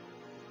fornicated with.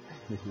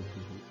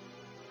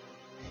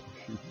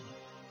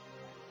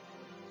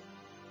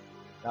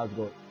 That's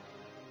God.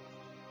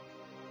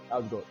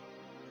 That's God.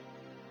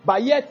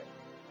 But yet,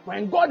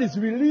 when God is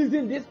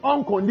releasing this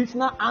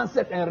unconditional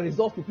answers and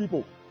results to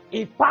people,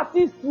 it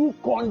passes through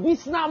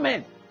conditional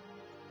men.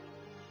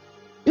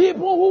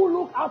 People who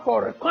look out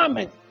for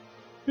requirements,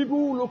 people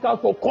who look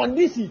out for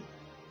conditions,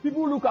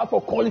 people who look out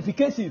for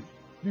qualifications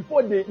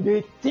before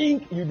they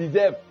think you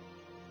deserve.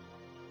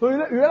 So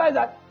you realize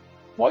that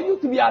for you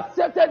to be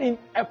accepted in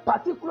a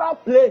particular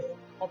place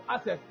of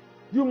access,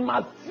 you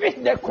must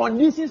fit the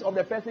conditions of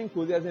the person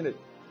possessing it.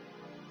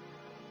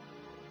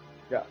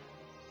 Yeah.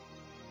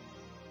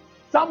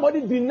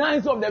 Somebody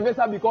denies of the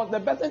visa because the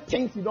person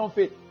thinks you don't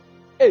fit.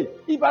 Hey,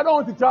 if I don't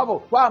want to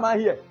travel, why am I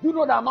here? Do you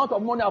know the amount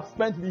of money I've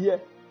spent to be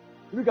here?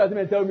 Look at him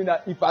and tell me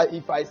that if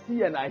I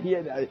see and I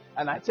hear that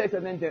and I check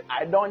certain things,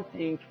 I don't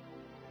think,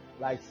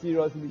 like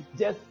seriously,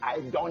 just I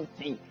don't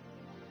think.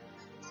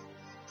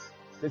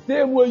 The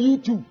same way you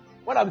too.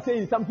 What I'm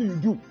saying is something you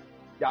do.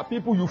 There are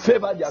people you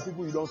favor, there are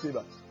people you don't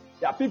favor.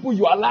 There are people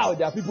you allow,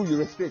 there are people you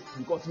restrict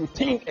because you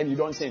think and you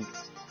don't think.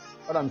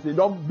 What I'm saying,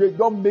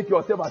 don't make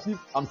yourself as if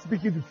I'm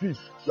speaking to trees.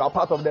 You are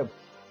part of them.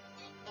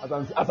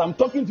 As I'm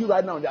talking to you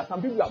right now, there are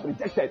some people you have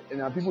rejected and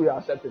there are people you have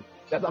accepted.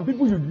 There are some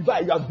people you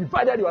divide. You have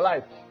divided your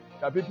life.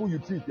 There are people you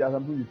treat. There are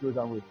some people you throw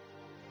somewhere.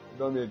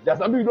 There are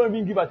some people you don't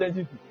even give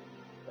attention to.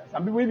 There are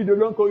some people, if they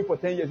don't call you for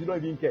 10 years, you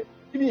don't even care.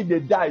 Even if they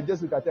die,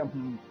 just look at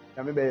them.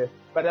 But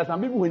there are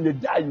some people, when they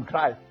die, you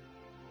cry.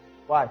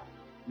 Why?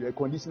 You're a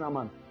conditional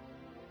man.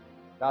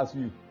 That's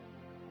you.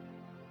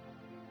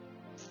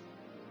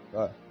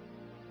 Right.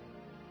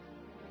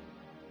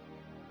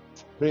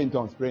 Pray in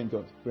tongues, pray in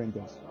tongues, pray in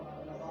tongues.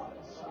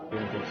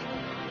 Pray in tongues.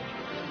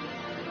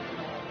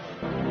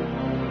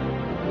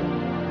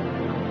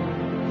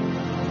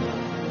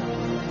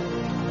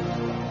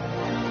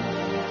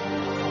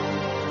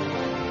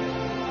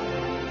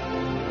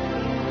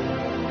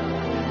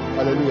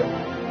 Hallelujah.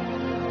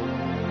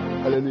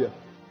 Hallelujah.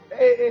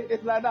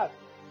 It's like that.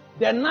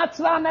 The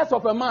naturalness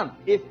of a man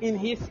is in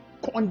his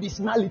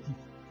conditionality.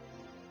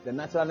 The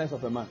naturalness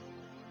of a man.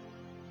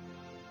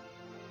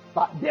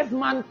 But this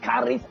man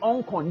carries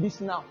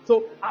unconditional.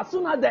 So as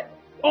soon as the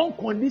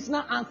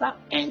unconditional answer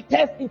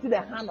enters into the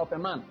hand of a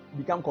man, it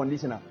becomes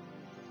conditional.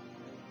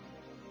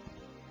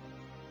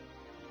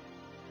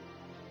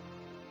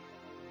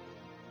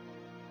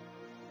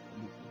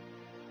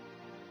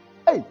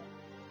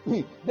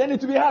 Hey, then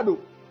it will be hard though.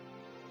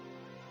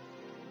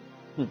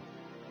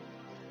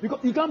 Because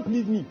you can't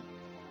please me.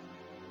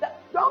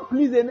 Don't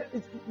please any.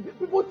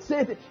 People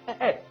say,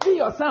 be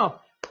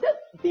yourself.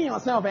 Just be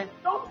yourself, man.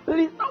 Don't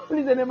please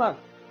any man.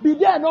 Be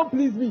there, don't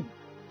please me.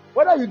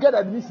 Whether you get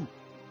admission.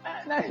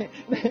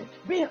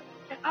 Be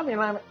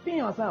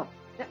yourself.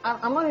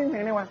 I'm not even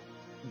anyone.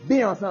 Be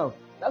yourself.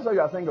 That's why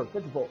you are single.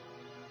 34.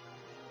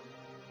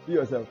 Be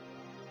yourself.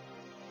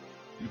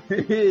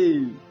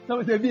 Hey,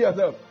 somebody say, be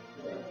yourself.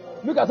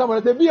 Look at someone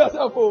and say, be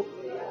yourself. Oh.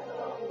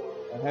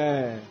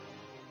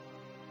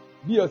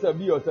 Be yourself,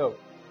 be yourself.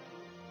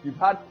 You've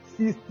had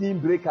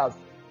 16 breakups.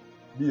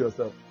 Be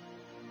yourself.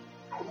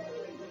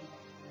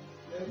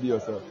 Be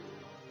yourself.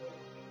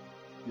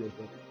 Be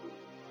yourself.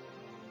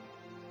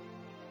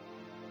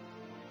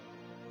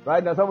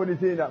 Right now, somebody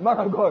saying that, man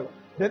of God,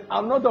 then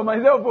I'm not on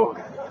myself. Oh.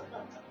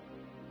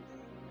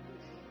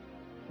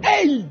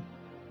 Hey!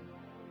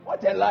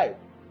 What a lie.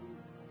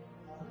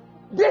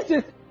 This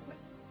is,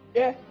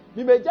 yeah,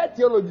 you may just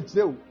theology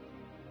too.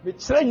 Me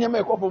train you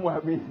make up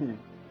for me.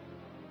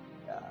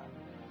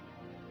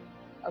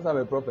 That's how I'm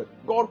a prophet.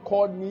 God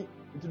called me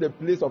into the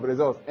place of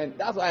results, and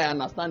that's why I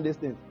understand these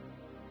things.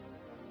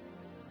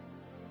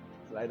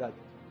 It's like that.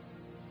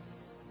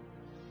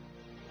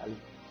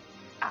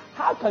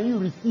 How can you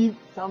receive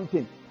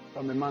something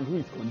from a man who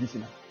is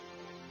conditional?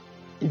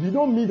 If you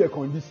don't meet the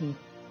condition,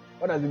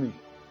 what does it mean?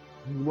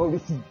 You will not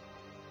receive.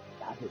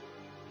 That's it.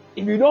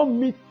 If you don't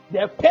meet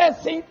the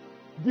person's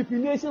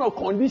definition of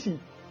condition,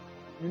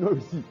 you will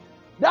not receive.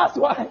 That's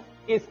why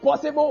it's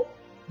possible.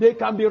 They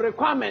can be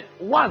requirement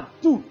 1,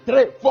 2,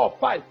 3, 4,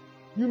 5.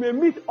 You may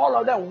meet all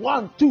of them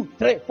 1, 2,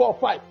 3, 4,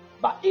 5.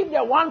 But if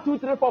the 1, 2,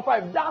 3, 4,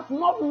 5 does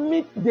not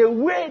meet the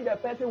way the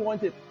person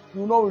wants it,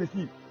 you will not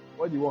receive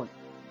what you want.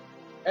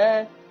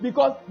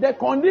 Because the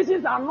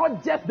conditions are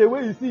not just the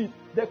way you see it.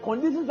 The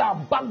conditions are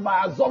backed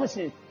by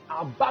assumptions,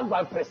 are backed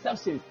by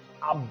perceptions,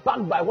 are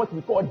backed by what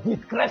we call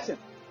discretion.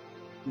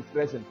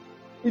 Discretion.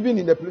 Even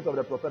in the place of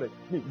the prophetic.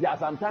 There are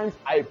sometimes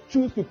I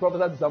choose to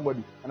prophesy to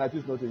somebody and I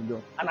choose not to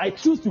enjoy. And I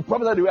choose to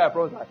prophesy the way I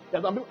prophesy. There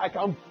are some people I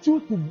can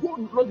choose to go,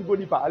 not to go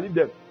deeper. I leave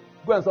them.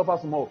 Go and suffer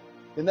small.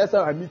 The next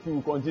time I meet you,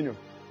 will continue.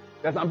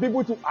 There are some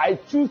people too, I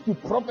choose to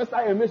prophesy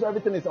and make sure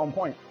everything is on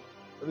point.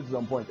 Everything is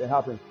on point. It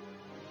happens.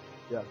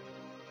 Yeah.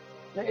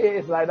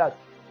 It's like that.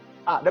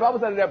 The Bible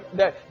says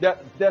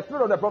the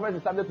spirit of the prophet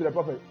is subject to the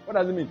prophet. What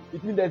does it mean?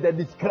 It means there's a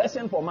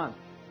discretion for man.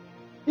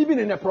 Even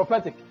in the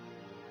prophetic,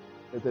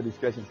 there's a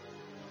discretion.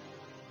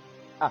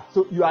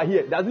 So you are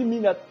here. Does it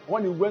mean that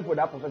when you went for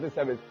that prophetic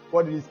service,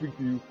 God didn't speak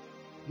to you?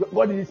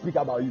 God didn't speak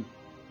about you.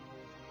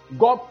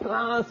 God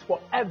plans for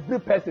every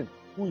person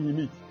who he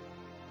meets.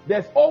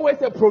 There's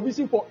always a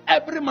provision for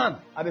every man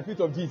at the feet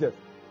of Jesus.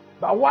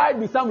 But why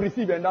do some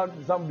receive and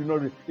some do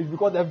not receive? It's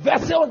because the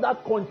vessels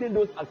that contain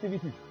those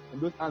activities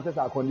and those answers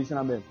are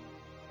conditional men.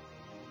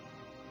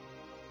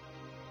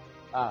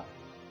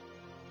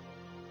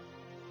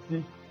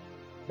 See,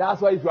 that's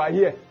why if you are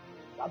here,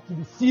 you have to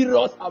be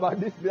serious about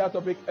this prayer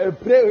topic and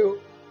pray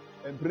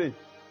and pray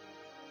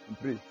and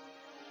pray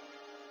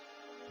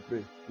and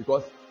pray,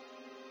 because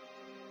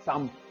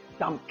some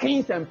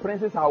kings and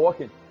princes are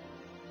walking,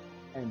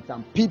 and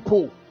some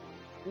people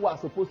who are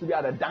supposed to be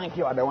at the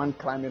downhill are the one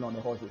climbing on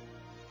the horses.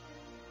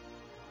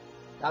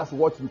 That's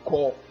what we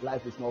call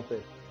life is not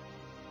fair.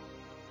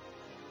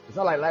 It's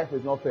not like life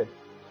is not fair.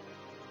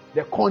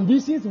 The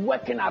conditions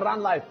working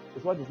around life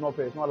is what is not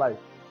fair. It's not life.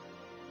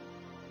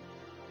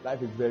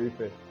 Life is very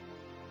fair.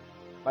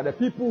 But the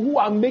people who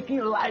are making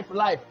life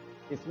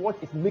is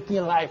what is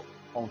making life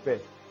unfair.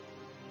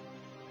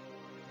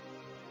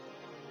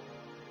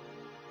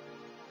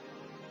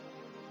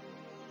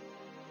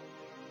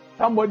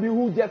 Somebody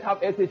who just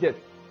have SHS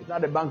is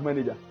not a bank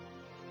manager.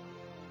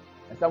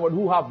 And somebody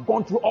who have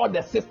gone through all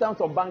the systems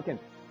of banking,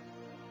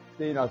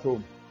 staying at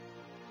home,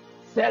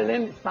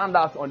 selling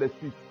standards on the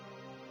street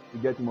to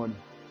get money.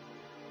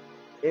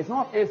 It's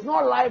not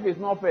life, it's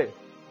not fair.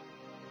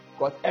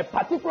 Because a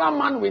particular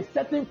man with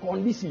certain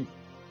conditions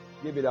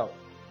gave it out.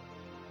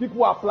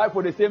 People apply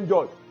for the same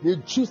job. They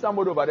choose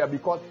somebody over there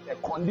because a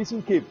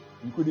condition came.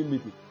 You couldn't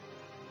meet it.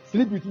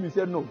 Sleep with him, he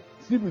said no.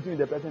 Sleep with him,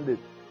 the person did.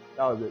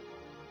 That was it.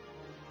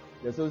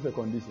 There's always a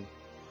condition.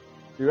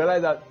 You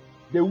realize that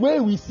the way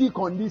we see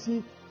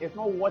conditions is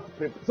not what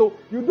prepare. So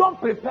you don't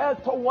prepare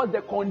towards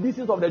the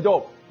conditions of the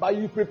job, but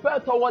you prepare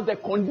towards the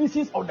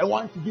conditions of the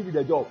one to give you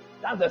the job.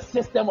 That's the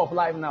system of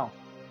life now.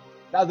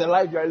 That's the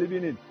life you are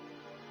living in.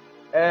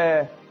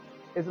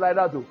 It's like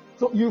that too.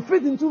 So you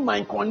fit into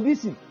my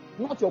condition,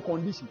 not your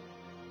condition.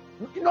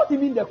 Not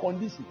even the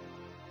condition.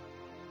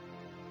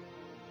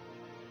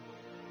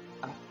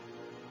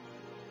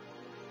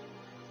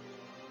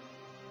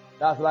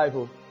 That's life.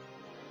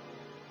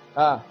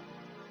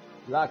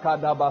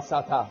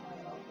 Lakadabasata.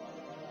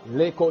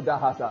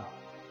 Lekodahasa.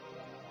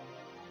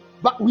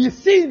 But we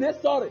see in this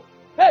story,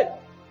 hey,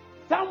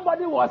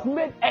 somebody was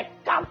made a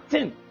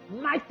captain,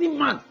 mighty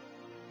man.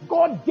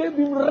 God gave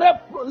him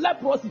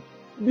leprosy,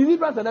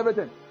 deliverance and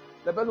everything.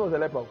 The person was a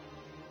leper.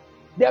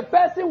 The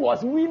person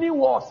was winning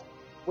wars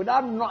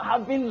without not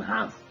having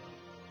hands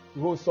to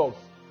hold swords.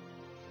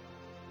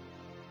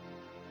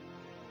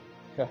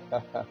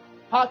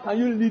 How can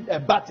you lead a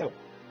battle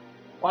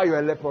while you're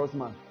a leprous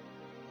man?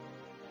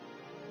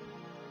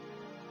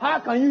 How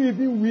can you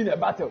even win a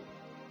battle?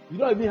 You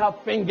don't even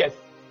have fingers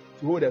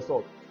to hold a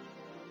sword.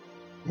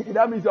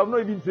 That means you have not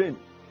even trained.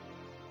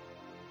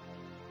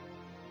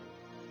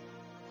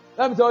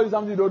 Let me tell you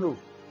something you don't know.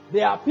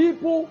 There are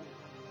people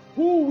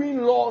who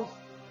win laws,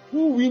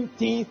 who win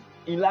things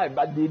in life,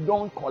 but they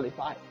don't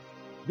qualify.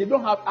 They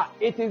don't have.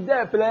 It is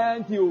there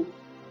plenty.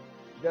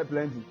 There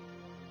plenty.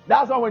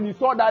 That's why when you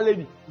saw that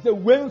lady, you said,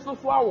 "When so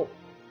swallow,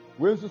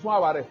 when so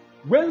swallow,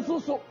 when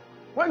so."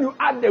 When you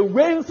add the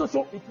when so,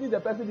 it means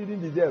the person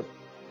didn't deserve.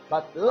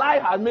 But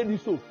life has made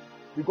it so,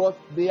 because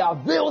they are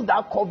veils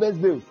that covers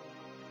veils.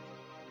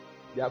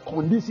 There are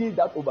conditions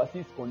that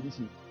oversees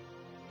conditions.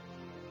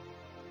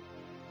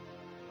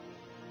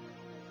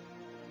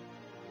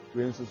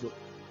 When so.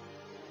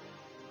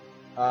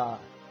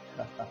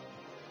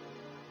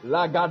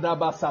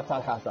 Lagadaba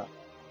satahata.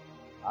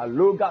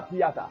 Aloga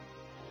theater.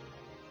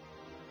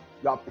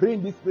 You are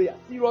praying this prayer,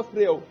 serious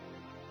prayer.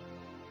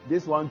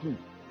 This one too.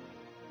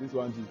 This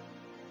one too.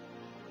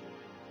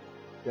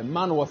 The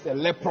man was a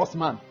leprous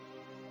man.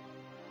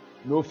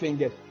 No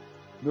fingers,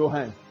 no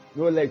hands,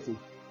 no legs.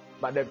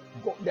 But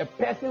the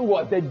person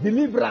was the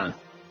deliverance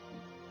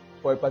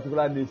for a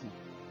particular nation.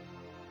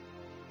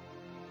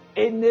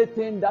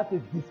 Anything that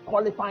is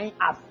disqualifying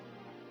us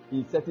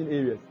in certain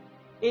areas.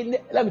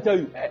 Let me tell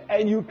you,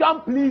 and you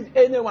can't please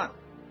anyone.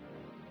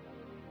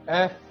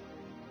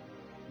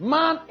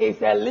 Man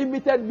is a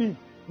limited being.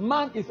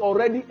 Man is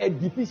already a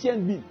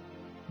deficient being.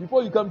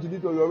 Before you come to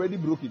this world, you're already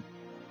broken.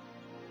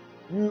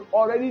 You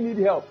already need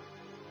help.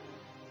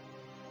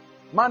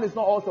 Man is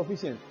not all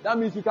sufficient. That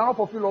means you cannot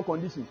fulfill all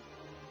conditions.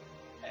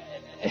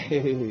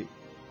 You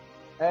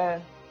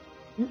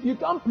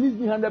can't please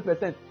me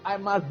 100%. I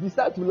must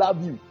decide to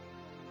love you.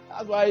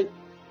 That's why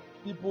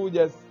people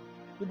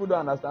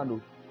don't understand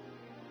though.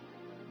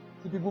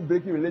 See people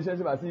breaking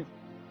relationship as if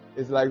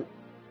it's like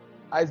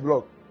ice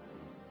block.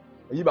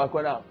 You back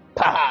on now,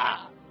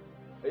 pa.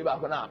 You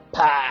back on now,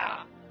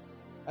 pa.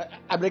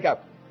 I break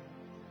up.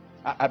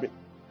 I break.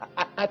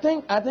 I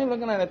think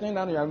looking at the thing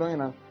that you are doing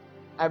now,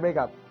 I break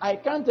up. I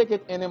can't take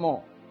it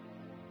anymore.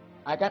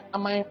 I can't.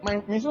 My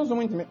mission is to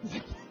me.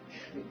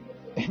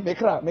 Me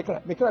cry.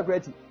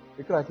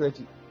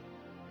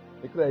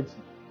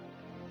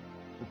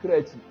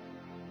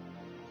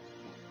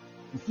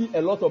 You see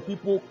a lot of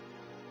people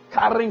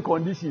carrying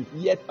conditions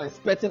yet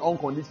expecting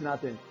unconditional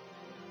things.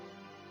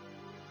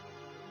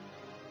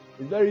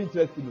 It's very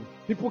interesting.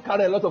 People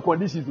carry a lot of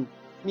conditions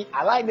Me,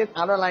 I like this,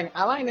 I don't like it.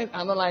 I like this,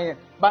 I don't like it.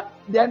 But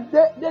then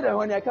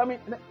when they're coming,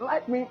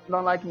 like me,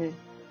 don't like me.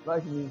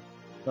 Like me,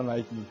 don't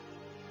like me.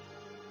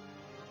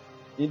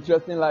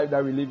 Interesting life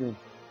that we live in.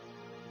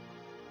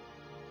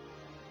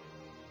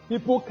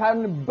 People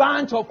carry a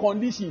bunch of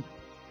conditions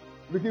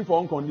looking for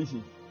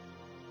unconditioned.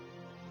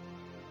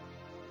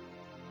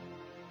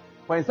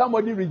 When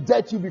somebody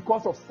rejects you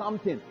because of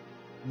something,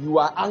 you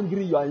are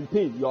angry, you are in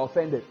pain, you are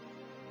offended.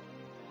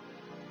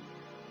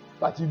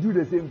 But you do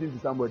the same thing to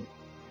somebody.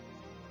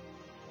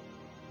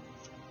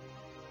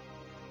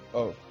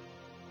 Oh.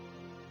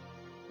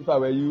 If I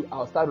were you,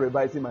 I'll start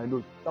revising my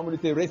notes. Somebody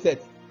say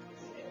reset.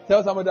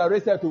 Tell somebody that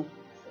reset to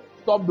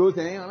stop those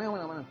things.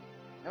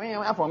 For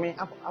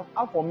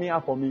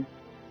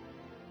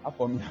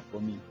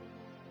me.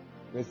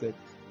 Reset.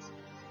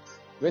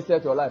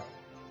 Reset your life.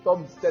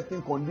 Stop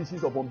setting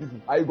conditions upon people.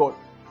 I God.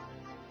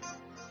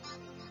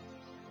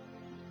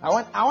 I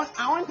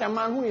want a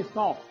man who is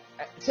tall.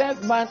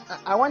 Chest band.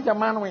 I want a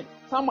man with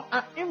some.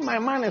 If my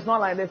man is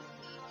not like this,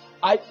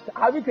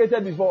 have you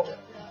created before?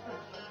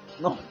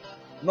 No,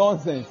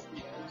 nonsense.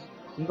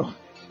 No,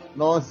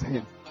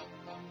 nonsense.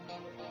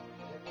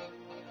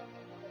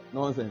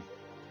 Nonsense.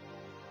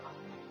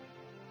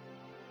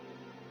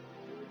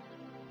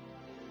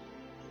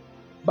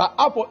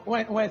 But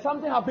when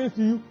something happens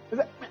to you, you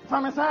say,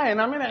 Parmesan,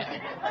 I mean,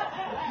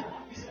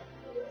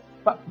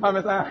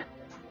 Parmesan.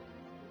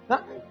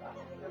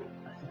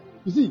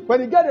 You see, when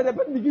you get there, the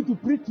person begins to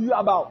preach to you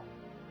about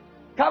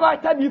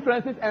character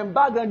differences and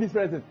background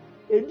differences.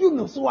 And you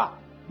know, so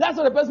that's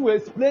what the person will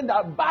explain,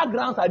 that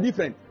backgrounds are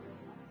different.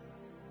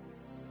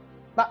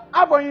 But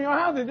apple in your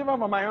house is different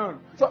from my own.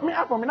 So me,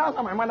 apple, me now,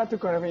 my mother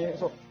took care of me.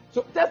 So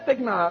just take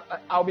me.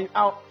 I'll be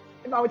out.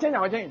 If I will change, I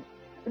will change.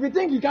 If you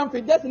think you can't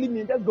fit, just leave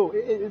me. Just go.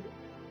 It's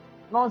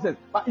nonsense.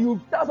 But you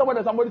tell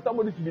somebody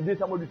should be there,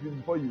 somebody should be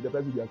before you. The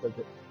person will be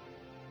accepted.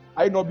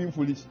 Are you not being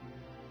foolish?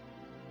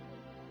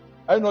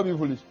 Are you not being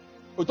foolish?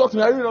 Oh, talk to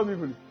me. Are you not being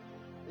foolish?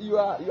 You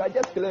are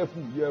just clear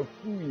fool. You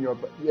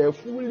are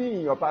fooling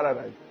in your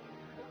paradise.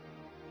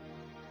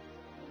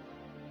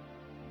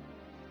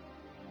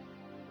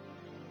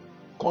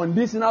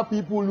 Conditional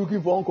people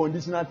looking for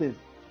unconditional things.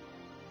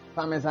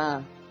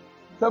 Parmesan.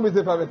 Somebody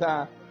say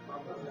Parmesan.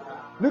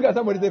 Look at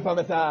somebody say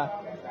Parmesan.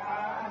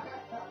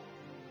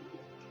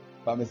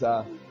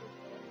 Parmesan.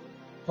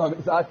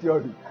 Parmesan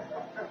theory.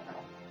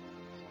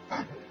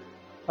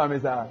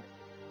 Parmesan.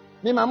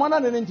 Me, my mother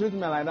didn't treat me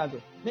like that.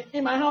 Me,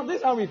 in my house, this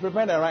is how we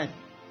prepare the rice.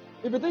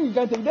 If you think you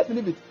can take, just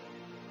leave it.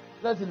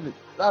 Just leave it.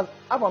 That's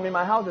for me.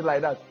 My house is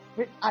like that.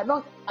 Me, I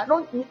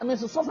mean,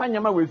 so far,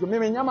 nyama way. So me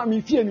nyama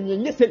me fear ni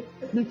yenye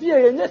me fear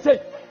yenye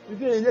say.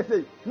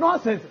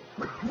 Nonsense.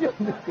 You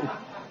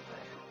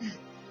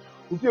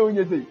fear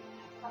yenye say.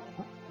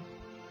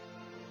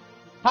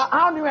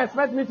 How do you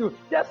expect me to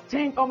just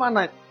change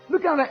overnight?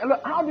 Look at it.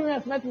 Look, how do you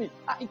expect me?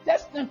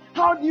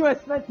 How do you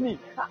expect me?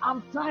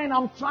 I'm trying.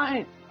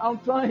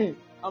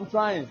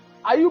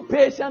 Are you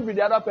patient with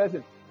the other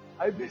person?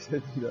 Are you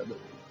patient with the other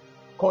person?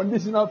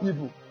 Conditional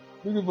people.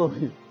 Looking for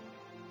me.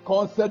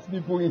 Concept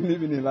people in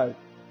living in life.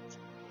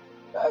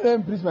 Let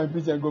them preach my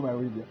preach and go my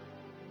way there.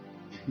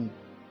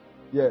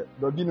 Yeah.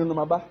 Dogino no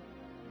maba.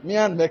 Me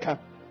and Mecca.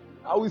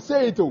 I will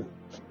say it too.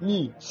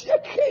 Me.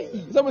 Check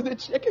it. Someone say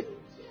check it.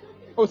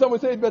 Oh, someone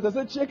say it better.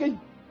 Say check it.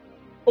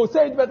 Oh,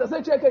 say it better.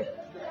 Say check it.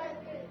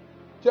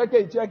 Check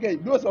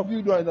it. Those of you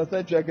who don't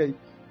understand check it.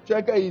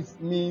 Check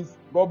it means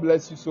God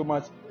bless you so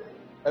much.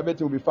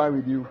 Everything will be fine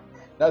with you.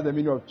 That's the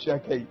meaning of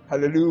check it.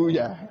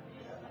 Hallelujah.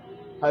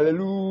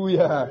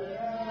 Hallelujah.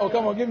 Oh,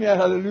 come on, give me a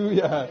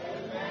hallelujah.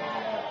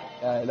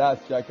 Yeah,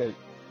 that's check it.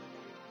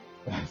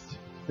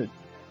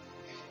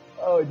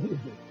 Oh, Jesus.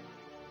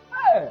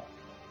 Hey.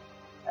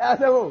 I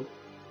said, oh,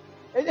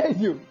 it is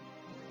you.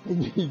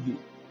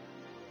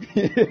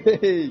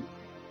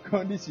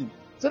 Condition.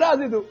 So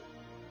that's it though.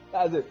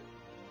 That's it.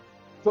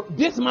 So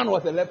this man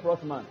was a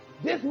leprous man.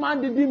 This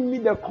man didn't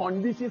meet the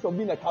conditions of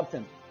being a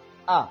captain.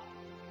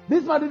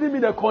 This man didn't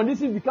meet the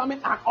conditions of becoming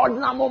an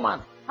honorable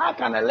man. How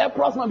can a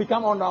leprous man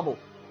become honorable?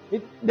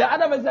 The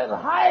other person is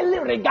highly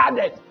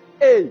regarded.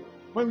 Hey,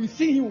 when we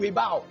see him, we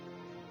bow.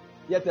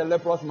 Yet a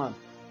leprous man.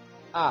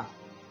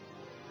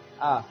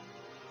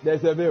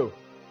 There's a veil.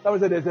 Someone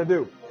said there's a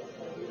veil.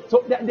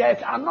 So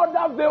there's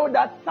another veil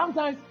that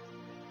sometimes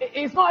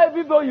it's not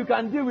every veil you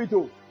can deal with.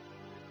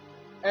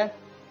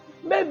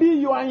 Maybe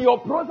you are in your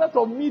process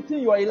of meeting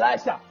your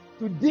Elisha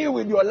to deal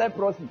with your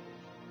leprosy.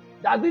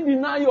 Does it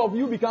deny you of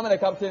you becoming a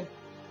captain?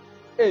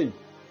 Hey,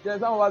 there's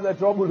some of us are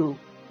trouble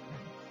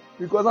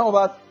because some of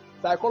us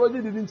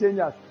psychology didn't change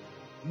us.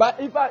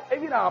 But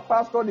even our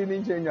pastor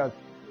didn't change us.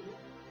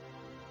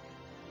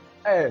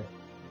 Hey,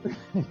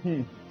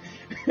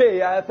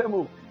 I tell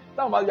you,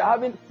 some of us are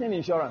having sin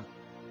insurance.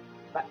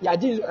 But yeah,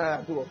 Jesus.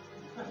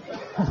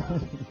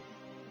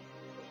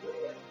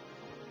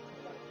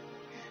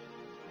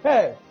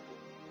 Hey,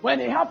 when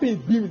it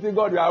happens, you say,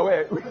 God, you are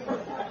aware.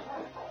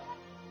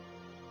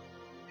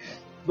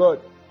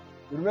 God,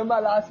 remember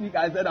last week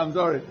I said I'm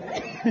sorry.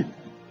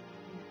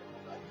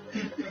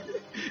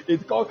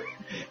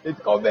 It's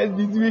conference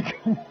this week.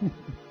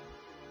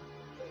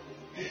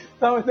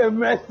 Someone say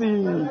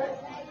mercy.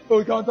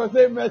 Oh, counter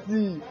say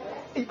mercy.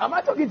 Am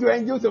I talking to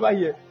angels over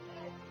here?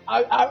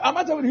 Am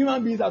I talking to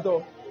human beings at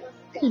all?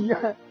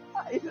 Yeah.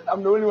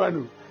 I'm the only one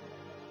who.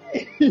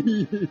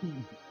 Hey,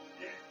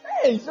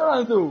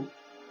 insurance. Oh.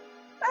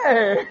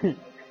 Hey.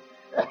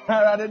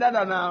 Rather than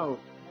now.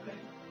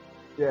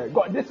 Yeah,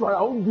 God, this one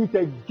I won't do it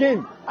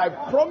again. I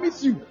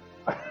promise you.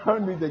 I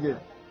won't do it again.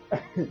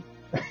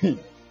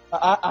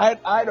 I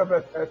heard of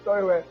a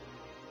story where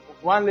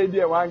one lady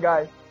and one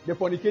guy, they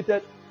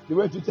fornicated, they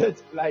went to church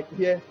like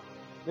here.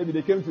 Maybe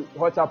they came to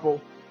Hot Chapel,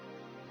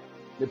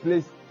 the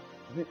place,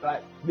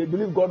 like they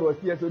believe God was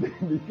here, so they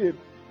came.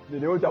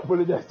 They want to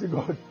apologize to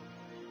God.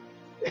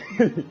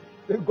 Say,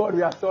 God,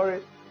 we are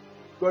sorry.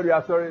 God, we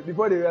are sorry.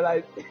 Before they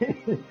realize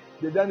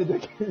they done it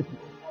again.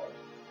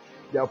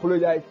 They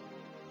apologized.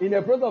 In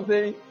the process of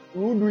saying,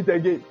 we won't do it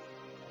again.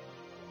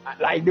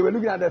 Like they were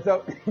looking at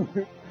themselves.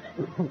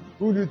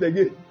 We'll do it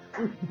again.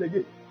 We'll do it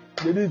again.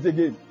 They did it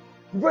again.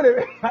 Before they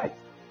realized,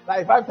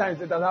 like 5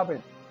 times it has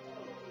happened.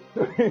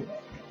 So,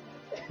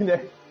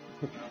 the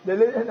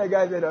lady and the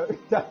guy said,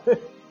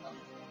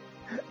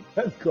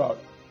 let's go out.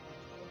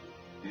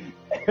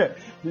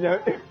 You know,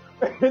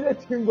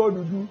 anything God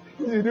will do,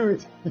 you do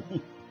it.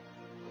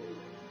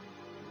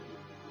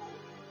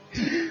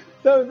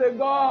 So say,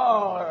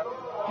 God,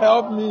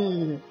 help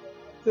me.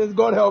 Says,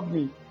 God, help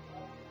me.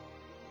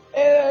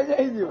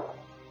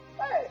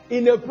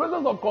 In the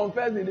process of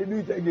confessing, they do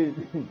it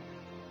again.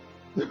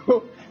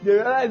 So they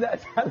realize that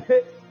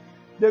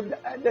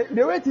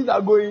the way things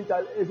are going,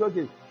 it's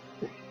okay.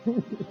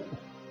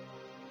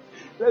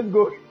 Let's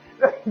go.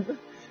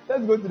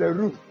 Let's go to the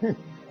roof.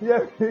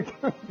 Yeah.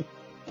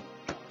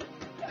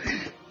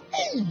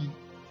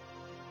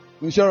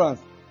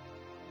 Insurance.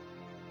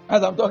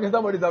 As I'm talking,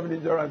 somebody's having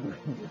insurance.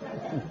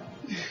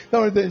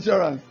 Somebody say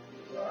insurance.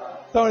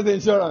 Somebody say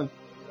insurance.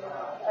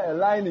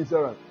 Line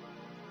insurance.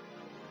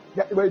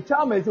 But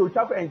charm is so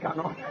chapter and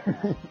cannot.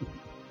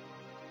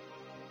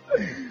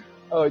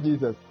 Oh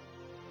Jesus!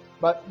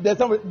 But there's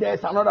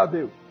another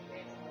bill.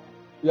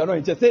 You are not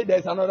interested. Say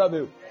there's another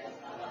bill.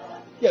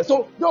 Yeah.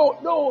 So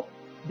no,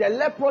 the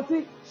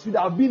leprosy should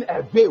have been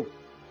a veil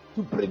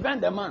to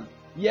prevent the man.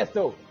 Yes,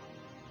 sir.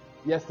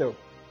 Yes, sir.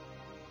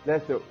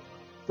 Yes, sir.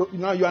 So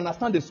now you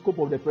understand the scope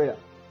of the prayer.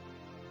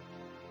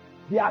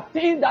 There are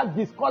things that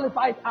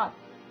disqualifies us.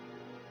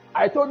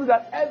 I told you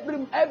that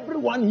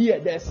everyone here,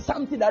 there's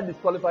something that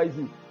disqualifies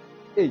you.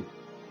 Hey,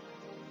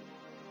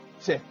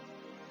 chef,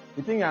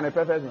 you think you're a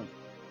perfect one?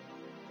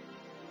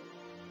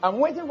 I'm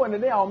waiting for the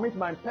day I'll meet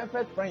my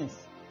perfect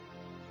friends.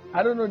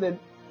 I don't know that.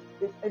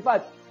 In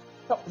fact,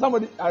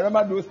 somebody, I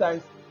remember those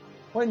times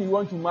when you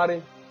want to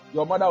marry,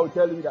 your mother will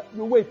tell you that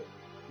you wait,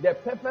 the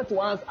perfect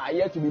ones are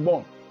yet to be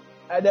born.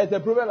 There's a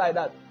proverb like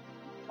that.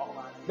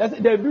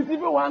 The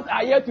beautiful ones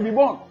are yet to be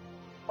born.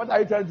 What are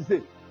you trying to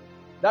say?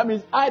 That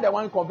means I, the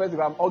one, confess if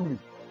I'm ugly.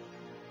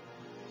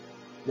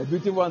 The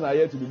beautiful ones are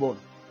yet to be born.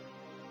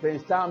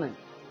 Prince Charming.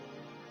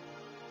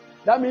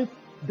 That means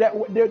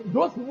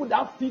those people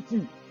that fit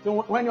you.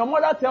 So when your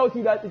mother tells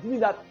you that, it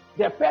means that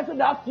the person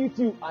that fits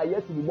you are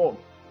yet to be born.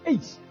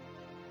 Age.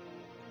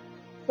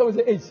 Someone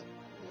say age.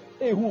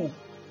 Hey, who?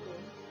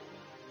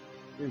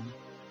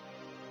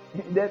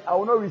 Then I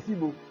will not receive. I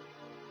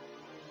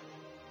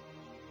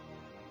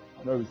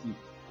will not receive.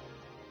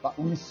 But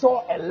we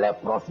saw a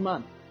leprous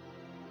man.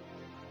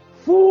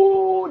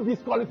 Full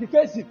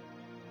disqualification.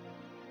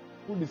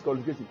 Full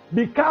disqualification.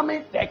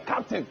 Becoming a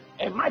captain,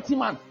 a mighty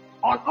man,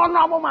 an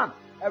honorable man,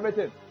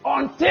 everything.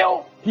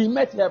 Until he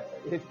met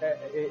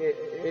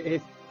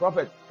his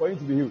prophet for him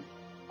to be healed.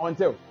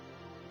 Until.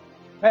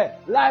 Hey,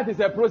 life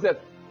is a process.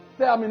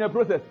 Say, I'm in a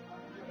process.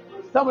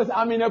 Someone say,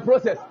 I'm in a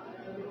process.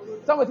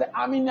 Someone say,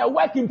 I'm in a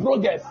work in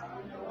progress.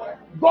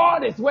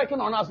 God is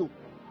working on us.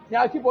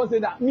 Yeah, I keep on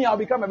saying that I'll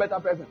become a better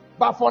person.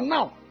 But for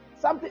now,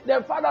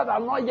 the fact that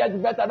I'm not yet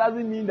better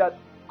doesn't mean that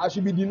I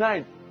should be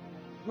denied.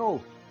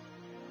 No.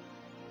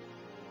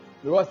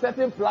 There was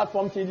certain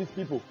platform changes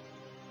people.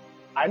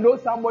 I know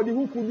somebody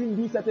who couldn't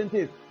do certain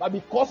things, but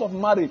because of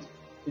marriage,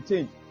 it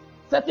changed.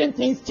 Certain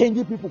things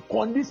changing people,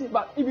 condition.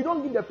 But if you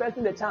don't give the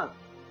person the chance,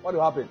 what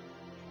will happen?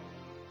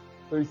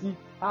 So you see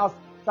how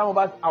some of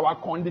us, our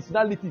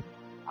conditionalities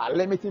are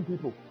limiting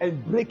people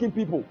and breaking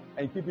people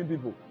and keeping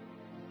people.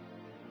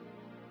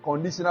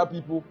 Conditional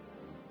people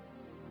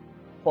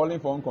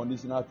falling for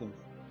unconditional things.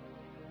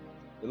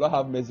 The Lord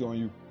have mercy on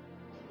you.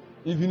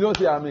 If you don't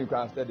say amen, you can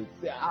have said it.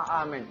 Say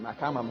amen.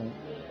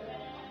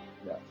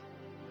 Yeah.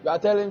 You are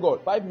telling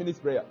God 5 minutes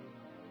prayer.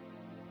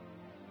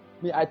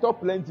 Me, I talk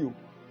plenty.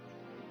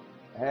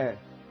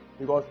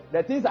 Because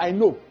the things I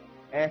know,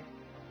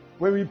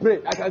 when we pray,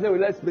 like I say, well,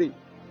 let's pray.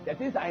 The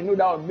things I know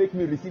that will make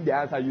me receive the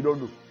answer you don't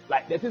know.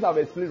 Like the things I've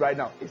explained right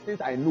now, it's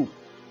things I know.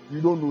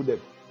 You don't know them.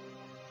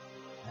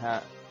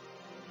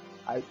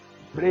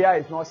 Prayer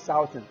is not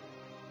shouting.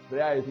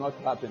 Prayer is not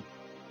clapping.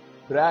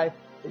 Prayer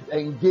is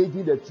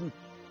engaging the truth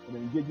and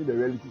engaging the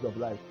realities of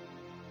life.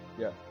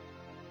 Yeah.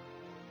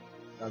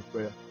 That's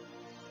prayer.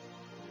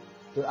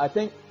 So I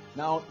think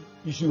Now,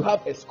 you should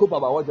have a scope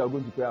about what you are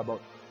going to pray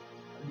about.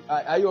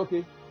 Are you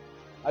okay?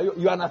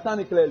 You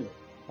understand it clearly?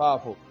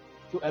 Powerful.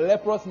 So a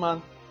leprous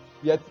man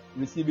yet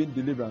receiving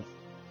deliverance.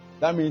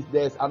 That means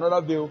there's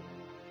another veil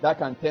that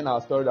can turn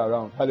our story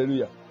around.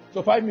 Hallelujah.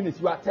 So 5 minutes,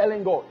 you are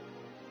telling God,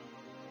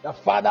 the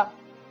Father,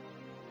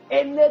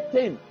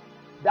 anything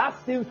that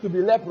seems to be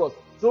leprous.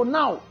 So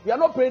now, we are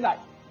not praying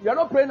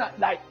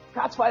like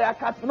catch fire,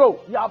 no.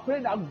 We are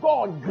praying that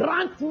God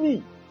grant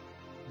me.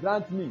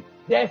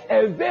 There's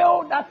a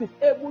veil that is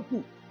able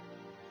to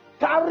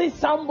carry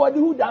somebody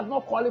who does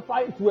not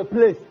qualify to a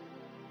place.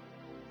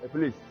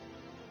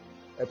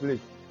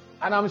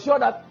 And I'm sure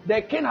that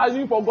the king has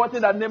even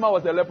forgotten that Naaman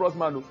was a leprous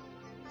man. No?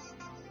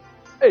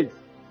 Hey,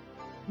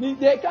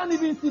 they can't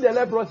even see the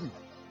leprosy.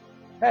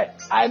 Hey,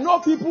 I know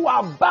people who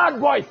are bad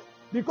boys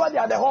because they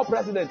are the whole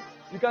president.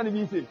 You can't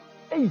even say,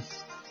 hey,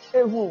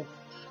 who?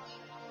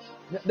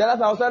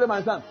 That's I was telling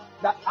my son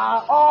that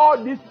are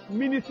all these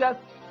ministers,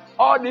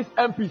 all these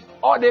MPs,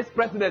 all these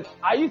presidents.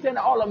 Are you saying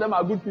that all of them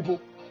are good people?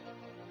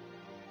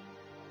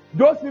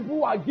 Those people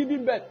who are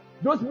giving birth,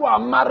 those people who are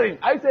marrying,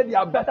 are you saying they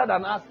are better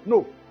than us?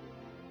 No.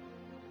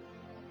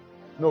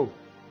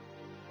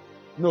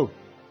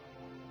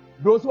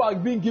 Those who are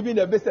being given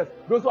the business,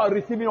 those who are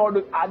receiving all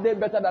those, are they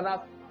better than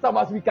us? Some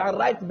of us, we can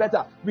write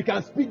better. We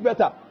can speak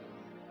better.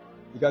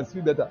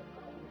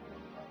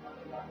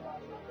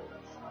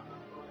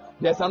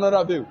 There's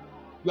another veil.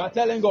 You are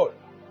telling God.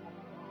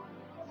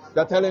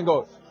 Telling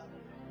God.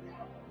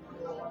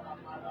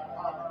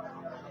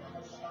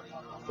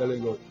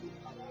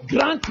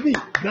 Grant me.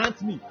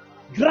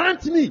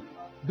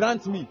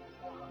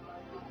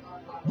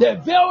 The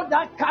veil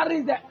that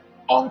carries the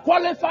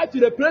unqualified to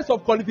the place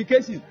of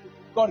qualification.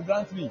 God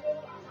grant me.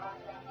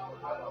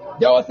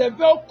 There was a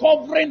veil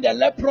covering the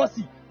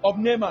leprosy of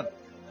Naaman.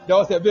 There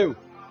was a veil.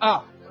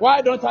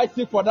 Why don't I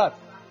seek for that?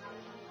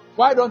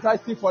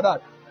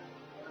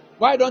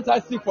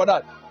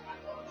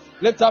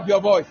 Lift up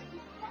your voice.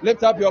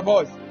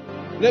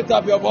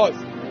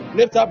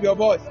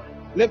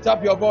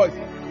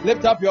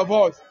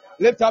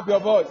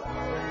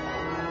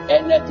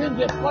 Anything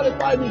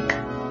disqualify me.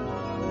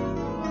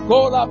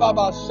 Kola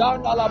Baba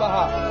Shanda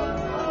Labaha.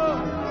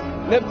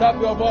 Lift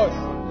up your voice.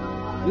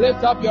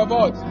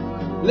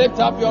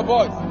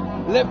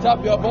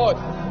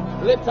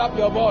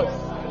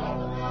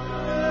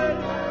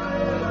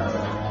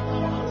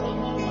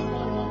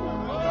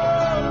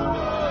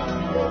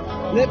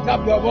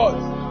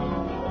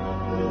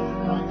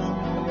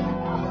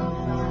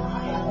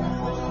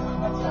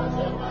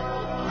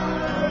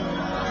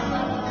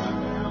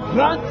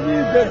 Grant me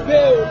the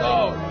veil,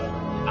 Lord.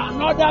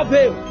 Another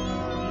veil.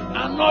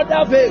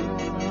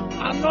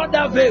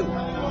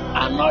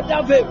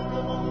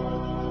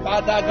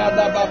 Gada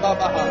gada baba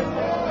baha.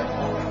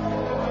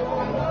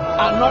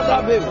 Another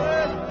veil.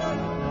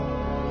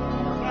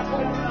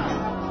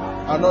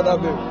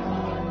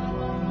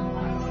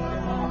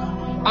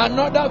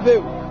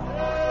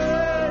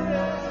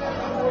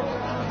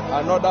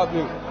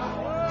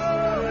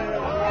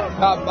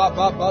 Baba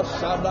baba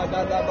shada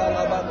gada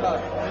balabata.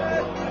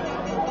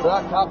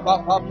 Raka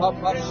papa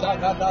papa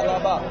shada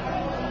dalaba.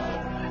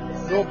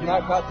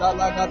 Subrakata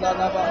lagada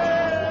laba.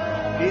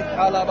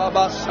 Itala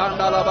baba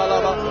shanda laba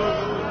laba.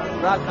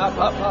 Raka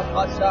papa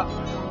pasha.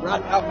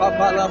 Raka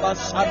papa laba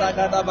shada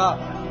gada ba.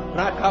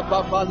 Raka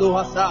papa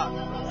luhasa.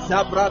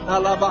 Sabrata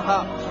labaha.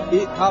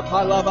 Itapa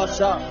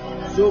labasha.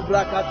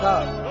 Subrakata.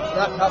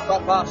 Raka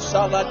papa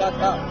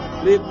shalagata.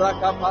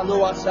 Libraka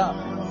paluasa.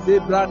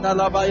 Zibranda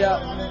labaya.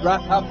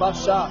 Raka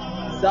pasha.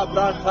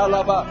 Zabranta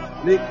laba.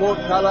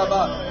 Likota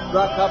laba.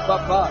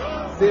 Rakapapa,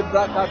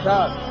 Zibrakata,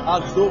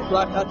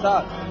 Azubrakata,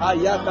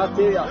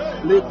 Ayakatea,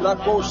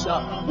 Librakosha,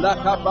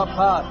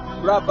 Lakapapa,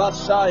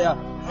 Rabashaya,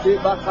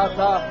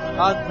 Zibakata,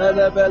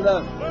 Antelebele,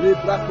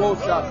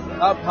 Librakosha,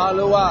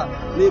 Apalua,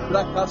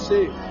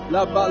 Librakasi,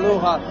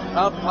 Labaloha,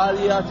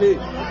 Ampaliati,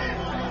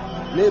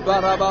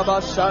 Libarababa,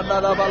 Shanda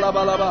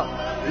Labalabalaba.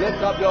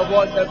 Lift up your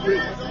voice and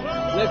breathe.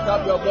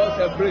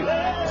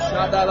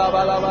 Shada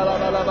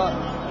Labalabalaba,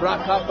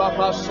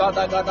 Rakapapa,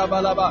 Shada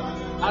Gadabalaba.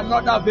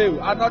 Another veil.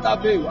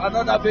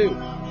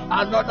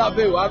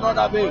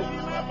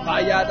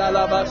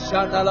 Payadalaba,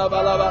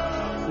 Shadalabalaba,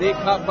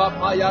 Likapa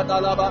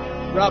Payadalaba,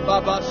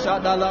 Rababa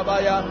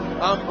Shadalabaya,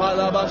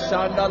 Ampalaba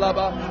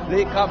Shandalaba,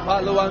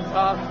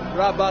 Likapaluanta,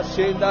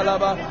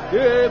 Rabashindalaba,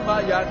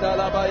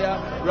 Emayadalabaya,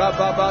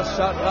 Rababa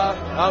Shaka,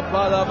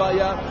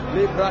 Ampalabaya,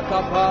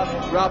 Librakapa,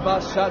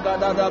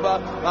 Rabashadadaba,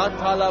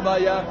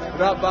 Antalabaya,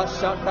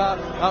 Rabashaka,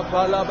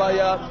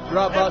 Ampalabaya,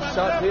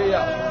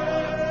 Rabashatia.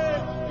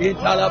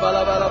 Itala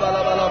bala bala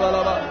bala bala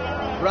bala bala.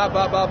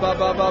 Rabba baba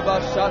baba baba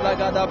shada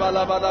gada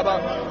bala bala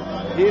bala.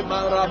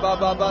 Iman rabba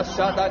baba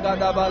shada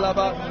gada bala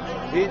bala.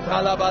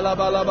 Itala bala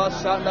bala bala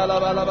shanda la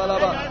bala bala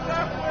bala.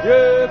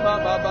 Ye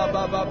baba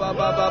baba baba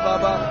baba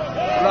baba.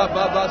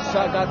 Rabba baba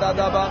shada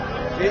gada bala.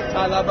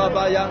 Itala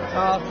baba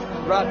yanka.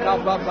 Raka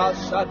baba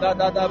shada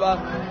gada bala.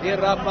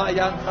 Irapa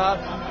yanka.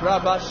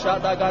 Rabba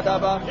shada gada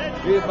bala.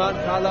 Iman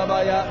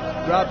talabaya.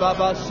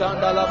 Rababa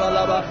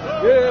Shandalabalaba,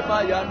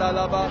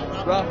 Emayandalaba,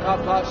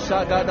 Rakapa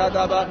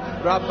Shagadadaba,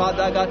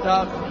 Rapadagata,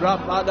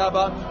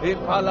 Rapadaba,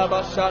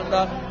 Impalaba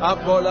Shanda,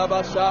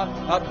 Apolabasha,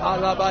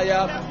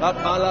 Apalabaya,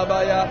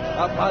 Apalabaya,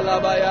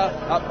 Apalabaya,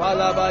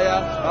 Apalabaya,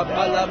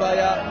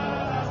 Apalabaya,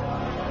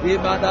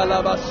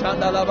 Imadalaba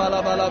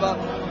Shandalabalaba,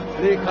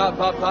 Rika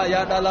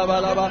Papaya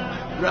Dalabalaba,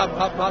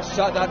 Rapapa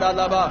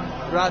Shagadalaba,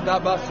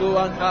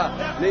 Radabasuanta,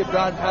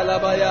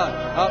 Librantalabaya,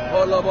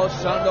 Apolobo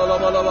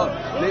Shandolobo,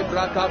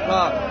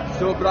 Librakapa,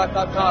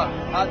 Subrakata,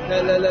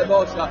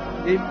 Atelelebosa,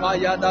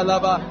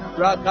 Impayadalaba,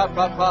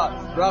 Rakapapa,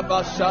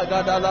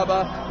 Rabashagadalaba,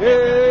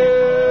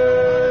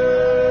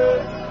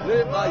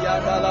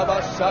 Libayadalaba,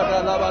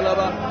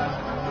 Shadalabalaba,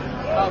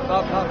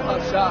 Rapapapa,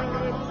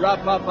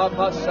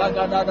 Rapapapa,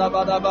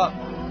 Shagadadabadaba,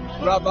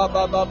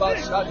 Rabababa,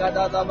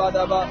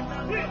 Shagadadabadaba,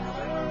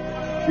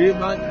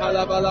 Iman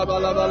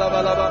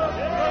Kalabalabalaba,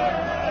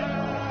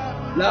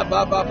 La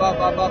Baba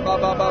Baba Baba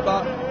Baba,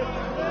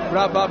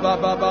 Rababa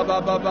Baba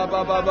Baba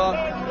Baba,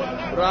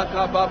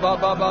 Rakaba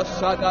Baba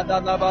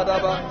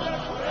Shagadadabadaba,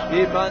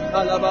 Iman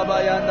Kalababa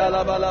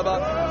Yandalabalaba,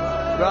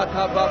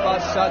 Rakaba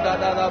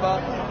Shagadadaba,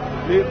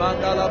 Iman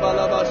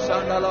Kalabalaba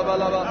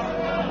Shandalabalaba,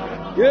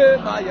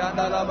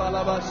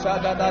 Imayandalabalaba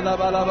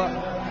Shagadadabadaba,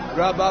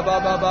 Rababa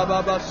Baba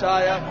Baba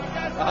Shaya,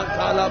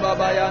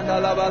 Antalababa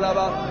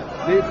Yandalabalaba,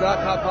 Libra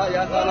Kapa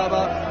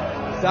Yandalaba,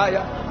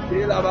 Zaya,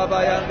 Ila Baba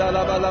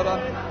Yandalabalaba,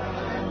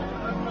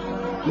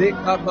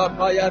 Lika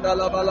Papa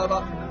Yandalabalaba,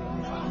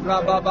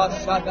 Rababa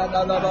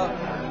Shagadalaba,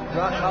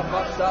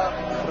 Rakapasha,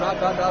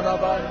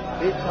 Ragadalaba,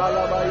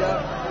 Italabaya,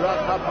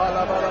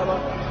 Rakapalabalaba,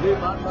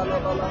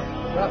 Limandalabala,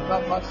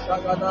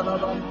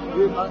 Rakapashagadalaba,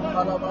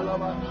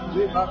 Limandalabalaba,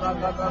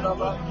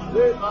 Limaragadalaba,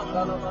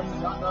 Limandalaba,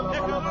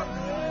 Shandalabalaba.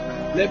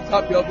 Lift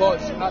up your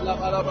voice,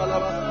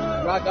 Kalabalabalaba,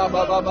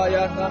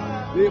 Ragababayana,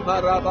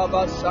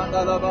 Vimarababa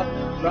Shandalaba,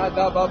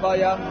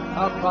 Ragababaya,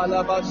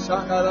 Ampalaba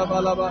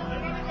Shandalabalaba,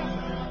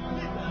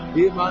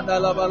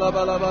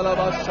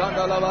 Imandalabalabalaba,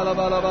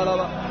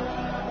 Shandalabalabalaba,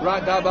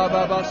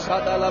 Ragababa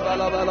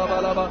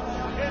Shandalabalabalaba,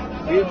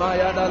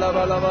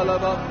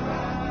 Imayandalabalabalaba,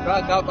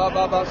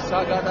 Ragababa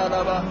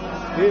Sagadalaba,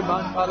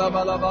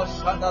 Imandalabalaba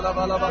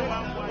Shandalabalaba,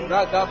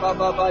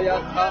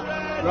 Ragababayana,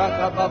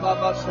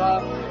 Ragababa Sha,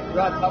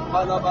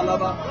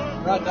 Rakapalabalaba,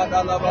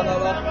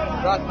 Ragadalabalaba,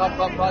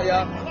 Rakapapaya,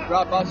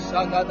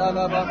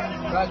 Rabashagadalaba,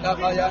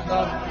 Ragabayana,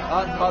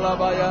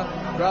 Antalabaya,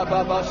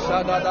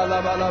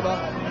 Rababashagadalabalaba.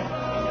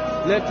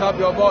 Lift up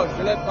your voice,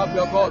 lift up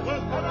your voice.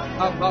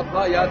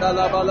 Apapaya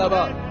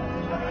dalabalaba.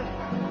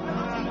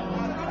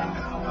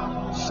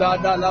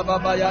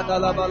 Shadalababaya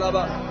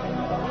dalabalaba.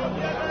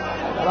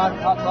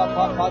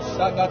 Rakapapa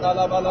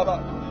shagadalabalaba.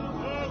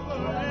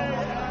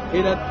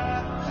 In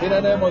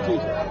the name of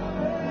Jesus.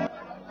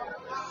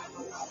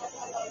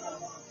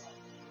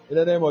 In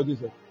the name of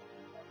Jesus.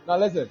 Now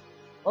listen.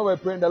 When we're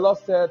praying, the Lord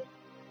said,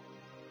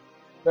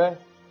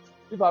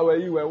 if I were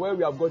you, where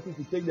we have gotten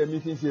to take the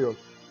meeting serious.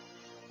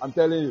 I'm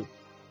telling you.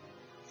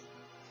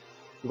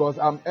 Because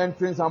I'm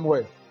entering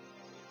somewhere.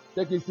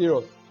 Take it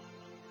serious.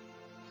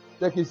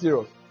 Take it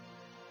serious.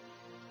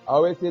 I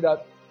always say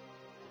that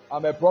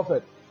I'm a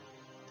prophet.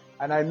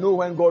 And I know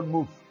when God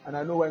moves. And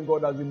I know when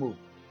God doesn't move.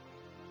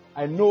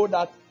 I know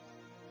that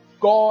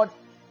God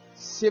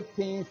shifts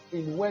things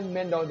in when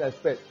men don't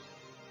expect.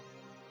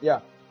 Yeah.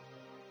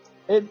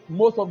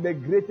 Most of the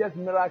greatest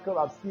miracles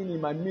I've seen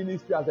in my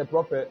ministry as a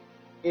prophet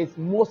is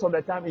most of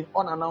the time in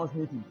unannounced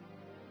meetings.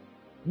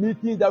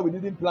 Meetings that we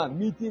didn't plan.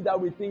 Meetings that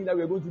we think that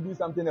we're going to do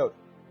something else.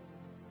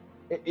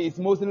 It's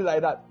mostly like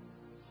that.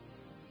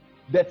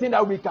 The thing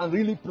that we can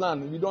really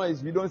plan, we don't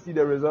see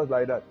the results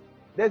like that.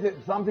 There's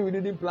something we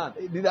didn't plan.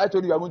 Did I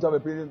tell you we are going to have a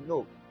prayer?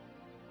 No.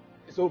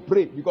 So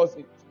pray because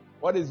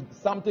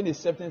something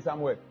is shifting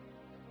somewhere.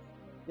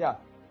 Yeah.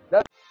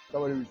 That's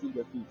somebody receive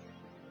the peace.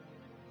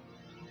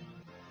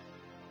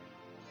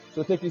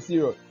 So take it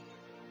serious.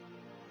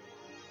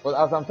 But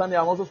as I'm standing,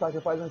 I'm also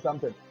sacrificing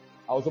something.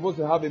 I was supposed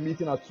to have a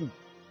meeting at 2.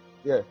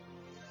 Yeah.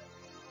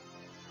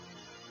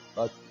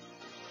 But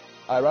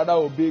I rather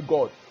obey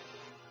God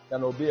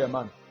than obey a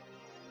man.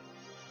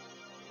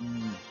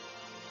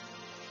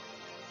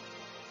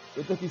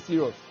 So take it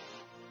serious.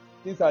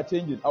 Things are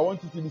changing. I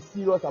want you to be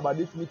serious about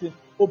this meeting.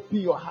 Open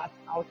your heart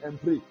out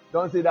and pray.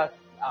 Don't say that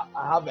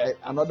I have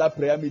another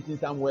prayer meeting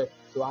somewhere.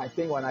 So I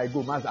think when I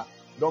go, Master,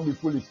 don't be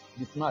foolish.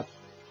 Be smart.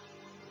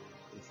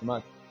 Be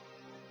smart.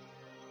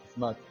 Be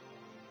smart.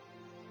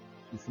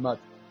 Be smart.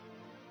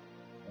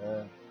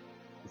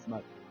 Be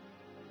smart.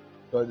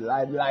 So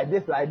like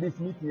this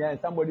meeting here, and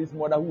somebody's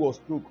mother who was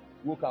struck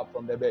woke up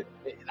from the bed.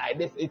 Like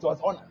this, it was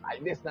on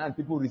like this, and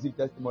people received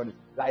testimony.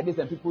 Like this,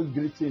 and people's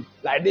great change.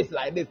 Like this.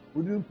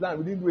 We didn't plan,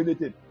 we didn't do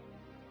anything.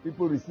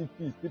 People receive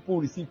peace. People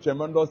receive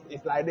tremendous.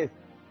 It's like this.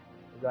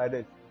 It's like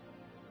this.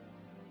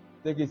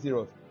 Take it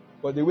serious.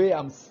 But the way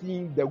I'm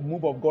seeing the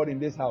move of God in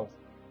this house,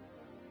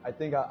 I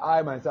think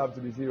I myself have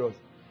to be serious.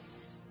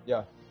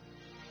 Yeah.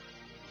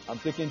 I'm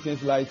taking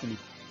things lightly.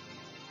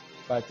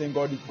 But I think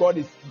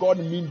God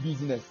mean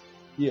business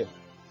here.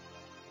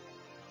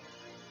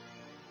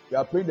 We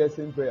are praying the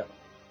same prayer.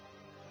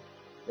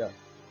 Yeah.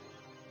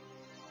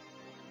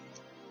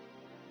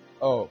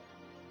 Oh,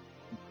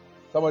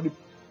 somebody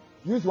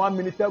use 1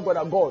 minute. Tell God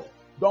that God,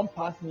 don't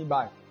pass me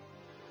by.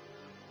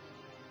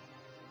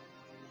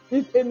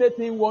 If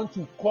anything wants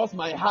to cause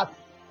my heart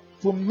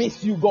to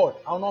miss you, God,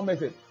 I will not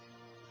miss it.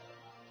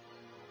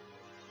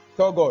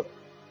 Tell God,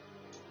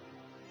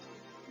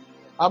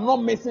 I'm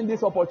not missing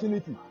this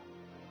opportunity.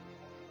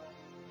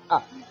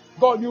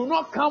 God, you will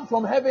not come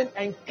from heaven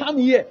and come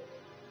here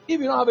if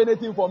you don't have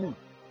anything for me.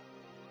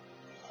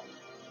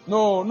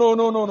 No.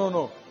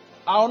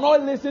 I will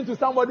not listen to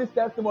somebody's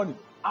testimony.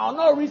 I will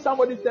not read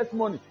somebody's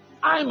testimony.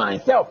 I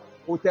myself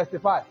will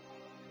testify.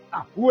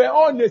 We were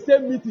all in the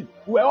same meeting.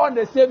 We were all in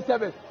the same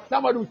service.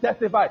 Somebody will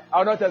testify. I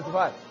will not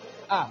testify.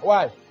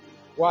 Why?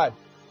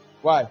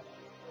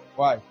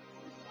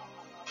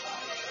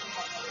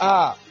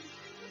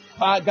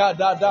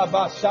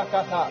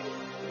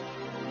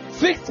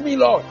 Fix me,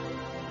 Lord.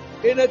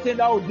 Anything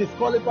that will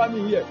disqualify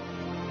me here.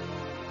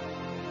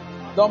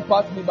 Don't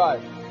pass me by.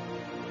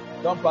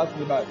 Don't pass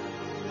me by.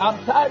 I'm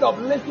tired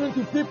of listening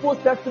to people's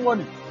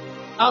testimony.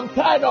 I'm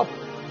tired of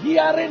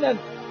hearing and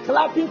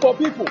clapping for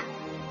people.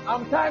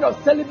 I'm tired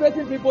of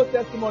celebrating people's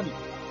testimony.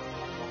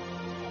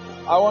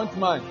 I want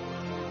mine.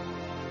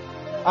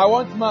 I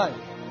want mine.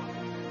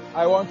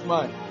 I want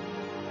mine.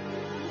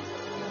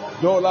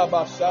 Dola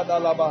bashada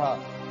labaha.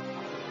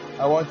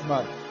 I want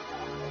mine.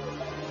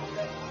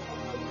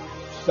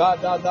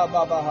 Shada da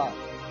babaha.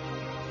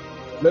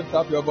 Lift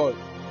up your voice.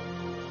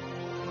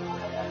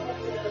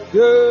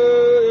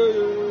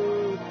 Hey.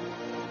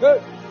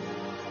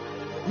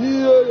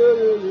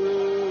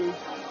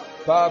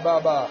 Ba ba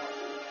ba.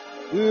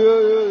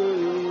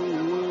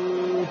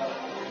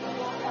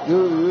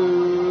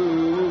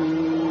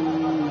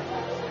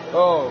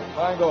 Oh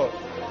my God.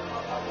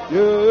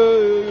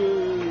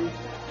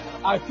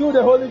 I feel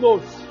the Holy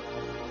Ghost.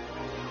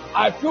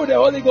 I feel the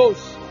Holy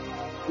Ghost.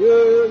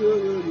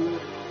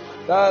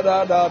 Da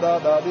da da da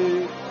da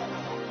dee.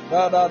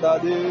 Da da da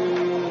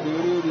dee.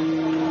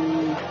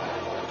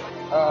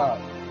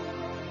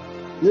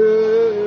 Yeah.